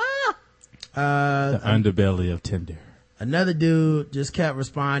 The underbelly of Tinder. Another dude just kept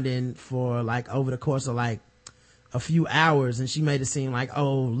responding for like over the course of like a few hours, and she made it seem like,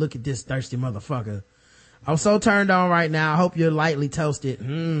 oh, look at this thirsty motherfucker. I'm so turned on right now. I hope you're lightly toasted.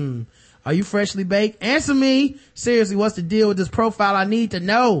 Are you freshly baked? Answer me. Seriously, what's the deal with this profile? I need to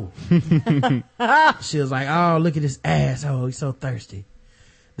know. She was like, oh, look at this ass. Oh, he's so thirsty.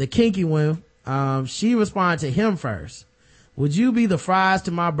 The kinky one, she responded to him first. Would you be the fries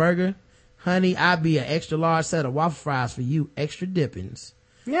to my burger? Honey, I'd be an extra large set of waffle fries for you, extra dippings.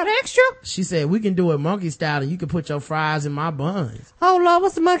 Yeah, the extra? She said, we can do it monkey style and you can put your fries in my buns. Oh, Lord,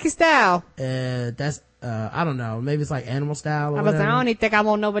 what's the monkey style? That's, I don't know. Maybe it's like animal style or I whatever. don't even think I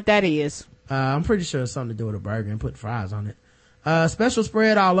won't know what that is. I'm pretty sure it's something to do with a burger and put fries on it. Special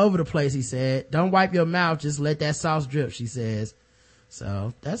spread all over the place, he said. Don't wipe your mouth, just let that sauce drip, she says.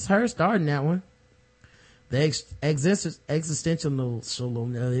 So that's her starting that one. The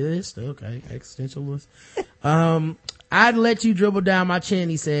existentialist, okay, existentialist. I'd let you dribble down my chin,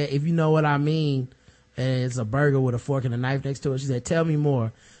 he said, if you know what I mean. And it's a burger with a fork and a knife next to it. She said, tell me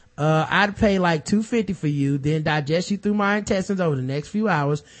more. I'd pay like $2.50 for you, then digest you through my intestines over the next few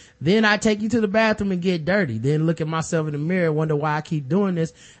hours. Then I'd take you to the bathroom and get dirty. Then look at myself in the mirror, wonder why I keep doing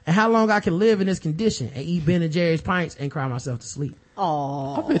this and how long I can live in this condition, and eat Ben and Jerry's pints and cry myself to sleep.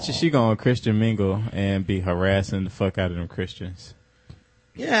 Oh, I bet you she gonna Christian mingle and be harassing the fuck out of them Christians.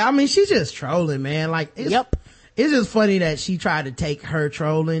 Yeah, I mean, she's just trolling, man. Like, it's just funny that she tried to take her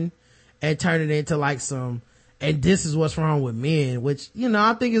trolling and turn it into like some, and this is what's wrong with men, which, you know,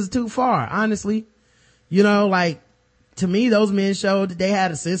 I think is too far, honestly. You know, like, to me, those men showed that they had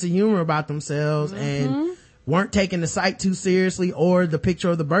a sense of humor about themselves and weren't taking the site too seriously or the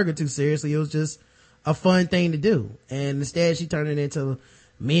picture of the burger too seriously. It was just a fun thing to do. And instead she turned it into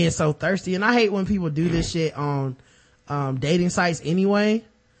men so thirsty. And I hate when people do this shit on dating sites anyway,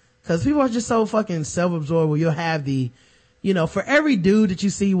 because people are just so fucking self-absorbed where you'll have the, you know, for every dude that you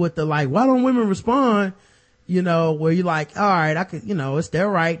see with the like, why don't women respond, you know, where you're like, all right, I could, you know, it's their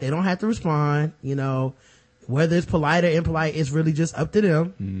right. They don't have to respond, you know, whether it's polite or impolite, it's really just up to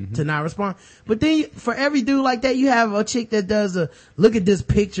them to not respond. But then for every dude like that, you have a chick that does look at this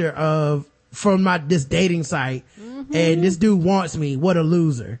picture from this dating site and this dude wants me. What a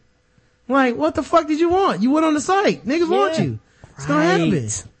loser. Like, what the fuck did you want? You went on the site. Niggas want you. It's gonna happen.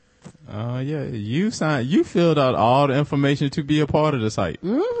 Yeah, you filled out all the information to be a part of the site.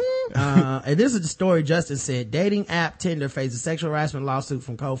 And this is the story Justin said. Dating app Tinder faces sexual harassment lawsuit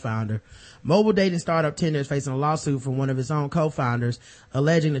from co-founder. Mobile dating startup Tinder is facing a lawsuit from one of its own co-founders,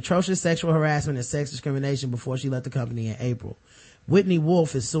 alleging atrocious sexual harassment and sex discrimination before she left the company in April. Whitney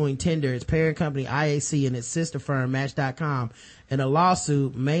Wolf is suing Tinder, its parent company IAC, and its sister firm Match.com in a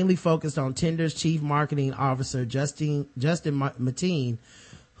lawsuit mainly focused on Tinder's chief marketing officer Justin Mateen,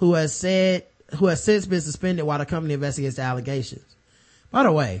 who has since been suspended while the company investigates the allegations. By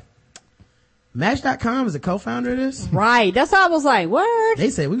the way, Match.com is a co-founder of this? Right. That's how I was like, word. They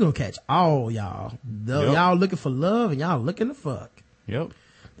said we're gonna catch all y'all. Y'all looking for love and y'all looking to fuck. Yep.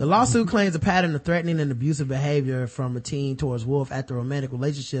 The lawsuit claims a pattern of threatening and abusive behavior from Mateen towards Wolf after a romantic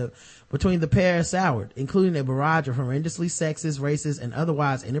relationship between the pair has soured, including a barrage of horrendously sexist, racist, and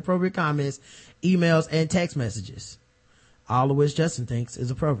otherwise inappropriate comments, emails, and text messages. All of which Justin thinks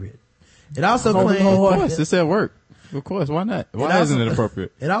is appropriate. It also claims... Of course, it's at work. Of course, why not? Why isn't it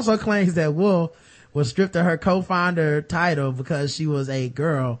appropriate? It also claims that Wolf was stripped of her co-founder title because she was a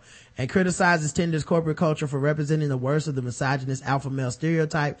girl, and criticizes Tinder's corporate culture for representing the worst of the misogynist alpha male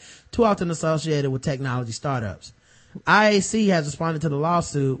stereotype too often associated with technology startups. IAC has responded to the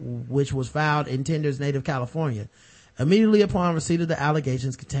lawsuit, which was filed in Tinder's native California. Immediately upon receipt of the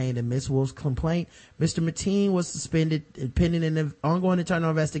allegations contained in Ms. Wolf's complaint, Mr. Mateen was suspended pending an ongoing internal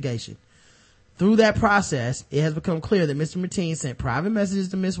investigation. Through that process, it has become clear that Mr. Mateen sent private messages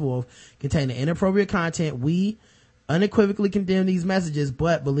to Ms. Wolf containing inappropriate content. We unequivocally condemn these messages,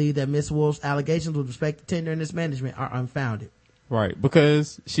 but believe that Ms. Wolf's allegations with respect to Tinder and its management are unfounded. Right,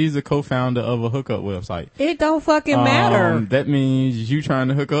 because she's a co-founder of a hookup website. It don't fucking matter. That means you trying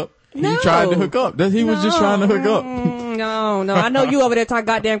to hook up? No. He tried to hook up. He was just trying to hook up. No. I know you over there talking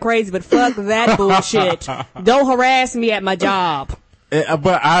goddamn crazy, but fuck that bullshit. Don't harass me at my job.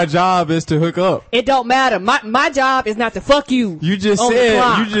 But our job is to hook up. It don't matter. My job is not to fuck you. You just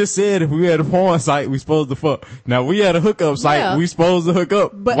said if we had a porn site, we supposed to fuck. Now we had a hookup site, we supposed to hook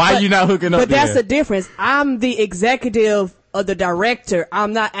up. Why you not hooking up? But that's the difference. I'm the executive or the director.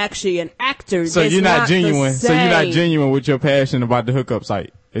 I'm not actually an actor. So you're not genuine. So you're not genuine with your passion about the hookup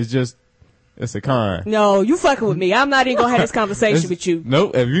site. It's a crime. No, you fucking with me. I'm not even gonna have this conversation with you.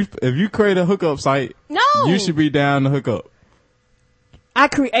 Nope. If you create a hookup site, you should be down to hook up. I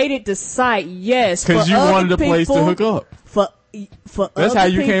created the site, yes, because you wanted a place to hook up. For that's how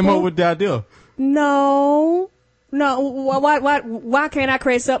you came up with the idea. No. Why can't I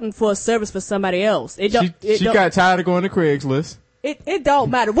create something for a service for somebody else? She got tired of going to Craigslist. It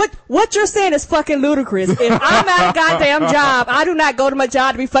don't matter. What you're saying is fucking ludicrous. If I'm at a goddamn job, I do not go to my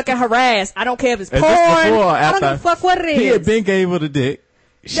job to be fucking harassed. I don't care if it's porn. I don't give a fuck what it is. He had been gave her the dick.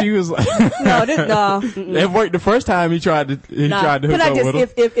 She was like, no. It worked the first time he tried to hook up with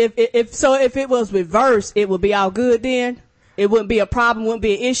her. If it was reversed, it would be all good then. It wouldn't be a problem, wouldn't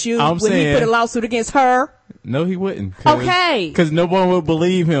be an issue. Would he put a lawsuit against her? No, he wouldn't. Okay. Because no one would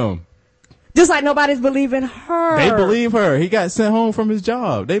believe him. Just like nobody's believing her. They believe her. He got sent home from his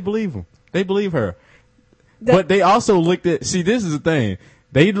job. They believe him. They believe her. But they also looked at, see, this is the thing.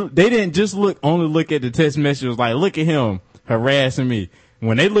 They didn't just only look at the text messages like, look at him harassing me.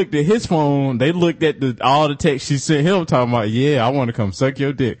 When they looked at his phone, they looked at all the texts she sent him talking about, yeah, I want to come suck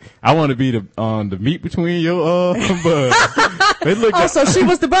your dick. I want to be the meat between your buds. So she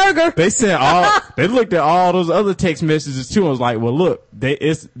was the burger. They looked at all those other text messages too and was like, well, look,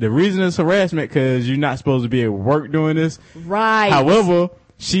 the reason it's harassment because you're not supposed to be at work doing this. Right. However,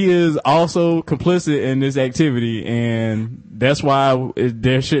 she is also complicit in this activity, and that's why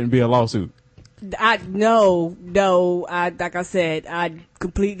there shouldn't be a lawsuit. No. Like I said, I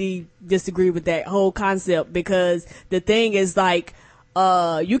completely disagree with that whole concept because the thing is like,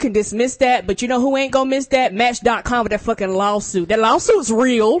 you can dismiss that, but you know who ain't gonna miss that? Match.com with that fucking lawsuit. That lawsuit's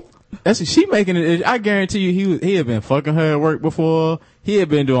real. She making it. I guarantee you, he had been fucking her at work before. He had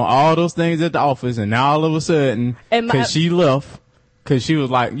been doing all those things at the office, and now all of a sudden, because she left, because she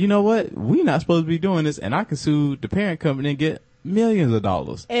was like, you know what? We not supposed to be doing this, and I can sue the parent company and get millions of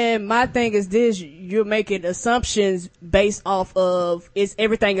dollars. And my thing is this: you're making assumptions based off of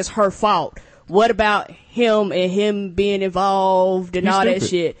everything is her fault. What about him and him being involved and all that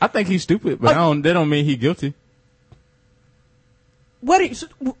shit? I think he's stupid, but they don't mean he's guilty. What?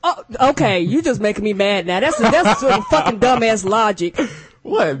 Okay, you just making me mad now. That's sort of fucking dumbass logic.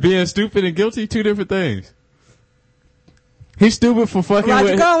 What? Being stupid and guilty, two different things. He's stupid for fucking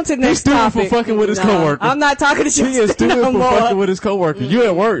Roger, with. go on to the next He's stupid topic. for fucking with his Nah, coworkers. I'm not talking to you. He is stupid no for more. fucking with his coworkers. You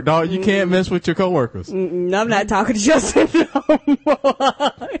at work, dog. You can't mess with your coworkers. I'm not talking to Justin no more.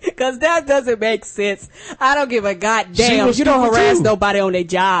 Cause that doesn't make sense. I don't give a goddamn. was You don't stupid harass too. nobody on their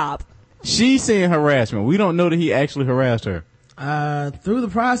job. She's saying harassment. We don't know that he actually harassed her. Through the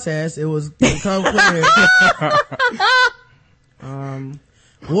process, it was become clear.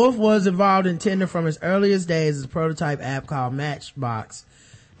 Wolf was involved in Tinder from his earliest days as a prototype app called Matchbox,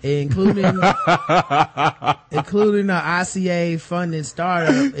 including a ICA funded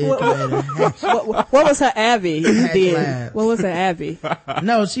startup incubator. What was her Abby? You Hack did. Labs. What was her Abby?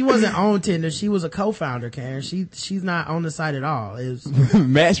 No, she wasn't on Tinder. She was a co-founder, Karen. She's not on the site at all. It was,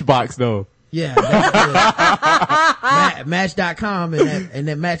 Matchbox though. yeah. Match.com and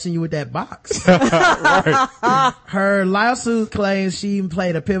then matching you with that box. Right. Her lawsuit claims she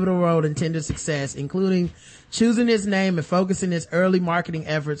played a pivotal role in Tinder's success, including choosing its name and focusing its early marketing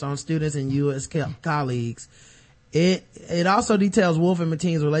efforts on students and U.S. colleagues. It also details Wolf and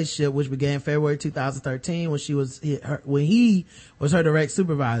Mateen's relationship, which began February 2013 when he was her direct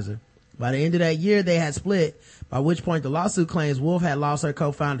supervisor. By the end of that year, they had split, by which point the lawsuit claims Wolf had lost her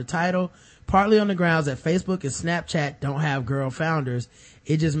co-founder title, partly on the grounds that Facebook and Snapchat don't have girl founders.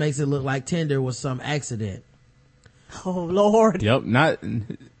 It just makes it look like Tinder was some accident. Oh Lord. Yep.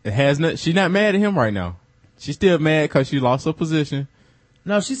 She's not mad at him right now. She's still mad because she lost her position.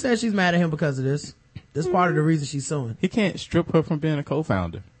 No, she said she's mad at him because of this. This part of the reason she's suing. He can't strip her from being a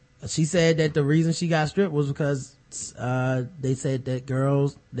co-founder. She said that the reason she got stripped was because they said that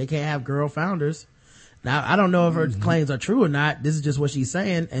they can't have girl founders. Now, I don't know if her claims are true or not. This is just what she's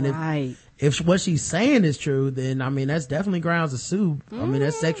saying. And Right. if what she's saying is true, then, I mean, that's definitely grounds to sue. I mean,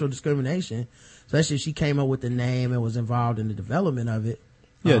 that's sexual discrimination. Especially if she came up with the name and was involved in the development of it.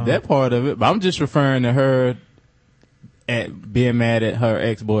 Yeah, that part of it. But I'm just referring to her at being mad at her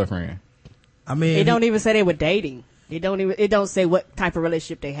ex-boyfriend. I mean, They don't even say they were dating. It don't say what type of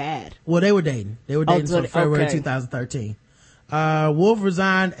relationship they had. well, they were dating. They were dating since February okay. 2013. Wolf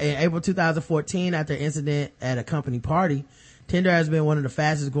resigned in April 2014 after an incident at a company party. Tinder has been one of the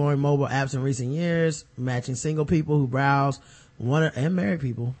fastest growing mobile apps in recent years, matching single people who browse and married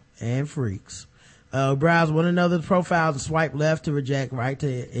people and freaks. Browse one another's profiles and swipe left to reject, right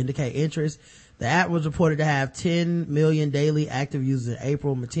to indicate interest. The app was reported to have 10 million daily active users in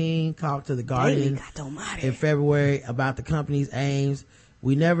April. Mateen talked to The Guardian in February about the company's aims.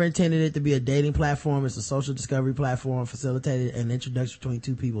 We never intended it to be a dating platform. It's a social discovery platform, facilitated an introduction between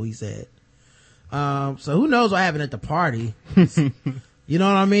two people, he said. So who knows what happened at the party? You know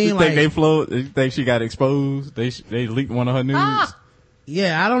what I mean? You think they flowed? You think she got exposed? They leaked one of her nudes?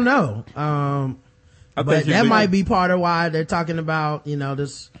 Yeah, I don't know. But that might be part of why they're talking about,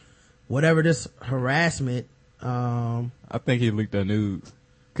 this, whatever this harassment. I think he leaked her nudes.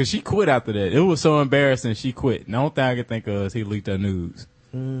 Cause she quit after that. It was so embarrassing she quit. And the only thing I can think of is he leaked her nudes.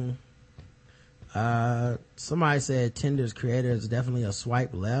 Somebody said Tinder's creator is definitely a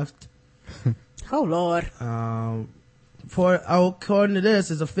swipe left. Oh Lord. According to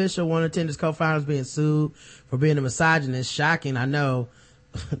this, it's official. One of Tinder's co-founders being sued for being a misogynist. Shocking, I know.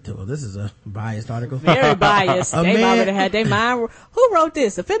 Well, this is a biased article. Very biased. They already had their mind. Who wrote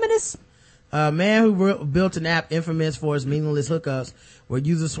this? A feminist? A man who built an app infamous for its meaningless hookups where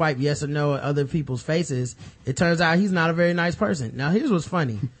users swipe yes or no at other people's faces. It turns out he's not a very nice person. Now, here's what's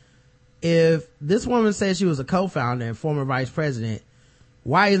funny. If this woman said she was a co-founder and former vice president,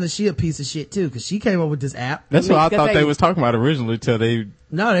 why isn't she a piece of shit too? Because she came up with this app. That's what I thought they was talking about originally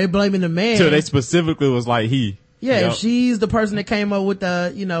No, they're blaming the man. Till they specifically was like he. Yeah, Yep. if she's the person that came up with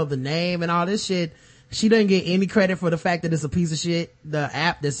the name and all this shit, she doesn't get any credit for the fact that it's a piece of shit, the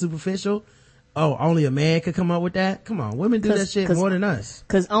app that's superficial. Oh, only a man could come up with that? Come on, women do that shit more than us.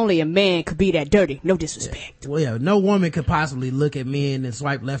 Cause only a man could be that dirty. No disrespect. Well, yeah, no woman could possibly look at men and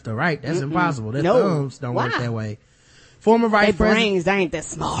swipe left or right. That's impossible. Their thumbs don't work that way. Former vice Their president. brains, they ain't that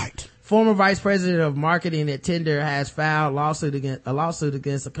smart. Former vice president of marketing at Tinder has filed a lawsuit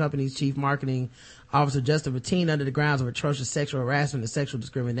against the company's chief marketing officer, Justin Mateen, under the grounds of atrocious sexual harassment and sexual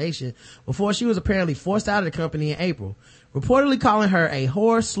discrimination before she was apparently forced out of the company in April. Reportedly calling her a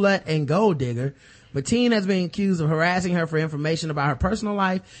whore, slut, and gold digger, Mateen has been accused of harassing her for information about her personal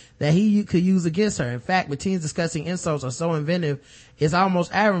life that he could use against her. In fact, Mateen's disgusting insults are so inventive, it's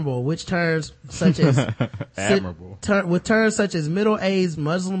almost admirable, which terms such as with terms such as middle-aged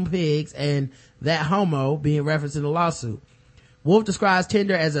Muslim pigs and that homo being referenced in the lawsuit. Wolf describes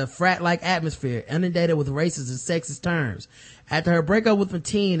Tinder as a frat-like atmosphere, inundated with racist and sexist terms. After her breakup with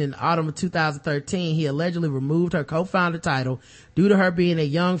Mateen in autumn of 2013, he allegedly removed her co-founder title due to her being a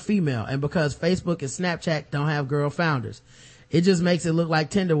young female and because Facebook and Snapchat don't have girl founders. It just makes it look like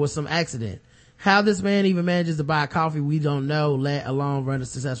Tinder was some accident. How this man even manages to buy coffee, we don't know, let alone run a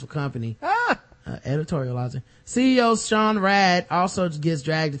successful company. Editorializing. CEO Sean Rad also gets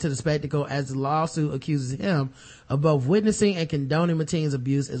dragged into the spectacle as the lawsuit accuses him of both witnessing and condoning Mateen's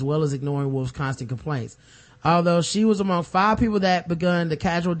abuse as well as ignoring Wolf's constant complaints. Although she was among 5 people that begun the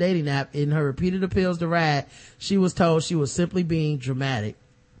casual dating app, in her repeated appeals to Rad, she was told she was simply being dramatic.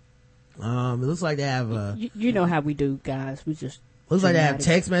 It looks like they have you know how we do, guys. We just looks like they have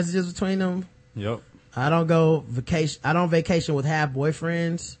text messages between them. Yep. I don't vacation with half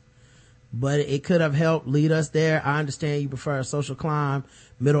boyfriends, but it could have helped lead us there. I understand you prefer a social climb,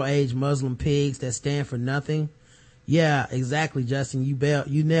 middle-aged Muslim pigs that stand for nothing. Yeah, exactly, Justin.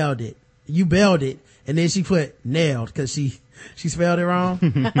 You nailed it. You bailed it. And then she put nailed cause she spelled it wrong.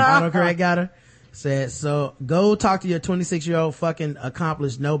 Autocorrect got her. Said, so go talk to your 26-year-old fucking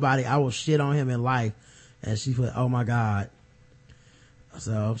accomplished nobody. I will shit on him in life. And she put, oh my God.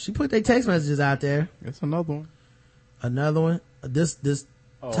 So she put their text messages out there. That's another one. Another one. This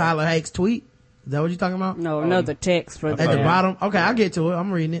Tyler Hakes tweet. Is that what you're talking about? No, another text for at the bottom. Okay, I'll get to it.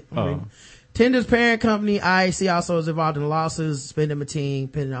 I'm reading it. Tinder's parent company, IAC, also is involved in lawsuits, suspending Mateen,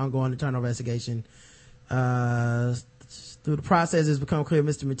 pending an ongoing internal investigation. Through the process, it's become clear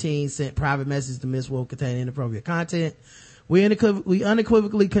Mr. Mateen sent private messages to Ms. Wolf containing inappropriate content. We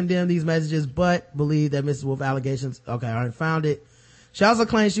unequivocally condemn these messages, but believe that Mrs. Wolf's allegations, are unfounded. She also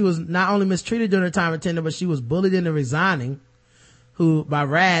claims she was not only mistreated during her time at Tinder, but she was bullied into resigning by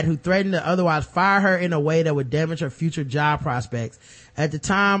Rad, who threatened to otherwise fire her in a way that would damage her future job prospects. At the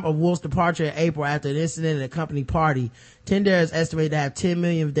time of Wolf's departure in April after an incident at a company party, Tinder is estimated to have 10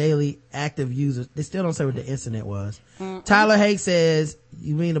 million daily active users. They still don't say what the incident was. Tyler Hakes says,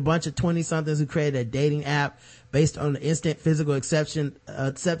 you mean a bunch of 20-somethings who created a dating app based on the instant physical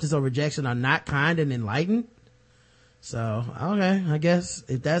acceptance or rejection are not kind and enlightened? So, okay, I guess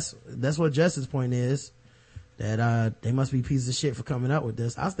if that's what Justin's point is, that they must be pieces of shit for coming up with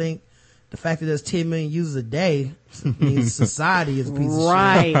this. I think the fact that there's 10 million users a day means society is a piece of shit.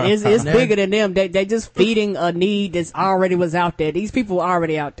 Right. It's bigger than them. They just feeding a need that's already was out there. These people are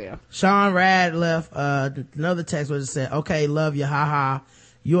already out there. Sean Rad left another text where it said, okay, love you, haha.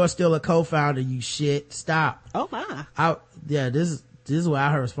 You are still a co-founder, you shit. Stop. Oh my. This is what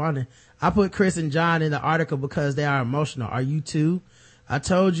I heard responding. I put Chris and John in the article because they are emotional. Are you too? I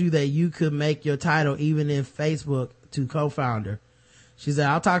told you that you could make your title even in Facebook to co-founder. She said,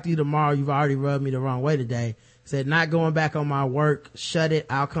 I'll talk to you tomorrow. You've already rubbed me the wrong way today. Said, not going back on my work. Shut it.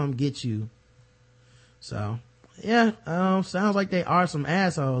 I'll come get you. So, yeah, sounds like they are some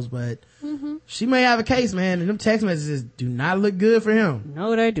assholes, but she may have a case, man. And them text messages do not look good for him.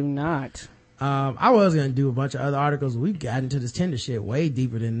 No, they do not. I was gonna do a bunch of other articles. We got into this Tinder shit way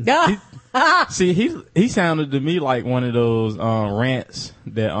deeper than. See, he sounded to me like one of those rants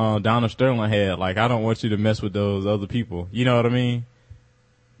that Donald Sterling had. Like, I don't want you to mess with those other people. You know what I mean?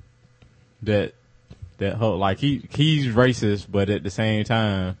 That whole, like, he's racist, but at the same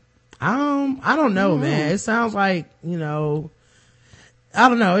time, I don't know, man. It sounds like, I don't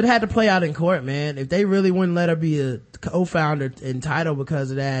know. It had to play out in court, man. If they really wouldn't let her be a co-founder in title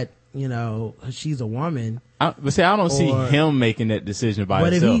because of that, she's a woman. But see, I don't see him making that decision by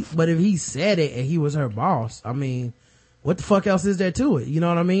himself. But if he said it and he was her boss, I mean, what the fuck else is there to it? You know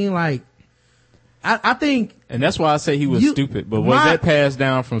what I mean? Like, I think. And that's why I say he was stupid. But was that passed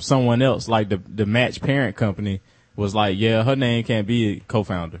down from someone else? Like the Match parent company was like, yeah, her name can't be a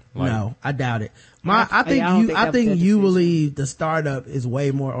co-founder. Like, no, I doubt it. I think you believe the startup is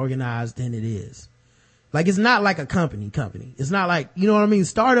way more organized than it is. Like, it's not like a company. It's not like, you know what I mean?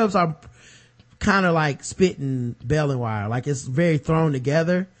 Startups are kind of like spitting bell and wire. Like, it's very thrown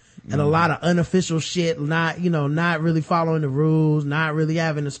together and a lot of unofficial shit, not really following the rules, not really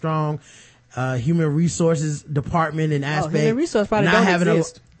having a strong, human resources department and aspect. Human resource probably not don't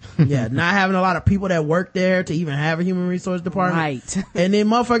exist. Not having a lot of people that work there to even have a human resource department. Right. And then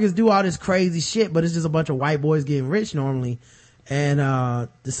motherfuckers do all this crazy shit, but it's just a bunch of white boys getting rich normally. And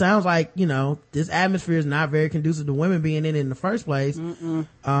it sounds like, this atmosphere is not very conducive to women being in it in the first place.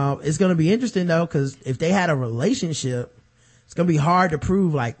 It's going to be interesting though, because if they had a relationship, it's going to be hard to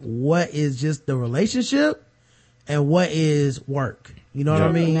prove like what is just the relationship and what is work. You know what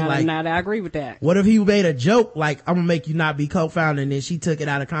I mean? I agree with that. What if he made a joke like, I'm gonna make you not be co-founder, and then she took it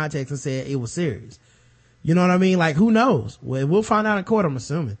out of context and said it was serious? You know what I mean? Like, who knows? Well, we'll find out in court, I'm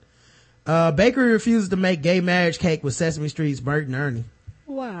assuming. Bakery refuses to make gay marriage cake with Sesame Street's Bert and Ernie.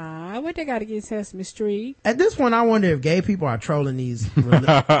 Why? What they gotta get Sesame Street? At this point, I wonder if gay people are trolling these.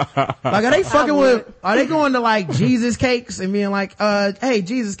 Like, are they fucking with, are they going to like Jesus cakes and being like, hey,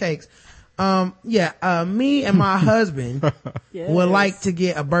 Jesus cakes. Me and my husband Yes. would like to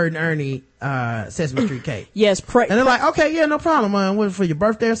get a Bert and Ernie, Sesame Street cake. Yes, And they're like, okay, yeah, no problem. What, for your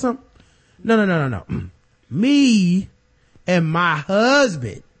birthday or something? No. Me and my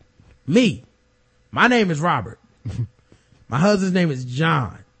husband. My name is Robert. My husband's name is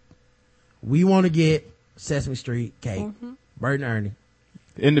John. We want to get Sesame Street cake. Bert and Ernie.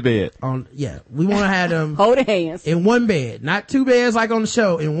 In the bed. We want to have them hold hands in one bed, not two beds like on the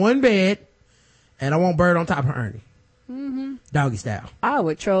show, in one bed. And I want Bert on top of Ernie. Doggy style. I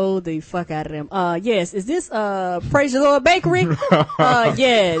would troll the fuck out of them. Yes. Is this, Praise the Lord Bakery?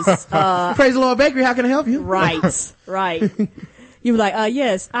 Yes. Praise the Lord Bakery. How can I help you? Right. You were like,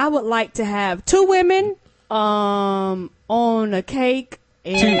 yes, I would like to have 2 women, on a cake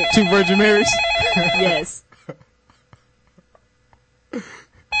and Two Virgin Marys. yes.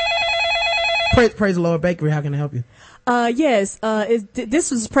 Praise the Lord Bakery. How can I help you? Yes.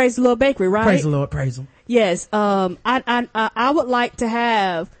 This was Praise the Lord Bakery, right? Praise the Lord. Praise him. Yes. I would like to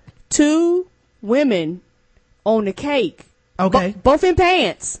have 2 women on the cake. Okay. Both in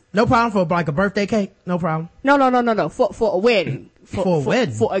pants. No problem for like a birthday cake. No problem. No. For a wedding. For a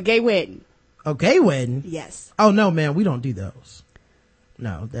wedding? For a gay wedding. A gay wedding? Yes. Oh no, man, we don't do those.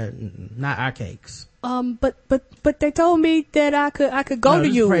 No, they're not our cakes. But they told me that I could go No, to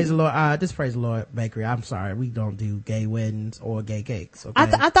this you. Praise the Lord. This Praise the Lord Bakery. I'm sorry, we don't do gay weddings or gay cakes. Okay.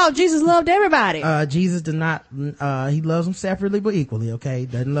 I thought Jesus loved everybody. Jesus did not. He loves them separately but equally. Okay,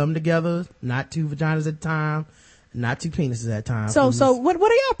 doesn't love them together. Not 2 vaginas at a time. Not 2 penises at a time. So what are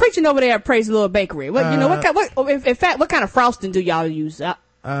y'all preaching over there at Praise the Lord Bakery? What in fact, what kind of frosting do y'all use?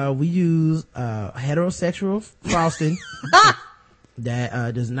 We use heterosexual frosting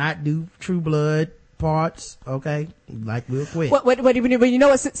that does not do True Blood parts. Okay, like real quick. But you know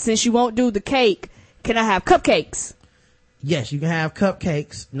what? Since you won't do the cake, can I have cupcakes? Yes, you can have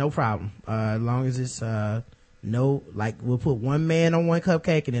cupcakes, no problem. As long as it's we'll put one man on one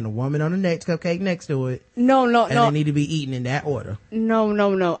cupcake and then a woman on the next cupcake next to it. No. They need to be eaten in that order.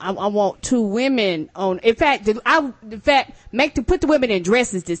 No. I want 2 women on. In fact, put the women in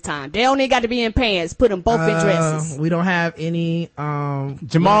dresses this time. They only got to be in pants. Put them both in dresses. We don't have any.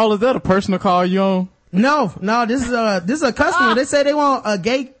 Jamal, is that a personal call you on? No. This is a customer. They say they want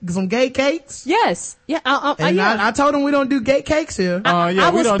some gay cakes. Yes. Yeah. I told them we don't do gay cakes here. I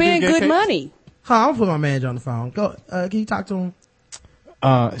will spend good money. I'm gonna put my manager on the phone. Go. Can you talk to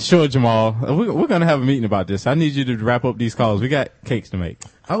him? Sure, Jamal. We're gonna have a meeting about this. I need you to wrap up these calls. We got cakes to make.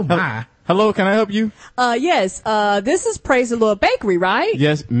 Oh my. Hello, can I help you? Yes. This is Praise the Lord Bakery, right?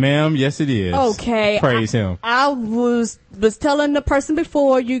 Yes, ma'am. Yes, it is. Okay. Praise him. I was telling the person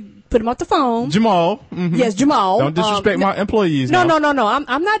before you put him off the phone. Jamal. Mm-hmm. Yes, Jamal. Don't disrespect my employees. No. now.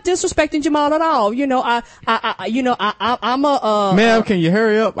 I'm not disrespecting Jamal at all. You know, I'm a, Ma'am, can you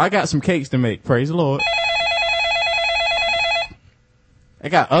hurry up? I got some cakes to make. Praise the Lord. I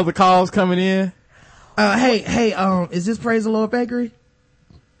got other calls coming in. Hey, is this Praise the Lord Bakery?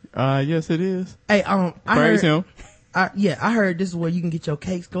 Yes, it is. Hey, Praise him. I heard this is where you can get your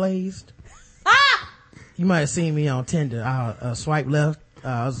cakes glazed. You might have seen me on Tinder. I swipe left.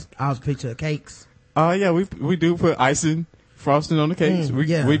 I was a picture of cakes. Yeah, we do put icing, frosting on the cakes.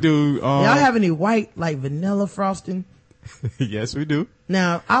 We do. Y'all have any white, like vanilla frosting? Yes, we do.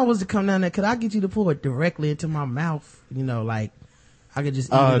 Now, I was to come down there, could I get you to pour it directly into my mouth? You know, like, I could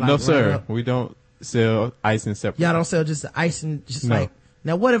just eat it like no, right sir. up. We don't sell icing separately. Y'all don't sell just the icing, just No. like,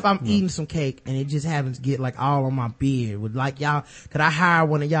 now what if I'm eating some cake and it just happens to get like all on my beard? Would like y'all, could I hire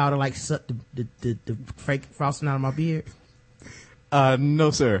one of y'all to like suck the fake frosting out of my beard?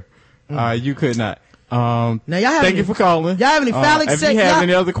 No, sir. You could not. Now y'all have Thank you for calling. Y'all have any phallic If shake? you have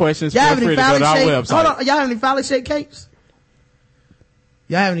any other questions, Y'all feel have any free to go phallic to our shake? website. Hold on, y'all have any phallic shake cakes?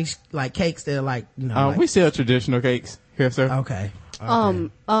 Y'all have any like cakes that are like, you know, like, we sell traditional cakes here, sir. okay.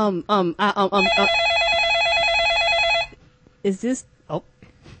 Is this? Oh,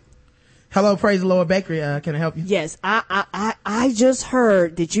 Hello, Praise the Lord Bakery. Can I help you? yes. I just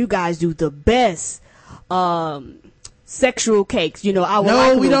heard that you guys do the best, sexual cakes. You know, I would No,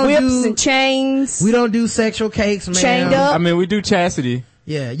 like we with don't whips do- and chains. We don't do sexual cakes, man. Chained up? I mean, we do chastity.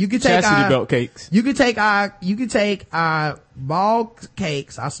 Yeah, you could take Chastity our, belt cakes. You could take our ball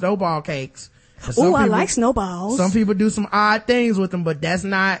cakes, our snowball cakes. And some Ooh, I people- like snowballs. Some people do some odd things with them, but that's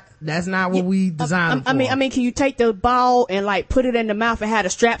not what we designed them for. I mean, can you take the ball and like put it in the mouth and have the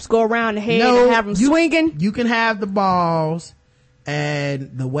straps go around the head No, and have them swinging? You can have the balls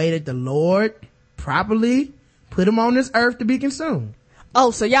and the way that the Lord properly put them on this earth to be consumed.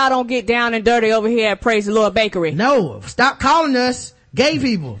 Oh, so y'all don't get down and dirty over here at Praise the Lord Bakery. No, stop calling us gay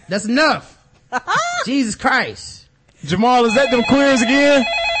people. That's enough. Jesus Christ. Jamal, is that them queers again?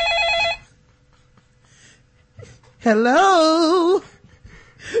 Hello.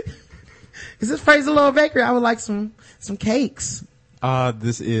 Is this Praise the Lord Bakery? I would like some cakes.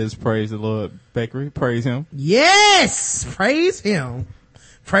 This is Praise the Lord Bakery. Praise him. Yes, praise him.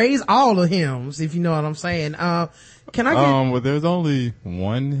 Praise all the hymns, if you know what I'm saying. Can I get? Well, there's only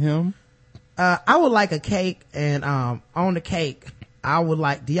one hymn. I would like a cake, and on the cake, I would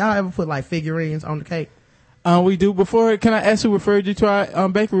like. Do y'all ever put like figurines on the cake? We do. Before, can I ask who referred you to our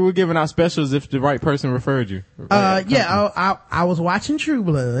bakery? We're giving out specials if the right person referred you. Yeah. I was watching True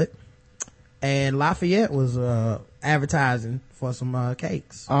Blood, and Lafayette was advertising for some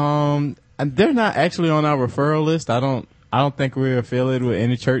cakes. And they're not actually on our referral list. I don't think we're affiliated with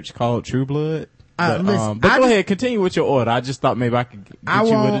any church called True Blood. But go ahead, continue with your order. I just thought maybe I could get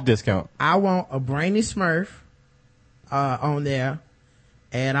you with a discount. I want a Brainy Smurf on there,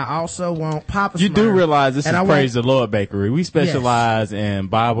 and I also want Papa Smurf. You do realize this is Praise the Lord Bakery. We specialize in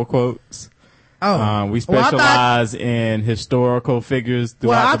Bible quotes. We specialize in historical figures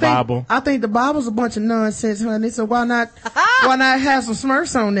throughout the Bible. I think the Bible's a bunch of nonsense, honey. So why not have some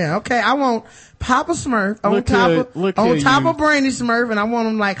Smurfs on there? Okay, I want Papa Smurf on top of Brainy Smurf, and I want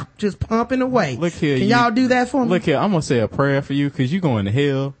them like just pumping away. Look here, can y'all do that for me? Look here, I'm gonna say a prayer for you because you're going to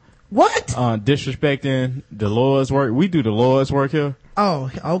hell. What? Disrespecting the Lord's work. We do the Lord's work here.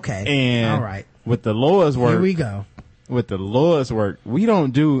 Oh, okay. And all right, with the Lord's work, here we go. With the Lord's work, we don't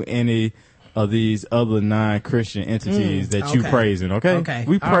do any of these other non-Christian entities that you praising, okay?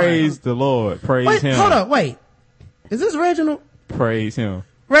 We praise the Lord. Praise him. Hold up, wait. Is this Reginald? Praise him.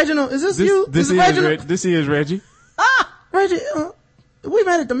 Reginald, is this you? This is Reginald? This is Reggie. Reggie, we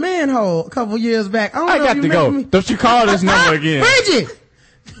met at the Manhole a couple years back. I got to go. Me. Don't you call this number again. Reggie!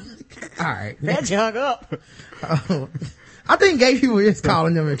 All right. Reggie hung up. I think gay people is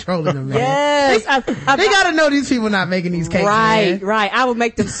calling them and trolling them, man. Yes. They gotta know these people not making these cakes, right, man. Right. I would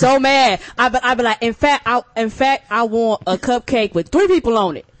make them so mad. I'd be like, in fact, I want a cupcake with 3 people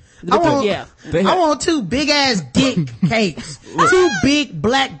on it. I want 2 big ass dick cakes. 2 big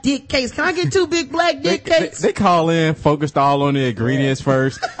black dick cakes. Can I get 2 big black dick cakes? They call in, focused all on the ingredients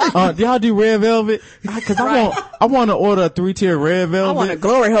first. Do y'all do red velvet? Cause I want to order a 3-tier red velvet. I want a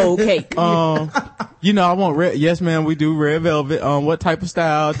glory hole cake. I want red. Yes, ma'am, we do red velvet. What type of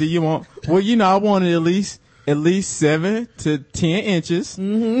style do you want? Well, I want it at least 7 to 10 inches.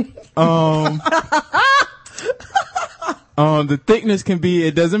 Mm-hmm. The thickness can be,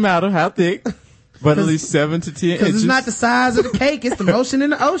 it doesn't matter how thick, but at least 7 to 10 inches. Because it's not the size of the cake, it's the motion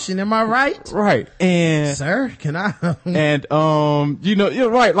in the ocean. Am I right? Right. And sir, can I? And you're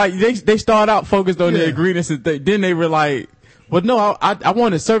right. Like they start out focused on the ingredients, and then they were like, "Well, no, I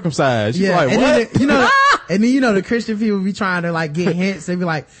want it circumcised." You're like, what? And then the Christian people be trying to like get hints. They be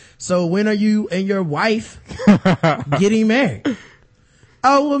like, "So when are you and your wife getting married?"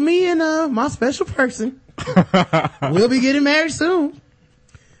 Oh, well, me and my special person. We'll be getting married soon.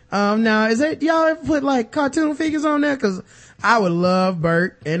 Now do y'all ever put like cartoon figures on there? Cause I would love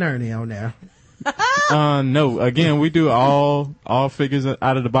Bert and Ernie on there. No, again, we do all figures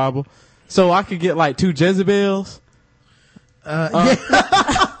out of the Bible. So I could get like 2 Jezebels.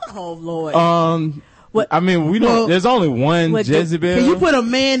 Oh Lord. What? I mean, we don't, there's only one Jezebel. Can you put a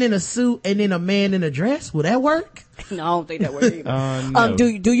man in a suit and then a man in a dress? Would that work? No, I don't think that works either. No.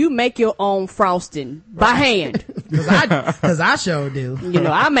 Do you make your own frosting by hand? Cause I sure do.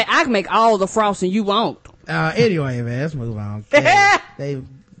 I can make all the frosting you want. Anyway, man, let's move on. They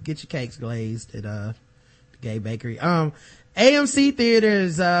get your cakes glazed at the gay bakery. AMC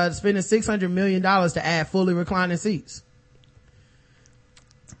Theaters spending $600 million to add fully reclining seats.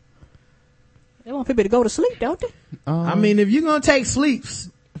 They want people to go to sleep, don't they? I mean, if you're gonna take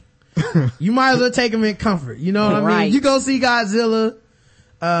sleeps, you might as well take them in comfort. You know what I mean? You go see Godzilla,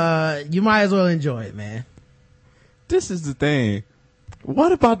 you might as well enjoy it, man. This is the thing.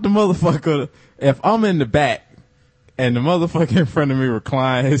 What about the motherfucker, if I'm in the back and the motherfucker in front of me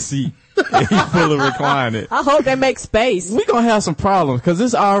recline his seat and he fully recline it? I hope they make space. We gonna have some problems, cause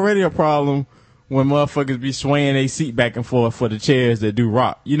it's already a problem when motherfuckers be swaying their seat back and forth for the chairs that do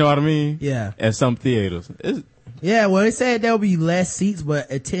rock. You know what I mean? Yeah. At some theaters. Yeah, well, they said there'll be less seats,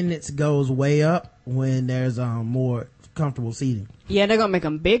 but attendance goes way up when there's more comfortable seating. Yeah, they're gonna make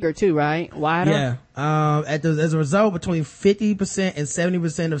them bigger too, right? Wider? Yeah. As a result, between 50% and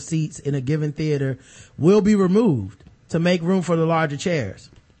 70% of seats in a given theater will be removed to make room for the larger chairs.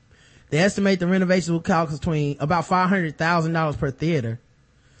 They estimate the renovation will cost between about $500,000 per theater.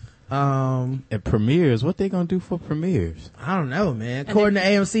 At premieres, what they gonna do for premieres? I don't know, man. According to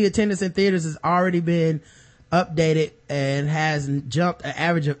AMC, attendance in theaters has already been updated and has jumped an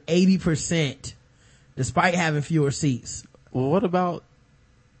average of 80% despite having fewer seats. Well, what about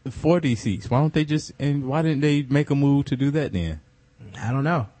 40 seats? Why didn't they make a move to do that then? I don't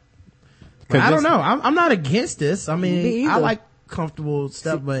know. I don't know. I'm not against this. I mean, I like comfortable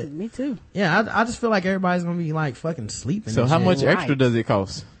stuff, but me too. Yeah, I just feel like everybody's gonna be like fucking sleeping. So how much extra does it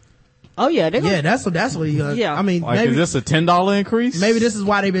cost? Oh yeah, that's what you. Yeah, I mean, like, maybe is this a $10 increase? Maybe this is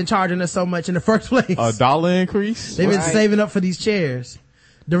why they've been charging us so much in the first place. $1 increase? They've been saving up for these chairs.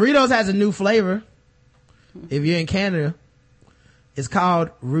 Doritos has a new flavor. If you're in Canada, it's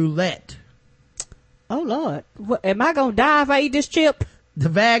called roulette. Oh Lord, am I gonna die if I eat this chip? The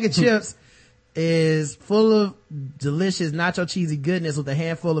bag of chips is full of delicious nacho cheesy goodness with a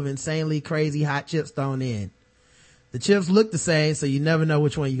handful of insanely crazy hot chips thrown in. The chips look the same, so you never know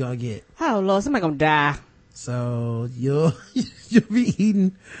which one you're gonna get. Oh Lord, somebody gonna die. So you'll be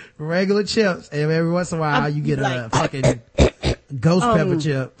eating regular chips, and every once in a while you get a fucking ghost pepper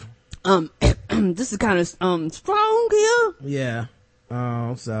chip. This is kind of strong here. Yeah.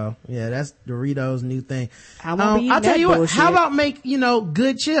 So yeah, that's Doritos' new thing. I'll tell you what, how about make,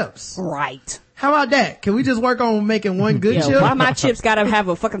 good chips? Right. How about that? Can we just work on making one good chip? Why my chips gotta have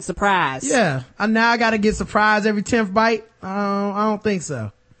a fucking surprise? Yeah. Now I gotta get surprised every 10th bite. I don't think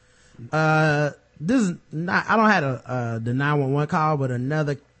so. This is not, I don't have the 911 call, but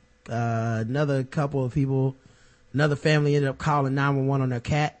another couple of people, another family ended up calling 911 on their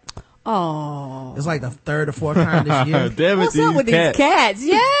cat. Oh. It's like the third or fourth time this year. Damn it, what's up with these cats?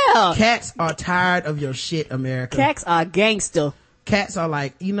 Yeah. Cats are tired of your shit, America. Cats are gangster. Cats are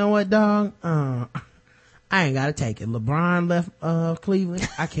like, you know what, dog? I ain't gotta take it. LeBron left Cleveland.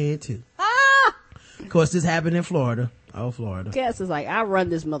 I can too. Of course, this happened in Florida. Oh, Florida. Cats is like, I run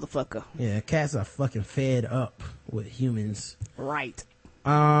this motherfucker. Yeah, cats are fucking fed up with humans. Right.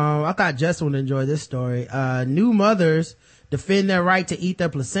 I thought Justin would enjoy this story. New mothers defend their right to eat their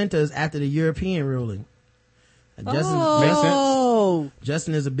placentas after the European ruling.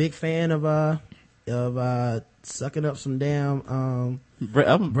 Justin is a big fan of sucking up some damn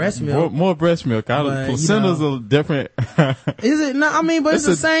breast milk. More breast milk. Placentas are different. Is it? No, I mean, but it's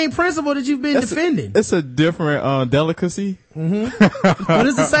the same principle that you've been defending. It's a different delicacy. Mm-hmm. But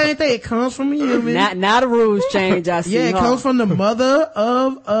it's the same thing. It comes from a human. Now the rules change. I see. Yeah, it comes from the mother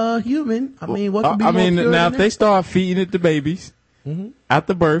of a human. I mean, what could be more pure now than if they start feeding it to babies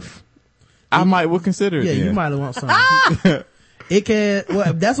after birth, I might would consider it. Yeah, you might want something. It can,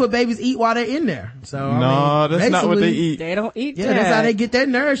 well, that's what babies eat while they're in there. So, that's not what they eat. They don't eat that. Yeah, that's how they get their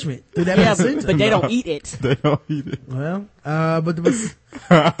nourishment. Through that placenta. But they don't eat it. They don't eat it. Well, but it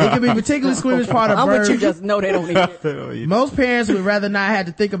can be particularly squeamish part of I birth. want you just know they don't eat it. They don't eat it. Most parents would rather not have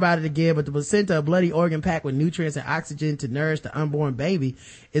to think about it again, but the placenta, a bloody organ packed with nutrients and oxygen to nourish the unborn baby,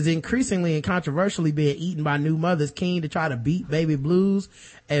 is increasingly and controversially being eaten by new mothers keen to try to beat baby blues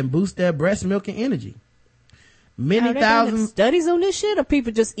and boost their breast milk and energy. Many thousands studies on this shit, or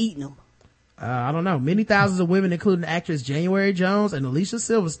people just eating them? I don't know. Many thousands of women, including actress January Jones and Alicia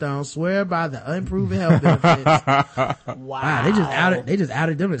Silverstone, swear by the unproven health benefits. Wow, they just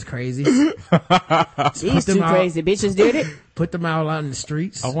outed them as crazy. These two crazy bitches did it. Put them out on the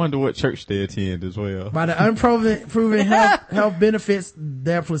streets. I wonder what church they attend as well. By the unproven health benefits,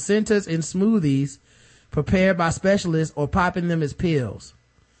 their placentas in smoothies prepared by specialists or popping them as pills.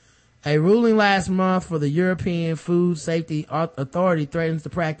 A ruling last month for the European Food Safety Authority threatens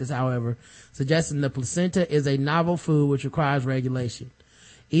the practice, however, suggesting the placenta is a novel food which requires regulation.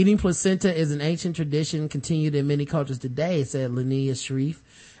 Eating placenta is an ancient tradition continued in many cultures today, said Linnea Sharif,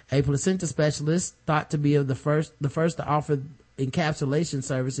 a placenta specialist thought to be the first to offer encapsulation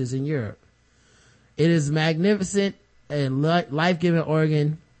services in Europe. It is magnificent and life-giving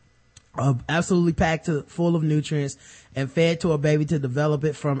organ, absolutely packed full of nutrients and fed to a baby to develop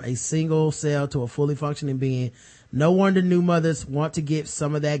it from a single cell to a fully functioning being. No wonder new mothers want to get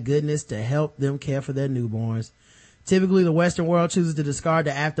some of that goodness to help them care for their newborns. Typically, the Western world chooses to discard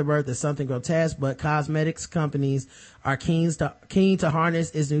the afterbirth as something grotesque, but cosmetics companies are keen to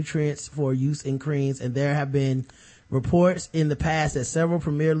harness its nutrients for use in creams, and there have been reports in the past that several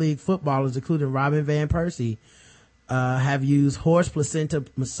Premier League footballers, including Robin Van Persie, have used horse placenta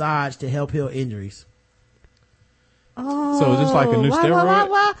massage to help heal injuries. Oh, so just like a new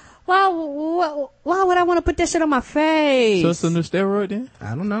steroid? Why would I want to put that shit on my face? So it's a new steroid then?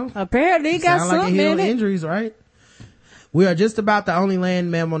 I don't know. Apparently it got sound something like it heal in it. injuries, right? We are just about the only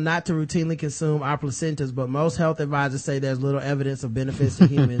land mammal not to routinely consume our placentas, but most health advisors say there's little evidence of benefits to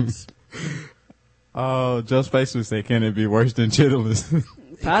humans. Oh, Joe Spacely said, can it be worse than Chitlins?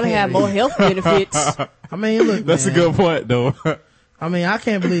 Probably have more health benefits. I mean, look, That's man. a good point, though. I mean, I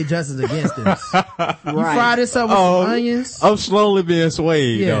can't believe Justice against this. You Right. fry this up with some onions. I'm slowly being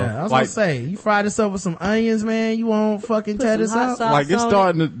swayed, Yeah, though. I was Like, gonna say, you fry this up with some onions, man. You won't fucking tear some this hot up. sauce. like it's on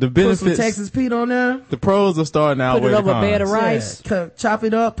starting to, the Put some benefits, Texas Pete on there. the pros are starting to Put outweigh it the over a bed of cons. rice. Yeah, chop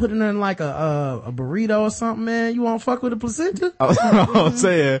it up, put it in like a burrito or something, man. You won't fuck with the placenta? I'm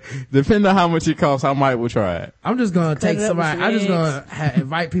saying, depending on how much it costs, I might will try it. I'm just gonna take it up with somebody. some I'm just eggs. gonna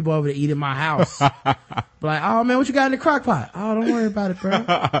invite people over to eat in my house. Be like, oh man, what you got in the crock pot? Oh, don't worry about it,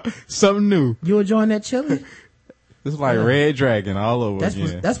 bro. Something new. You enjoying that chili? It's like Red Dragon all over That's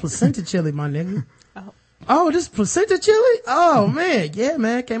again. that's placenta chili, my nigga. Oh, this placenta chili? Oh man, yeah,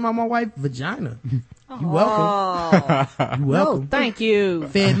 man, came out my wife's vagina. You welcome. Oh, You no, welcome. thank you.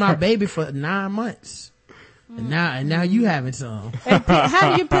 Fed my baby for 9 months, and now you having some. And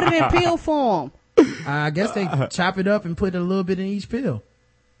how do you put it in pill form? I guess they chop it up and put a little bit in each pill.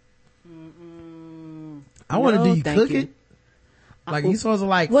 I want to No, do you thank cook you. it? Like you supposed to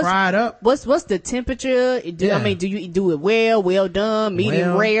like What's- fry it up? What's the temperature? Yeah. I mean, do you do it well done, medium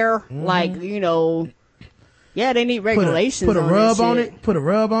Well, rare? Like, yeah, they need regulations. Put a rub that on shit. it. Put a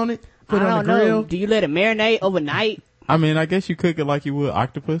rub on it. Put it I on don't the grill. know. Do you let it marinate overnight? I mean, I guess you cook it like you would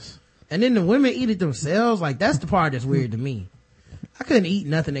octopus. And then the women eat it themselves. Like that's the part that's weird to me. I couldn't eat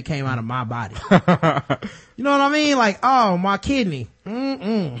nothing that came out of my body. You know what I mean? Like, oh, my kidney.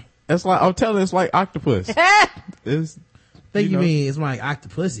 It's like, I'm telling you, it's like octopus. It's, Think you know. mean it's like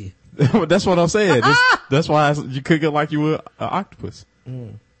octopusy? that's what I'm saying. That's why you cook it like you would an octopus.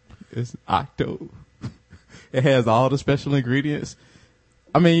 It's octo. It has all the special ingredients.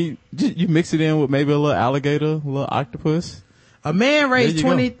 I mean, you mix it in with maybe a little alligator, a little octopus. A man raised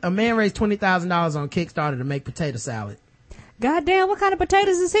There you $20,000 on Kickstarter to make potato salad. Goddamn, what kind of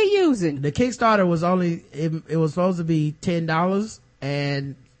potatoes is he using? The Kickstarter was it was supposed to be $10,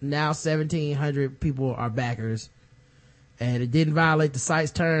 and now 1,700 people are backers, and it didn't violate the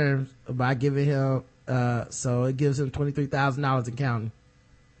site's terms by giving him so it gives him $23,000 in counting.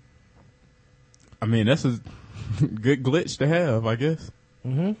 I mean, that's a good glitch to have, I guess.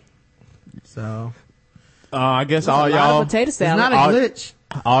 So I guess A all lot y'all, of potato it's salad. not a glitch.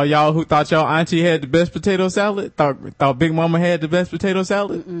 all y'all who thought y'all auntie had the best potato salad, thought Big Mama had the best potato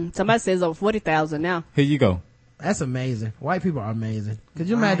salad. Somebody says over 40,000 now. Here you go. That's amazing. White people are amazing. Could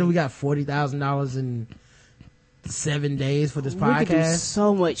you imagine we got $40,000 in 7 days for this We could do podcast?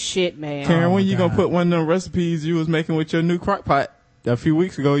 so much shit, man. Karen, when my you gonna God. put one of them recipes you was making with your new crock pot a few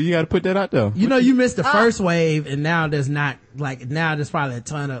weeks ago? You got to put that out there. You know, you missed the first wave, and now there's not, like, now there's probably a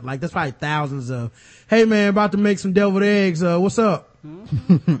ton of, like, there's probably thousands of, hey man, about to make some deviled eggs, what's up?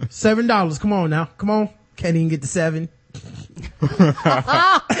 $7, come on now, come on. Can't even get to 7.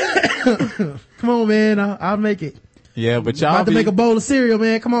 Come on, man, I'll make it. Yeah, but y'all About to be, make a bowl of cereal,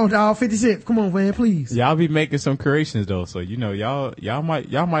 man, come on, dog, 50 cents, come on, man, please. y'all be making some creations though, so you know y'all might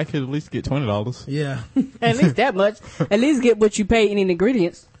could at least get $20. Yeah. At least that much. At least get what you pay in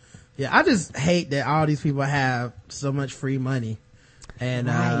ingredients. Yeah, I just hate that all these people have so much free money and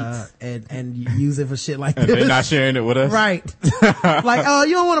Right. and use it for shit like And this. they're not sharing it with us. Right. Like,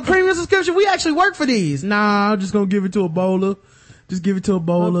 you don't want a premium subscription? We actually work for these. Nah, I'm just gonna give it to a bowler. Just give it to a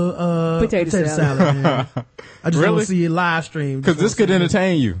bowl of Potato salad. man. I just Really? want to see it live stream. Because this could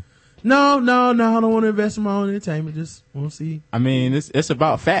entertain you. No, I don't want to invest in my own entertainment. Just want to see. I mean, it's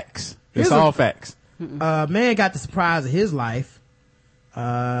about facts. It's Here's all facts. Man got the surprise of his life.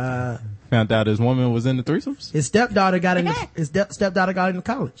 Found out his woman was in the threesomes. His stepdaughter got into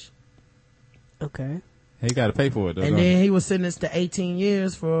college. Okay. He got to pay for it though. And don't he? then he was sentenced to 18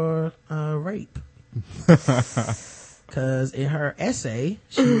 years for rape. Cause in her essay,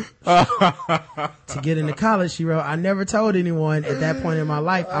 to get into college, she wrote, I never told anyone at that point in my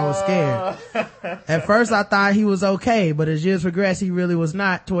life I was scared. At first I thought he was okay, but as years progressed, he really was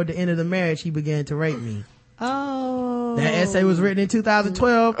not. Toward the end of the marriage, he began to rape me. Oh. That essay was written in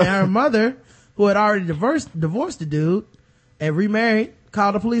 2012, and her mother, who had already divorced the dude and remarried,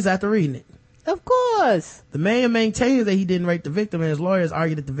 called the police after reading it. Of course. The man maintains that he didn't rape the victim, and his lawyers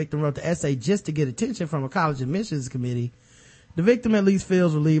argued that the victim wrote the essay just to get attention from a college admissions committee. The victim at least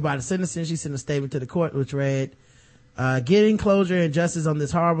feels relieved by the sentencing. She sent a statement to the court which read, getting closure and justice on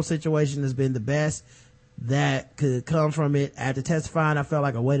this horrible situation has been the best that could come from it. After testifying, I felt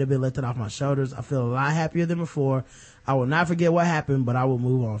like a weight had been lifted off my shoulders. I feel a lot happier than before. I will not forget what happened, but I will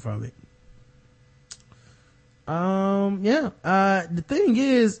move on from it. The thing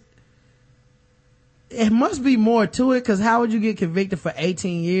is, it must be more to it, because how would you get convicted for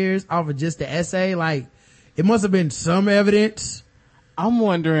 18 years off of just the essay? Like, it must have been some evidence. I'm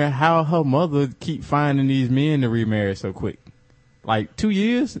wondering how her mother keep finding these men to remarry so quick. Like 2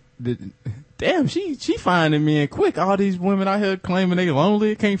 years? Damn, she finding men quick. All these women out here claiming they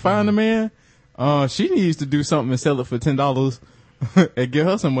lonely, can't find a man. She needs to do something and sell it for $10 and get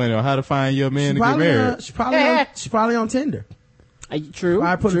her some money on how to find your man to get married. She's probably on Tinder. True.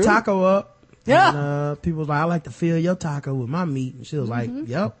 I put a taco up. Yeah. And, people was like, I like to fill your taco with my meat. And she was like,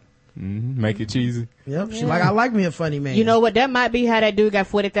 yep. Make it cheesy. Yep. She's like, I like me a funny man. You know what? That might be how that dude got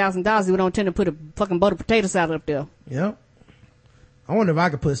 $40,000. He went on Tinder, put a fucking buttered potato salad up there. Yep. I wonder if I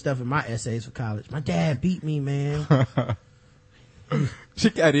could put stuff in my essays for college. My dad beat me, man. She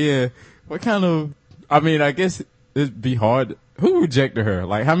got in. What kind of, I mean, I guess it'd be hard. Who rejected her?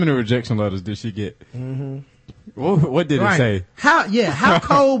 Like, how many rejection letters did she get? What did it say? How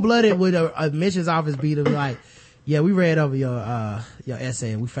cold-blooded would a admissions office be to be like, yeah, we read over your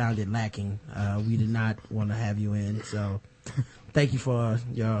essay and we found it lacking. We did not want to have you in, so thank you for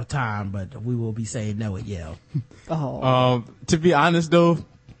your time, but we will be saying no at Yale. To be honest though,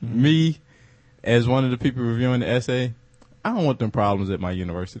 me, as one of the people reviewing the essay, I don't want them problems at my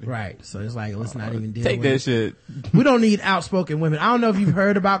university. Right. So it's like, let's not even deal take with that it. shit. We don't need outspoken women. I don't know if you've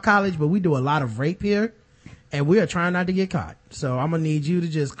heard about college, but we do a lot of rape here and we are trying not to get caught. So I'm going to need you to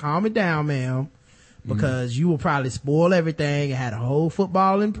just calm it down, ma'am, because you will probably spoil everything and had a whole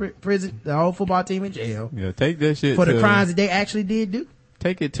football in prison, the whole football team in jail. Yeah, take that shit for the crimes that they actually did do.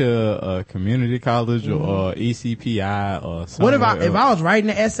 Take it to a community college or ECPI or something. What if I was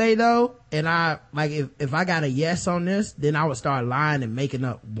writing an essay though, and I like if I got a yes on this, then I would start lying and making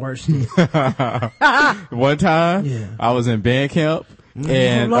up worse shit. One time, I was in band camp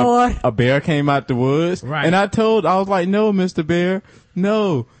and a bear came out the woods, and I was like, no, Mr. Bear,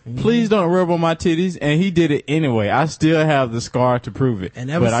 no, please don't rub on my titties, and he did it anyway. I still have the scar to prove it.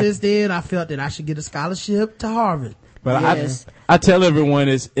 And ever since then, I felt that I should get a scholarship to Harvard. But I tell everyone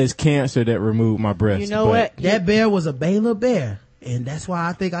it's cancer that removed my breast. You know what? That bear was a Baylor bear. And that's why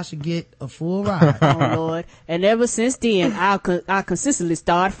I think I should get a full ride. Oh, Lord. And ever since then, I consistently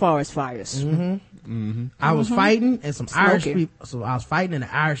start forest fires. I was fighting and some Irish people. So I was fighting and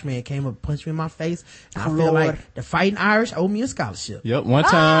an Irishman came up and punched me in my face. And I feel like the fighting Irish owe me a scholarship. Yep. One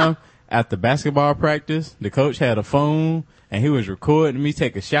time at the basketball practice, the coach had a phone and he was recording me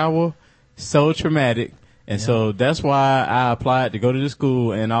take a shower. So traumatic. And so that's why I applied to go to the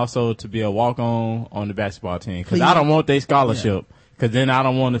school and also to be a walk-on the basketball team. Cause I don't want their scholarship. Cause then I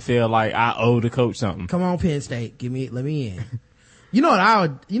don't want to feel like I owe the coach something. Come on, Penn State. Let me in. You know what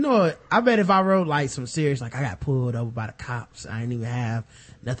I bet if I wrote like some serious, like I got pulled over by the cops, I didn't even have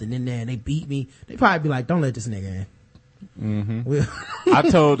nothing in there and they beat me, they'd probably be like, don't let this nigga in. I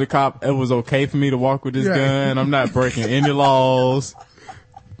told the cop it was okay for me to walk with this gun. I'm not breaking any laws.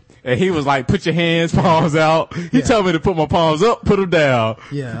 And he was like, put your hands, palms out. He told me to put my palms up, put them down.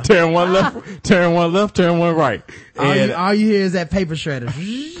 Yeah. Turn one left, turn one right. All you hear is that paper shredder.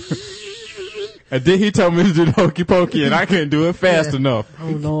 And then he told me to do the hokey pokey and I couldn't do it fast enough. Oh,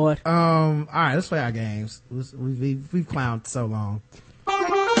 Lord. All right, let's play our games. We've clowned so long.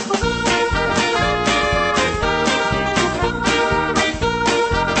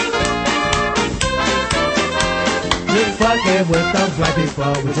 Just fucking with those black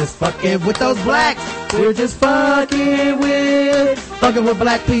people. We're just fucking with those blacks. We're just fucking with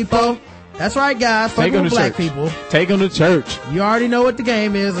black people. That's right, guys. Fucking with black people. Take them to church. You already know what the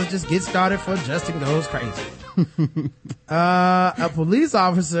game is. Let's just get started for Justin Goes Crazy. A police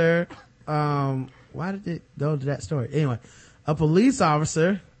officer, why did it go to that story? Anyway, a police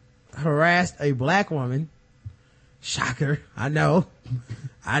officer harassed a black woman. Shocker. I know.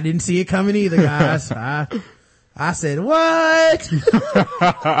 I didn't see it coming either, guys. I said, what? Speeding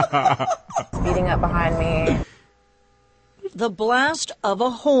up behind me. The blast of a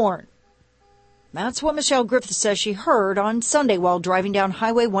horn. That's what Michelle Griffith says she heard on Sunday while driving down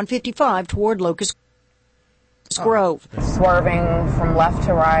Highway 155 toward Locust Grove. Swerving from left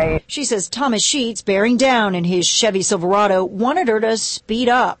to right. She says Thomas Sheets, bearing down in his Chevy Silverado, wanted her to speed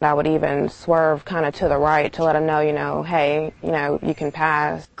up. I would even swerve kind of to the right to let him know, hey, you can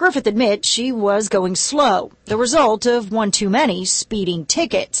pass. Griffith admits she was going slow, the result of one too many speeding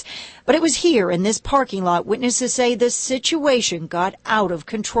tickets. But it was here in this parking lot witnesses say the situation got out of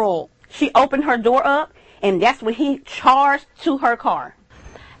control. She opened her door up, and that's when he charged to her car.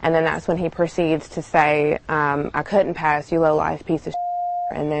 And then that's when he proceeds to say, I couldn't pass, you low-life piece of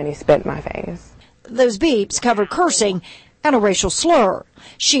shit. And then he spit in my face. Those beeps covered cursing and a racial slur.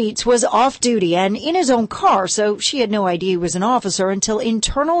 Sheets was off duty and in his own car, so she had no idea he was an officer until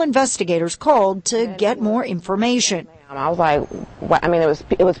internal investigators called to get more information. I was like, what? I mean,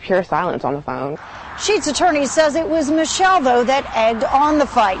 it was pure silence on the phone. Sheets' attorney says it was Michelle, though, that egged on the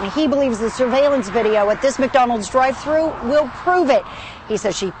fight, and he believes the surveillance video at this McDonald's drive-thru will prove it. He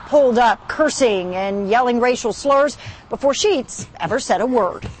says she pulled up cursing and yelling racial slurs before Sheets ever said a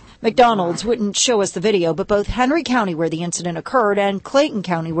word. McDonald's wouldn't show us the video, but both Henry County, where the incident occurred, and Clayton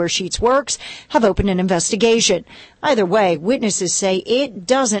County, where Sheets works, have opened an investigation. Either way, witnesses say it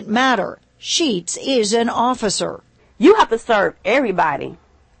doesn't matter. Sheets is an officer. You have to serve everybody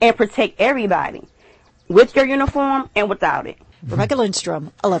and protect everybody with your uniform and without it. Rebecca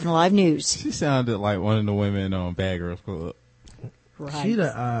Lindstrom, 11 Alive News. She sounded like one of the women on Bad Girls Club. Right. She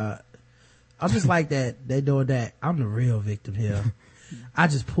I'm just like that. They doing that. I'm the real victim here. I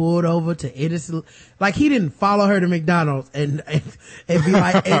just pulled over to innocent, like he didn't follow her to McDonald's and be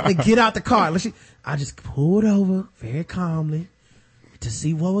like, and get out the car. I just pulled over very calmly to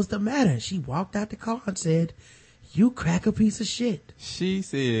see what was the matter. She walked out the car and said, "You crack a piece of shit." She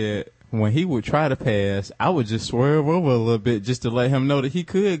said when he would try to pass, I would just swerve over a little bit just to let him know that he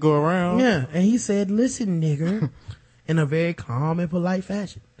could go around. Yeah, and he said, "Listen, nigger," in a very calm and polite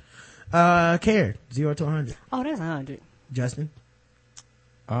fashion. Karen, 0 to 100. Oh, that's 100. Justin?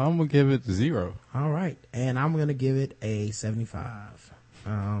 I'm gonna give it 0. All right, and I'm gonna give it a 75.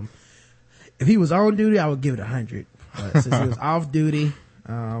 If he was on duty, I would give it 100. But since he was off duty,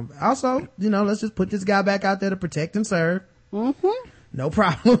 also, let's just put this guy back out there to protect and serve. Mm-hmm. No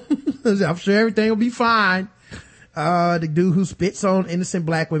problem. I'm sure everything will be fine. The dude who spits on innocent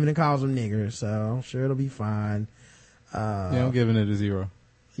black women and calls them niggers, so I'm sure it'll be fine. Yeah, I'm giving it a 0.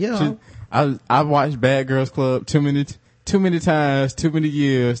 I watched Bad Girls Club too many times, too many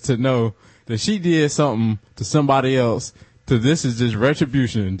years to know that she did something to somebody else. This is just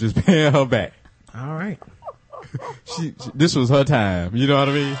retribution, just paying her back. All right. This was her time. You know what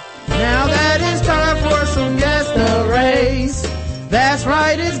I mean? Now that it's time for some Guess the Race. That's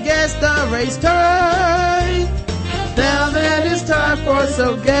right, it's Guess the Race time. Now that it's time for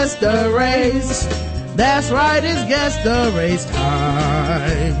some Guess the Race. That's right, it's Guess the Race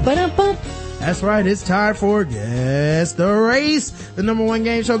time. Ba-dum-bum. That's right, it's time for Guess the Race, the #1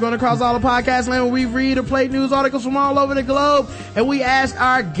 game show going across all the podcast land where we read or play news articles from all over the globe. And we ask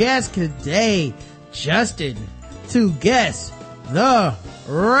our guest today, Justin, to guess the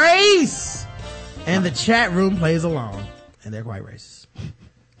race. And the chat room plays along. And they're quite racist.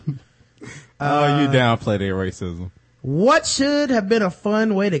 You downplay their racism. What should have been a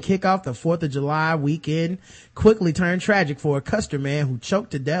fun way to kick off the 4th of July weekend quickly turned tragic for a Custer man who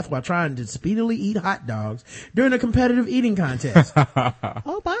choked to death while trying to speedily eat hot dogs during a competitive eating contest.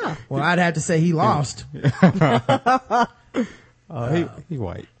 Oh, wow. Well, I'd have to say he lost. He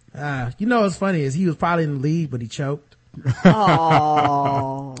white. What's funny is he was probably in the lead, but he choked.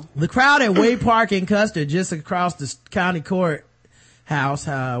 Oh. The crowd at Way Park in Custer, just across the county court house,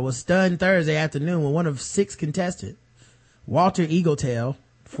 was stunned Thursday afternoon when one of 6 contestants, Walter Eagletail,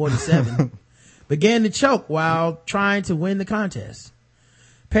 47, began to choke while trying to win the contest.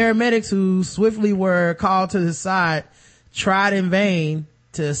 Paramedics who swiftly were called to his side tried in vain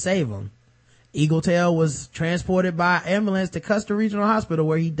to save him. Eagletail was transported by ambulance to Custer Regional Hospital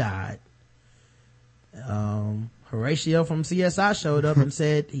where he died. Horatio from CSI showed up and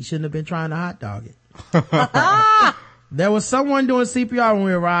said he shouldn't have been trying to hot dog it. There was someone doing CPR when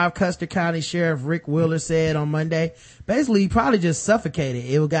we arrived, Custer County Sheriff Rick Wheeler said on Monday. Basically, he probably just suffocated.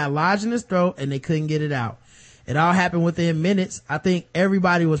 It got lodged in his throat and they couldn't get it out. It all happened within minutes. I think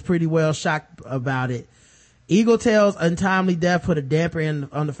everybody was pretty well shocked about it. Eagletail's untimely death put a damper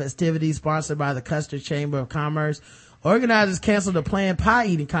on the festivities sponsored by the Custer Chamber of Commerce. Organizers canceled a planned pie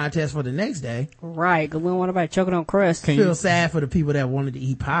eating contest for the next day. Right, because we don't want anybody choking on crust. Feel sad for the people that wanted to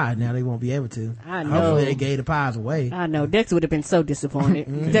eat pie. Now they won't be able to. I know. Hopefully they gave the pies away. I know. Dexter would have been so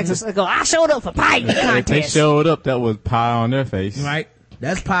disappointed. Dexter would go, I showed up for pie eating If they contest. showed up, that was pie on their face. Right.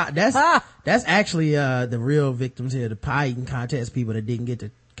 That's pie. That's actually, the real victims here. The pie eating contest people that didn't get to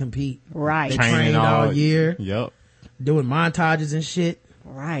compete. Right. They trained all year. Yep. Doing montages and shit.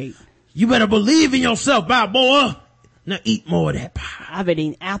 Right. You better believe in yourself, my boy. Now eat more of that pie. I've been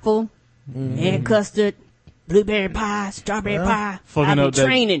eating apple, and custard, blueberry pie, strawberry pie. I've been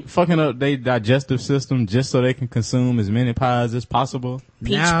training. Fucking up their digestive system just so they can consume as many pies as possible.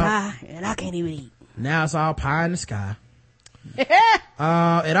 Peach pie, and I can't even eat. Now it's all pie in the sky.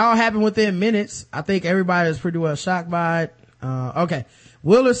 It all happened within minutes. I think everybody was pretty well shocked by it. Okay.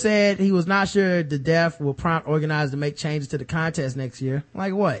 Wheeler said he was not sure the death will prompt organizers to make changes to the contest next year.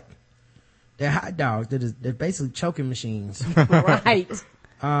 Like what? They're hot dogs. They're basically choking machines. Right.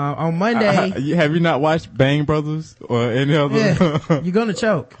 On Monday. Have you not watched Bang Brothers or any other? Yeah, you're gonna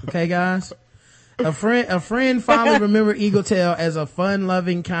choke. Okay, guys? A friend finally remembered Eagle Tail as a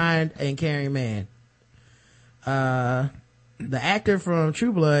fun-loving, kind, and caring man. The actor from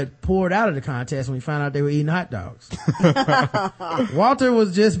True Blood pulled out of the contest when he found out they were eating hot dogs. Walter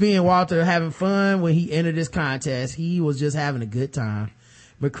was just being Walter, having fun when he entered this contest. He was just having a good time.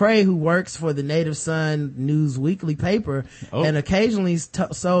 McCrae, who works for the Native Sun News weekly paper and occasionally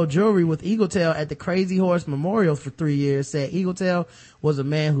sold jewelry with Eagle Tail at the Crazy Horse Memorial for 3 years, said Eagle Tail was a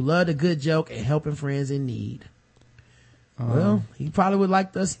man who loved a good joke and helping friends in need. Well, he probably would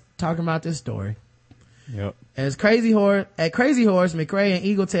like us talking about this story. Yep. At Crazy Horse, McCrae and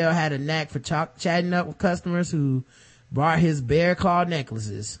Eagle Tail had a knack for chatting up with customers who brought his bear claw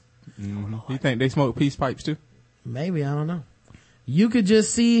necklaces. You think they smoke peace pipes too? Maybe, I don't know. You could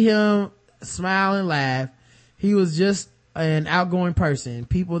just see him smile and laugh. He was just an outgoing person.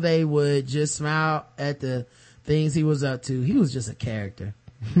 People, they would just smile at the things he was up to. He was just a character.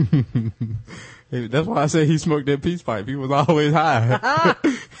 That's why I said he smoked that peace pipe. He was always high.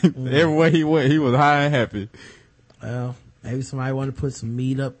 Everywhere he went, he was high and happy. Well, maybe somebody wanted to put some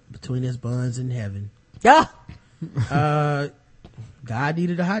meat up between his buns in heaven. Yeah. God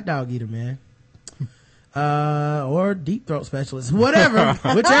needed a hot dog eater, man. Or deep throat specialist. Whatever.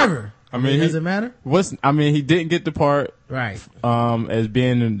 Whichever. I mean, does it matter? He didn't get the part. Right. As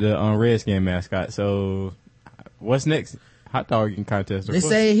being the Redskin mascot. So what's next? Hot dog eating contest. They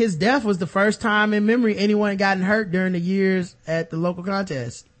say his death was the first time in memory anyone gotten hurt during the years at the local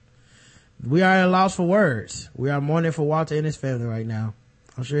contest. We are at a loss for words. We are mourning for Walter and his family right now.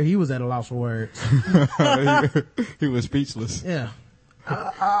 I'm sure he was at a loss for words. He was speechless. Yeah.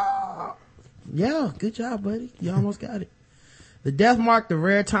 Yeah, good job, buddy. You almost got it. The death marked the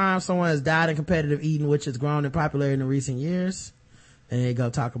rare time someone has died in competitive eating, which has grown in popularity in recent years. And they go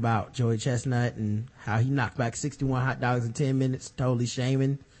talk about Joey Chestnut and how he knocked back 61 hot dogs in 10 minutes, totally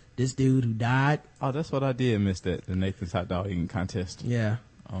shaming this dude who died. Oh, that's what I did miss, that the Nathan's hot dog eating contest. Yeah.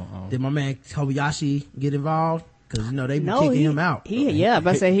 Did my man Kobayashi get involved? Because, they been kicking him out. But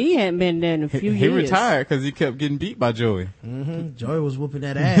I say he hadn't been there in a few years. He retired because he kept getting beat by Joey. Joey was whooping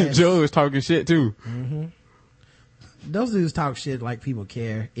that ass. Joey was talking shit too. Those dudes talk shit like people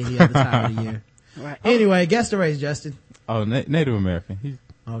care any other time of the year. Right. Anyway, guess the race, Justin. Oh, Native American.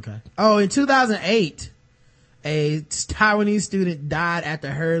 Okay. Oh, in 2008, a Taiwanese student died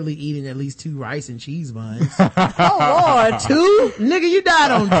after hurriedly eating at least 2 rice and cheese buns. Oh Lord, 2? Nigga, you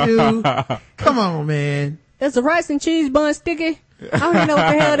died on 2. Come on, man. is the rice and cheese bun sticky? I don't even know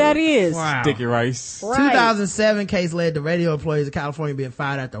what the hell that is. Wow. Sticky rice. Right. 2007 case led to radio employees of California being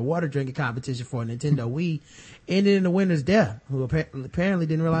fired after a water drinking competition for a Nintendo Wii ended in the winner's death, who apparently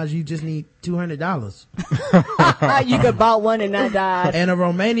didn't realize you just need $200. You could bought one and not died. And a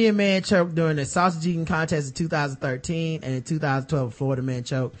Romanian man choked during a sausage eating contest in 2013, and in 2012 a Florida man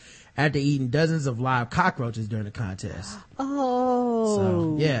choked after eating dozens of live cockroaches during the contest. Oh.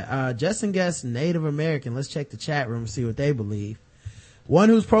 So, yeah, Justin guessed Native American. Let's check the chat room and see what they believe. One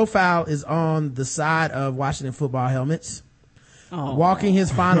whose profile is on the side of Washington football helmets. Oh. Walking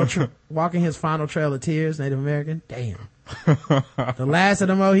his final trail of tears, Native American. Damn. The last of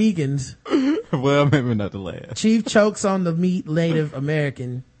the Mohicans. Well, maybe not the last. Chief chokes on the meat, Native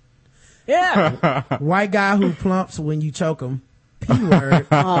American. Yeah. White guy who plumps when you choke him. P-word.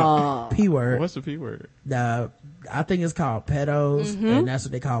 P-word. What's the P word? I think it's called pedos, and that's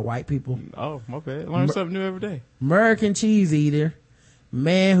what they call white people. Oh, my bad. Learn something new every day. American cheese eater.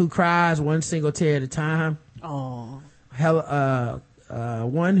 Man who cries one single tear at a time. Oh.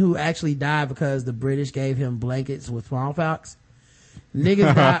 One who actually died because the British gave him blankets with smallpox.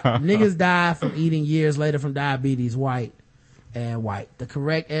 Niggas die from eating years later from diabetes. White. And white. The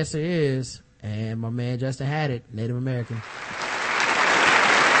correct answer is, and my man Justin had it, Native American.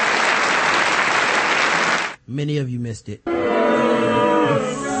 Many of you missed it. Boo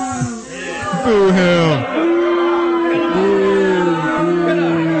him.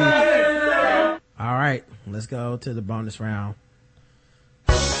 All right, let's go to the bonus round.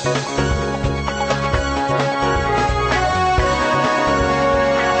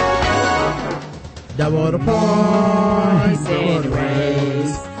 Double the points and the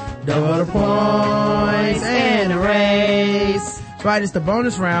race. Double the points and the race. That's right, it's the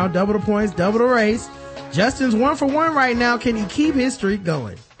bonus round. Double the points, double the race. Justin's 1 for 1 right now. Can he keep his streak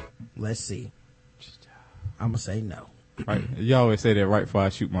going? Let's see. I'm gonna say no. Right. You always say that right before I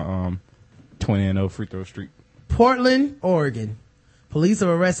shoot my 20-0 free throw streak. Portland, Oregon. Police have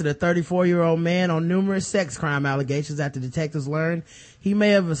arrested a 34-year-old man on numerous sex crime allegations after detectives learned he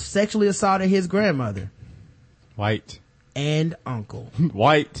may have sexually assaulted his grandmother. White. And uncle.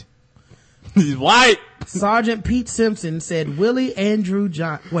 White. He's white. Sergeant Pete Simpson said Willie Andre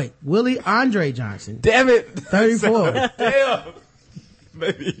Johnson. Damn it. 34. Damn.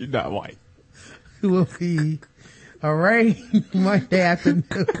 Maybe you're not white. Who will be arraigned Monday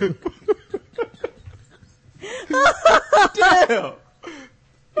afternoon. Damn.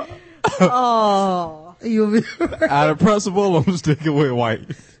 Oh. You'll be Out of principle, I'm sticking with white.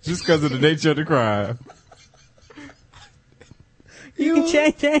 Just because of the nature of the crime. You can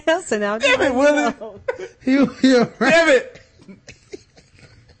change your answer now. Damn it, Willie. He'll be arraigned. Damn it.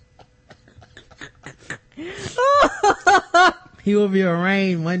 He will be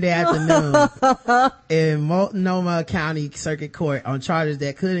arraigned Monday afternoon in Multnomah County Circuit Court on charges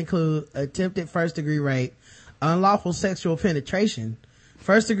that could include attempted first-degree rape, unlawful sexual penetration,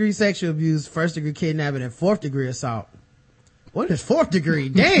 first-degree sexual abuse, first-degree kidnapping, and fourth-degree assault. What is fourth degree?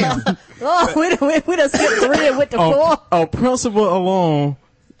 Damn. Oh, we done skipped 3 and went to 4. On principle alone,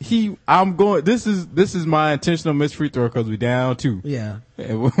 this is my intentional missed free throw because we down 2. Yeah.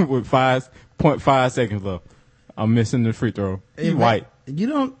 And with 5.5 seconds left. I'm missing the free throw. He white. You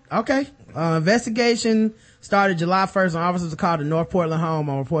don't, okay. Investigation started July 1st when officers were called to North Portland home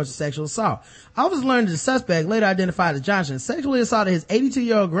on reports of sexual assault. Officers learned that the suspect, later identified as Johnson, sexually assaulted his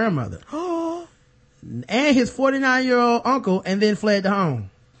 82-year-old grandmother and his 49-year-old uncle and then fled the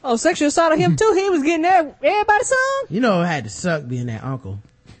home. Oh, sexual assault on him too? He was getting everybody's son? You know, it had to suck being that uncle.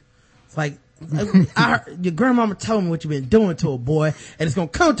 It's like, your grandmama told me what you been doing to a boy, and it's gonna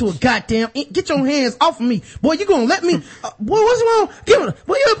come to a goddamn, get your hands off of me. Boy, you gonna let me, boy, what's wrong? Give it,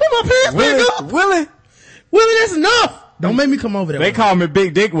 boy, you put my pants back up. Willie, that's enough. Don't make me come over there. They call me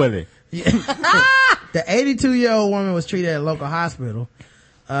Big Dick Willie. The 82-year-old woman was treated at a local hospital.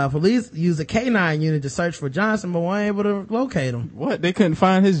 Police used a K9 unit to search for Johnson, but weren't able to locate him. What? They couldn't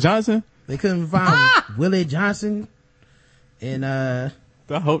find his Johnson? They couldn't find Willie Johnson. And,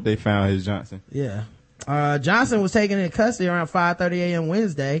 I hope they found his Johnson. Yeah. Johnson was taken into custody around 5:30 a.m.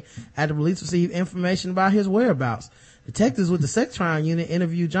 Wednesday after police received information about his whereabouts. Detectives with the sex crime unit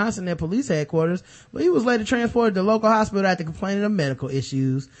interviewed Johnson at police headquarters, but he was later transported to the local hospital after complaining of medical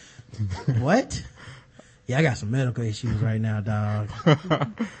issues. What? Yeah, I got some medical issues right now, dog.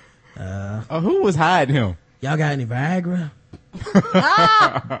 Who was hiding him? Y'all got any Viagra?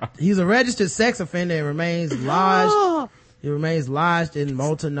 He's a registered sex offender and remains lodged. He remains lodged in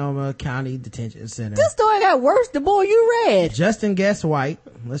Multnomah County Detention Center. This story got worse the more you read. Justin Guest White.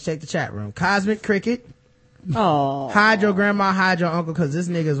 Let's check the chat room. Cosmic Cricket. Oh. Hide your grandma, hide your uncle, cause this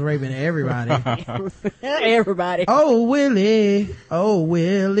nigga's raping everybody. Everybody. Oh, Willie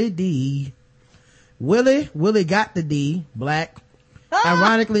D. Willie got the D. Black.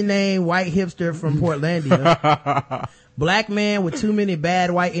 Ironically named white hipster from Portlandia. Black man with too many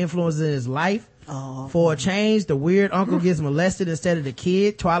bad white influences in his life. Oh. For a change, the weird uncle gets molested instead of the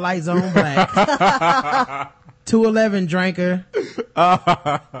kid. Twilight Zone Black. 211 drinker.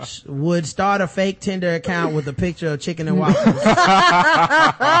 Would start a fake Tinder account with a picture of chicken and waffles.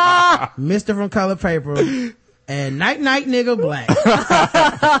 Mr. from Color Paper. And night nigga Black.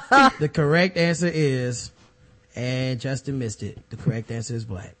 The correct answer is, and Justin missed it. The correct answer is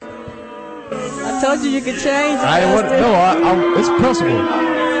Black. I told you could change it. It's principle.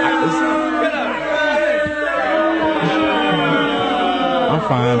 I'm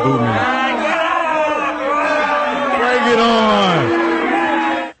fine, boo me. Bring it on.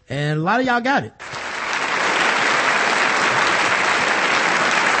 And a lot of y'all got it.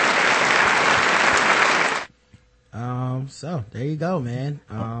 So there you go, man.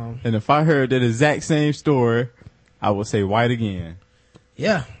 And if I heard that exact same story, I would say white again.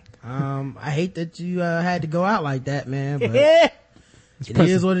 Yeah. I hate that you had to go out like that, man, but it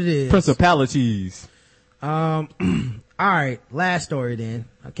is what it is. Principalities. All right, last story then.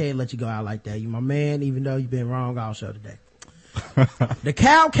 I can't let you go out like that. You my man, even though you've been wrong all show today.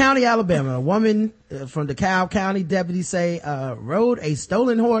 DeKalb County, Alabama. A woman from DeKalb County, deputies say, rode a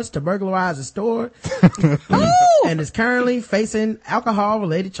stolen horse to burglarize a store and is currently facing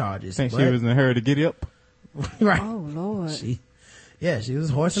alcohol-related charges. Think she was in a hurry to get up? Right. Oh, Lord. She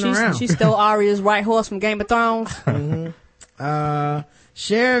was horsing around. She stole Arya's white horse from Game of Thrones. Mm-hmm.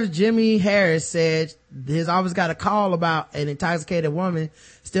 Sheriff Jimmy Harris said his office got a call about an intoxicated woman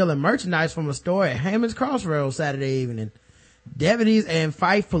stealing merchandise from a store at Hammond's Crossroads Saturday evening. Deputies and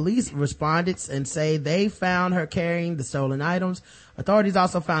Fife police responded and say they found her carrying the stolen items. Authorities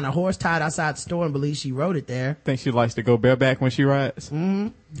also found a horse tied outside the store and believe she rode it there. Think she likes to go bareback when she rides?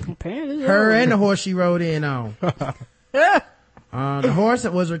 Mm-hmm. Apparently, her and the horse she rode in on. The horse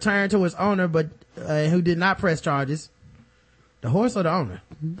was returned to its owner, but who did not press charges. The horse or the owner?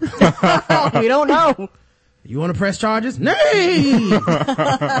 We don't know. You want to press charges? Nay!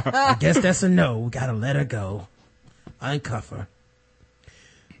 I guess that's a no. We gotta let her go. Uncuff her.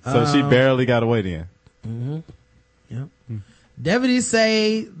 So she barely got away then. Mm-hmm. Yep. Deputies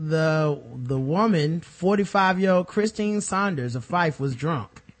say the woman, 45-year-old Christine Saunders of Fife, was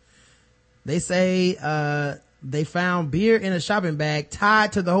drunk. They say they found beer in a shopping bag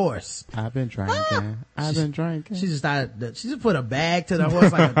tied to the horse. I've been drinking. I've been drinking. She just put a bag to the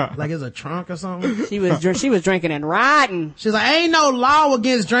horse like it's a trunk or something. She was drinking and riding. She's like, ain't no law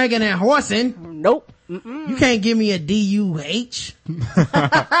against drinking and horsing. Nope. You can't give me a DUH.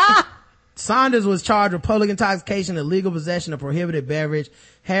 Saunders was charged with public intoxication, illegal possession of prohibited beverage.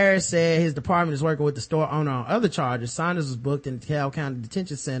 Harris said his department is working with the store owner on other charges. Saunders was booked in the DeKalb County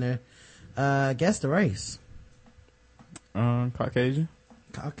Detention Center. Guess the race. Caucasian.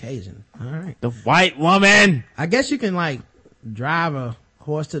 All right. The white woman. I guess you can like drive a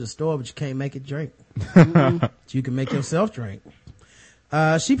horse to the store, but you can't make it drink. You can make yourself drink.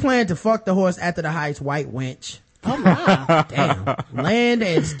 She planned to fuck the horse after the Heights, white wench. Oh my. Damn. Land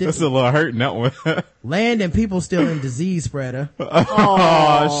and That's a little hurting, that one. land and people still in disease spreader.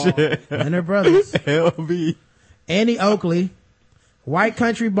 Oh, shit. And her brothers. LB. Annie Oakley, white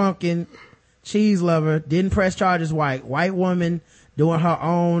country bumpkin, cheese lover, didn't press charges. White woman doing her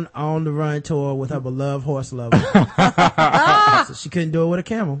own on the run tour with her beloved horse lover. So she couldn't do it with a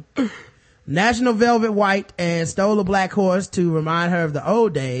camel. National Velvet White and stole a black horse to remind her of the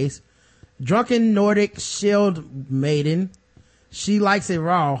old days. Drunken Nordic Shield Maiden. She likes it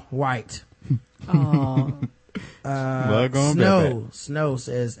raw. White. Oh. Snow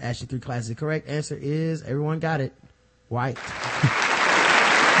says Ashley 3 Classic. The correct answer is, everyone got it, white.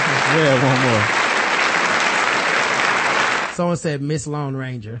 Yeah, one more. Someone said Miss Lone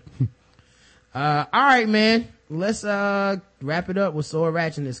Ranger. All right, man. Let's wrap it up with sword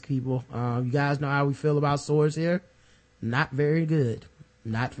ratchetness, people. You guys know how we feel about swords here. Not very good.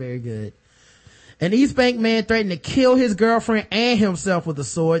 An East Bank man threatened to kill his girlfriend and himself with a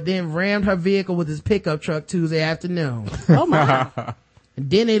sword, then rammed her vehicle with his pickup truck Tuesday afternoon. Oh my.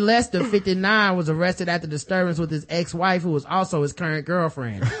 Denny Lester, 59, was arrested after disturbance with his ex-wife, who was also his current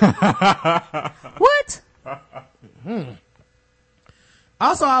girlfriend. What?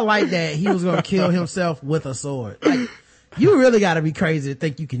 Also, I like that he was gonna kill himself with a sword. Like, you really gotta be crazy to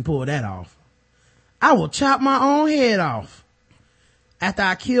think you can pull that off. I will chop my own head off after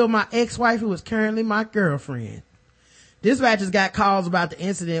I killed my ex-wife, who was currently my girlfriend. Dispatchers got calls about the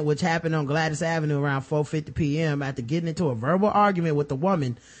incident, which happened on Gladys Avenue around 4:50 p.m. After getting into a verbal argument with the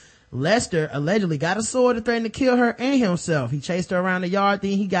woman, Lester allegedly got a sword and threatened to kill her and himself. He chased her around the yard,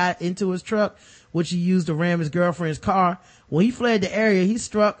 then he got into his truck, which he used to ram his girlfriend's car. When he fled the area, he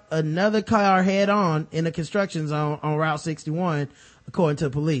struck another car head on in a construction zone on Route 61, according to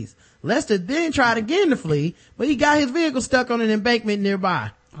the police. Lester then tried again to flee, but he got his vehicle stuck on an embankment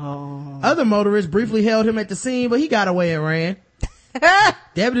nearby. Other motorists briefly held him at the scene, but he got away and ran.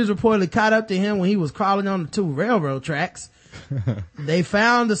 Deputies reportedly caught up to him when he was crawling on the 2 railroad tracks. They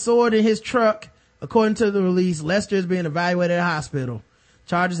found the sword in his truck. According to the release, Lester is being evaluated at a hospital.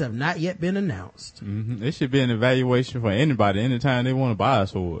 Charges have not yet been announced. Mm-hmm. It should be an evaluation for anybody anytime they want to buy a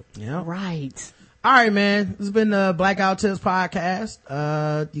sword. Yeah. Right. All right, man. This has been the Blackout Tips podcast.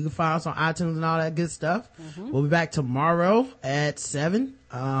 You can find us on iTunes and all that good stuff. We'll be back tomorrow at 7.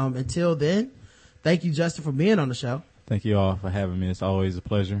 Until then, thank you, Justin, for being on the show. Thank you all for having me. It's always a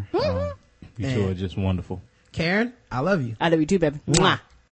pleasure. You two are just wonderful. Karen, I love you. I love you too, baby. Mwah.